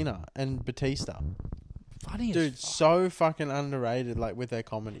 John Cena and Batista. Funny as Dude, fuck. so fucking underrated. Like with their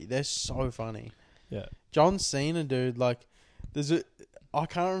comedy, they're so funny. Yeah. John Cena, dude. Like, I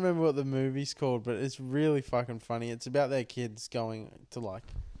can't remember what the movie's called, but it's really fucking funny. It's about their kids going to like,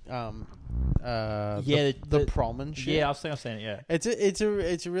 the prom and shit. Yeah, I was saying it. Yeah. It's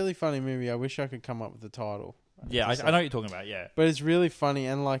a really funny movie. I wish I could come up with the title. Yeah, I know what you're talking about. Yeah. But it's really funny,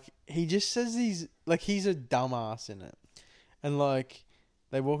 and like he just says these like he's a dumbass in it, and like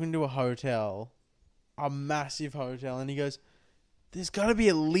they walk into a hotel, a massive hotel, and he goes, "There's got to be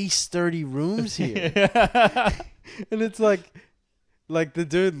at least 30 rooms here," and it's like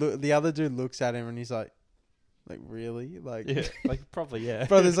the other dude looks at him, and he's like really, like, Yeah, like probably yeah.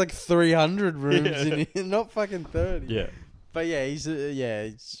 bro, there's like 300 rooms in here, not fucking 30. Yeah. But yeah,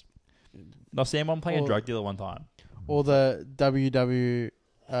 it's No, Sam, I'm playing a Or- drug dealer one time. or the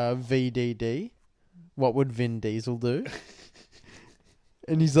VDD. What would Vin Diesel do?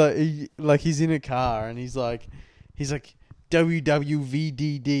 And he's like, he's in a car and he's like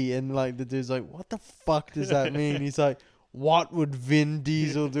WWVDD, and like the dude's like, what the fuck does that mean? He's like, what would Vin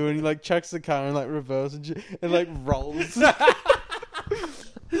Diesel do? And he like chucks the car and like reverse and shit, and like rolls.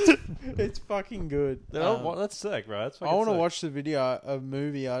 It's fucking good. That's sick, bro. That's I want to watch the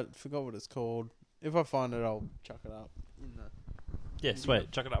movie. I forgot what it's called. If I find it, I'll chuck it up. Yeah,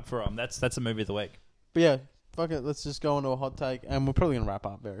 sweet. Chuck it up for That's a movie of the week. But yeah, fuck it. Let's just go into a hot take, and we're probably gonna wrap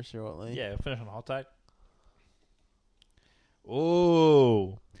up very shortly. Yeah, finish on a hot take.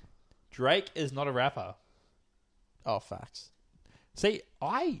 Ooh, Drake is not a rapper. Oh, facts. See,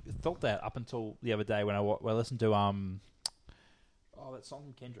 I thought that up until the other day when I listened to that song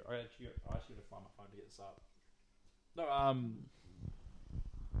from Kendrick. I actually got to find my phone to get this up. No,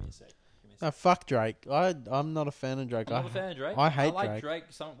 give me a sec. No, fuck Drake. I'm not a fan of Drake. I'm not a fan of Drake. I hate like Drake. Drake.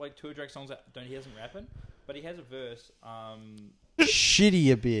 Some like two of Drake's songs that he hasn't rapping, but he has a verse.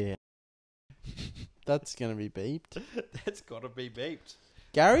 Shitty a beer. That's gonna be beeped. That's got to be beeped.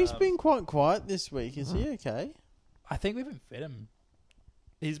 Gary's been quite quiet this week. Is he okay? I think we haven't fed him.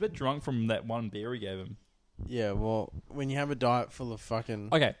 He's a bit drunk from that one beer we gave him. Yeah. Well, when you have a diet full of fucking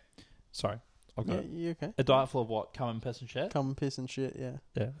Okay, sorry. I've got yeah, it. you okay? A diet full of what? Cum and piss and shit? Cum, piss, and shit. Yeah.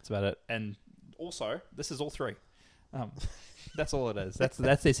 Yeah, that's about it. And also, this is all three. That's all it is. That's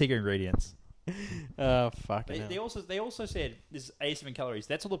their secret ingredients. Fucking They hell. also said there's 87 calories.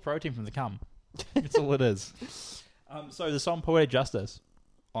 That's all the protein from the cum. That's all it is. So the song "Poetic Justice"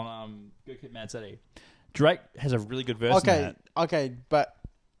 on Good Kid, Mad City. Drake has a really good verse in that. Okay, but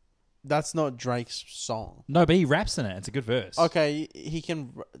that's not Drake's song. No, but he raps in it. It's a good verse. Okay, he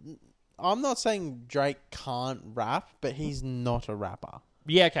can. I'm not saying Drake can't rap, but he's not a rapper.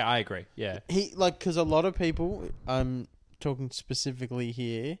 Yeah, okay, I agree. Yeah. He because a lot of people. I'm talking specifically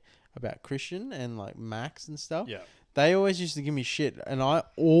here about Christian and like Max and stuff. Yeah. They always used to give me shit, and I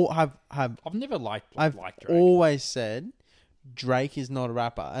have I've never liked I've Drake. always said Drake is not a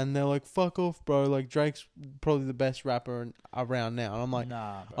rapper, and they're like, "Fuck off, bro!" Like Drake's probably the best rapper around now. And I'm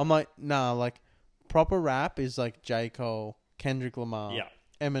like, nah. like proper rap is like J. Cole, Kendrick Lamar, Yeah.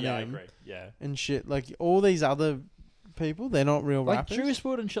 Eminem, Yeah, I agree. Yeah. and shit. Like all these other people, they're not real Like rappers. Juice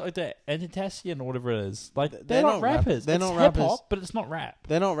WRLD and shit like that, Antitassia or whatever it is. Like They're they're not not rappers. rappers. They're It's not hip rappers. hop, but it's not rap.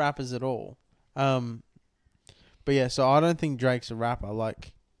 They're not rappers at all. But yeah, so I don't think Drake's a rapper,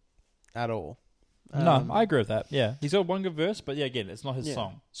 like, at all. No, I agree with that. Yeah, he's got one good verse, but yeah, again, it's not his Yeah.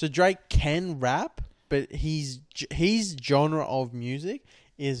 song. So Drake can rap, but his genre of music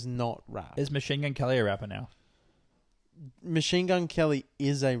is not rap. Is Machine Gun Kelly a rapper now, Machine Gun Kelly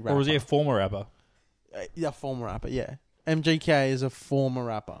is a rapper. or is he a former rapper? a former rapper? Yeah, MGK is a former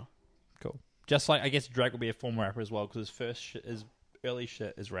rapper. Just like I guess Drake will be a former rapper as well because his early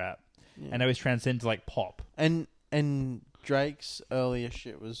shit is rap, and now he's transcended to like pop. And Drake's earlier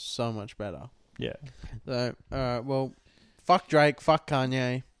shit was so much better. Yeah. So, well, fuck Drake, fuck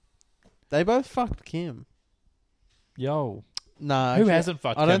Kanye. They both fucked Kim. Yo. No, Who hasn't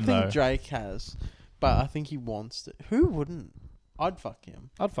fucked Kim, I don't think though? Drake has, but I think he wants to. Who wouldn't? I'd fuck him.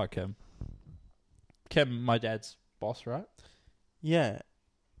 I'd fuck Kim. Kim, my dad's boss, right? Yeah.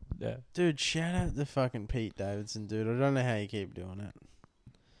 Yeah. Dude, shout out to fucking Pete Davidson, dude. I don't know how you keep doing it.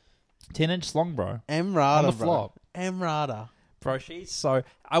 10-inch slong, bro. Emrata, On the bro. flop. Emrata. Bro, she's so...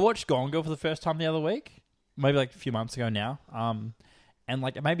 I watched Gone Girl for the first time the other week. Maybe like a few months ago now. And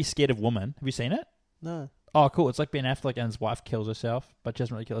like, it made me scared of women. Have you seen it? No. Oh, cool. It's like Ben Affleck and his wife kills herself, but she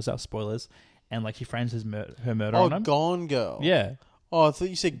doesn't really kill herself. Spoilers. And like, she frames her murder on him. Gone Girl. Yeah. Oh, I thought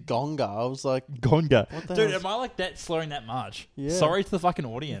you said Gonga. I was like, Gone Girl. What the Dude, hell's- am I like that slurring that much? Yeah. Sorry to the fucking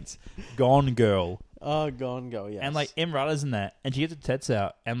audience. Gone Girl. oh, Gone Girl, yes. And like Emrata's in that, and she gets her tits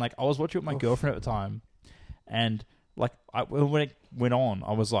out, and like I was watching it with my girlfriend at the time, and like when it went on,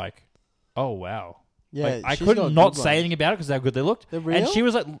 I was like, "Oh wow!" yeah, Like, I she's got couldn't a not good say one. anything about it because how good they looked. They're real? And she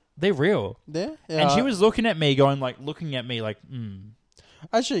was like, "They're real," Yeah? and she was looking at me, looking at me like,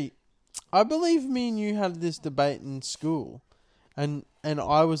 Actually, I believe me and you had this debate in school, and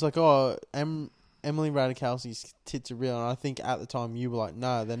I was like, "Oh, Emily Ratajkowski's tits are real," and I think at the time you were like,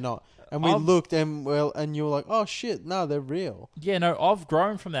 "No, they're not." And we looked, and you were like, "Oh shit, no, they're real." Yeah, no, I've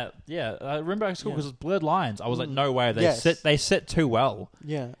grown from that. Yeah, I remember at school because it's blurred lines. I was like, "No way, Yes. they sit too well."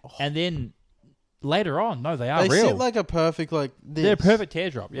 Yeah, And then later on, no, they are they real. sit like a perfect like this. They're a perfect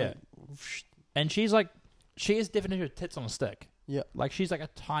teardrop. Yeah. Like, And she's like, she is definition of tits on a stick. Yeah. Like she's like a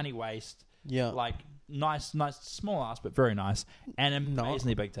tiny waist, yeah. like nice, small ass, but very nice, and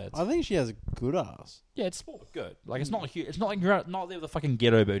amazingly big tits. I think she has a good ass. Yeah, it's small but good. Like it's not huge. It's not like you're not there with a fucking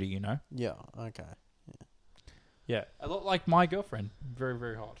ghetto booty, you know. Yeah. Okay. Yeah, a lot like my girlfriend. Very,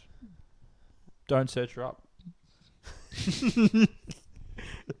 very hot. Don't search her up.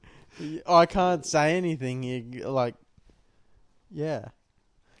 I can't say anything. Like, yeah.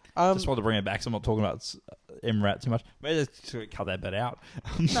 Just wanted to bring it back, so I'm not talking about Emrat too much. Maybe let's cut that bit out.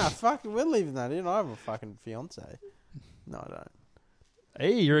 Nah, fuck. We're leaving that in. I have a fucking fiance. No, I don't.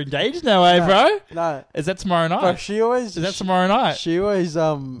 Hey, you're engaged now, eh, No. bro? No. Is that tomorrow night? But she always. Is that tomorrow night? She always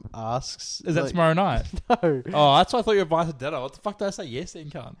asks. Is that like, tomorrow night? No. Oh, that's why I thought you were invited to dinner. What the fuck did I say yes then,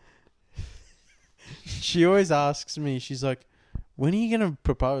 cunt? She always asks me. She's like, "When are you gonna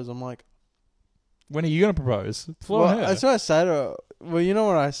propose?" I'm like, When are you going to propose? "Well, Well, that's what I say to her." Well, you know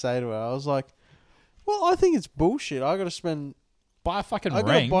what I say to her? I was like, "Well, I think it's bullshit. I got to spend. buy a fucking I got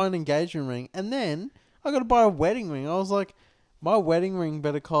to ring. buy an engagement ring, and then I got to buy a wedding ring." I was like, "My wedding ring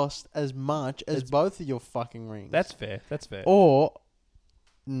better cost as much as both of your fucking rings." That's fair. That's fair. Or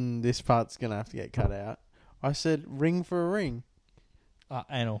this part's gonna have to get cut out. I said, "Ring for a ring."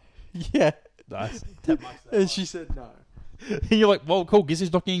 Anal. Yeah. Nice. And she said no. You're like, well, cool. Guess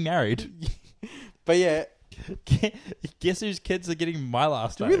who's not getting married? But yeah, Guess whose kids are getting my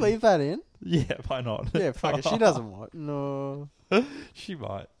last do name? we leave that in? Yeah, why not? Yeah, fuck it. She doesn't want. No. She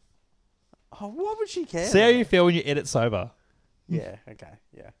might. Oh, what would she care? See how you feel when you edit sober. Yeah. Okay.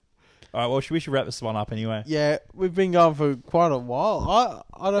 Yeah. All right. Well, we should wrap this one up anyway. Yeah, we've been going for quite a while.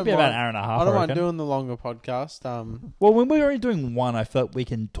 I don't Maybe mind. about an hour and a half. I don't mind reckon. doing the longer podcast. Well, when we're only doing one, I felt we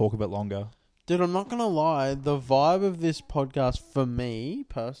can talk a bit longer. Dude, I'm not gonna lie. The vibe of this podcast, for me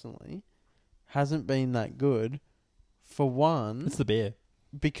personally, hasn't been that good. For one, It's the beer.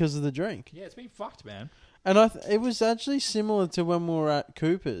 because of the drink. Yeah, it's been fucked, man. And it was actually similar to when we were at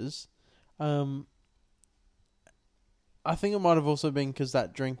Cooper's. I think it might have also been because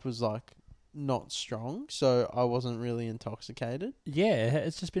that drink was like not strong, so I wasn't really intoxicated. Yeah,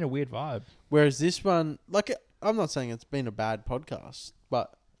 it's just been a weird vibe. Whereas this one, like, I'm not saying it's been a bad podcast,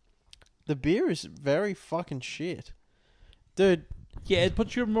 but the beer is very fucking shit, dude. Yeah, it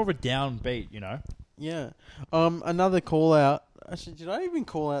puts you in more of a down beat, you know. Yeah. Another call out. Actually, did I even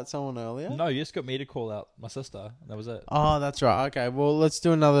call out someone earlier? No, you just got me to call out my sister. That was it. Oh, that's right. Okay, well, let's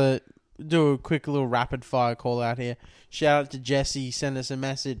do a quick little rapid fire call out here. Shout out to Jesse, send us a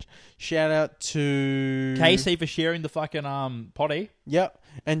message. Shout out to Casey for sharing the fucking potty. Yep.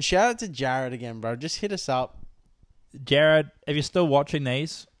 And shout out to Jared again, bro. Just hit us up. Jared, if you're still watching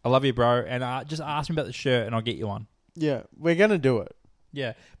these, I love you, bro. And just ask me about the shirt, and I'll get you one. Yeah, we're gonna do it.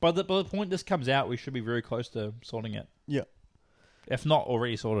 Yeah, by the point this comes out, we should be very close to sorting it. Yeah. If not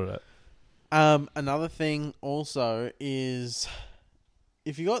already sorted it. Another thing also is,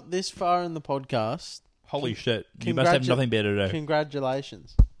 if you got this far in the podcast, Holy shit. You must have nothing better to do.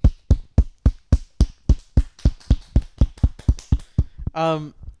 congratulations.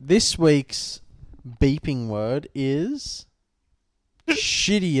 This week's beeping word is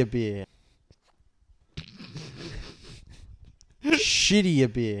shittier beer.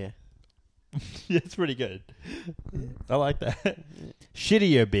 Shittier beer. Yeah, it's pretty good. I like that.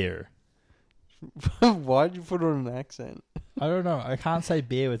 Shittier beer. Why'd you put on an accent? I don't know. I can't say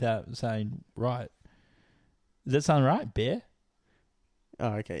beer without saying right. Does that sound right? Beer?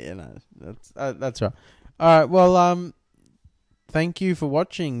 Oh, okay. Yeah, no, that's right. All right. Well, thank you for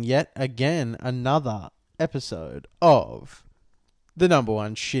watching yet again another episode of the number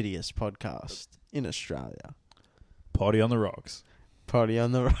one shittiest podcast in Australia. Party on the rocks. Party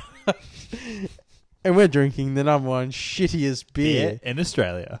on the rocks. And we're drinking the number one shittiest beer in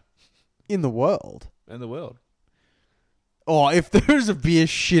Australia. in the world. In the world. Oh, if there is a beer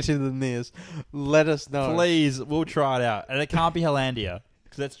shitter than this, let us know. Please, we'll try it out. And it can't be Hollandia,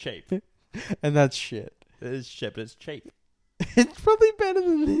 because that's cheap. And that's shit. It is shit, but it's cheap. It's probably better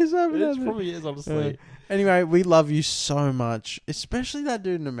than this. It probably is, honestly. Anyway, we love you so much. Especially that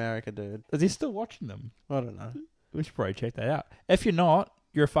dude in America, dude. Is he still watching them? I don't know. We should probably check that out. If you're not,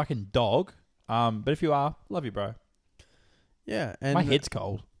 you're a fucking dog. But if you are, love you, bro. Yeah. And My head's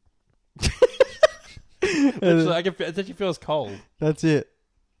cold. Actually, it actually feels cold. That's it.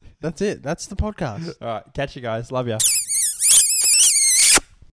 That's the podcast. All right, catch you guys. Love ya.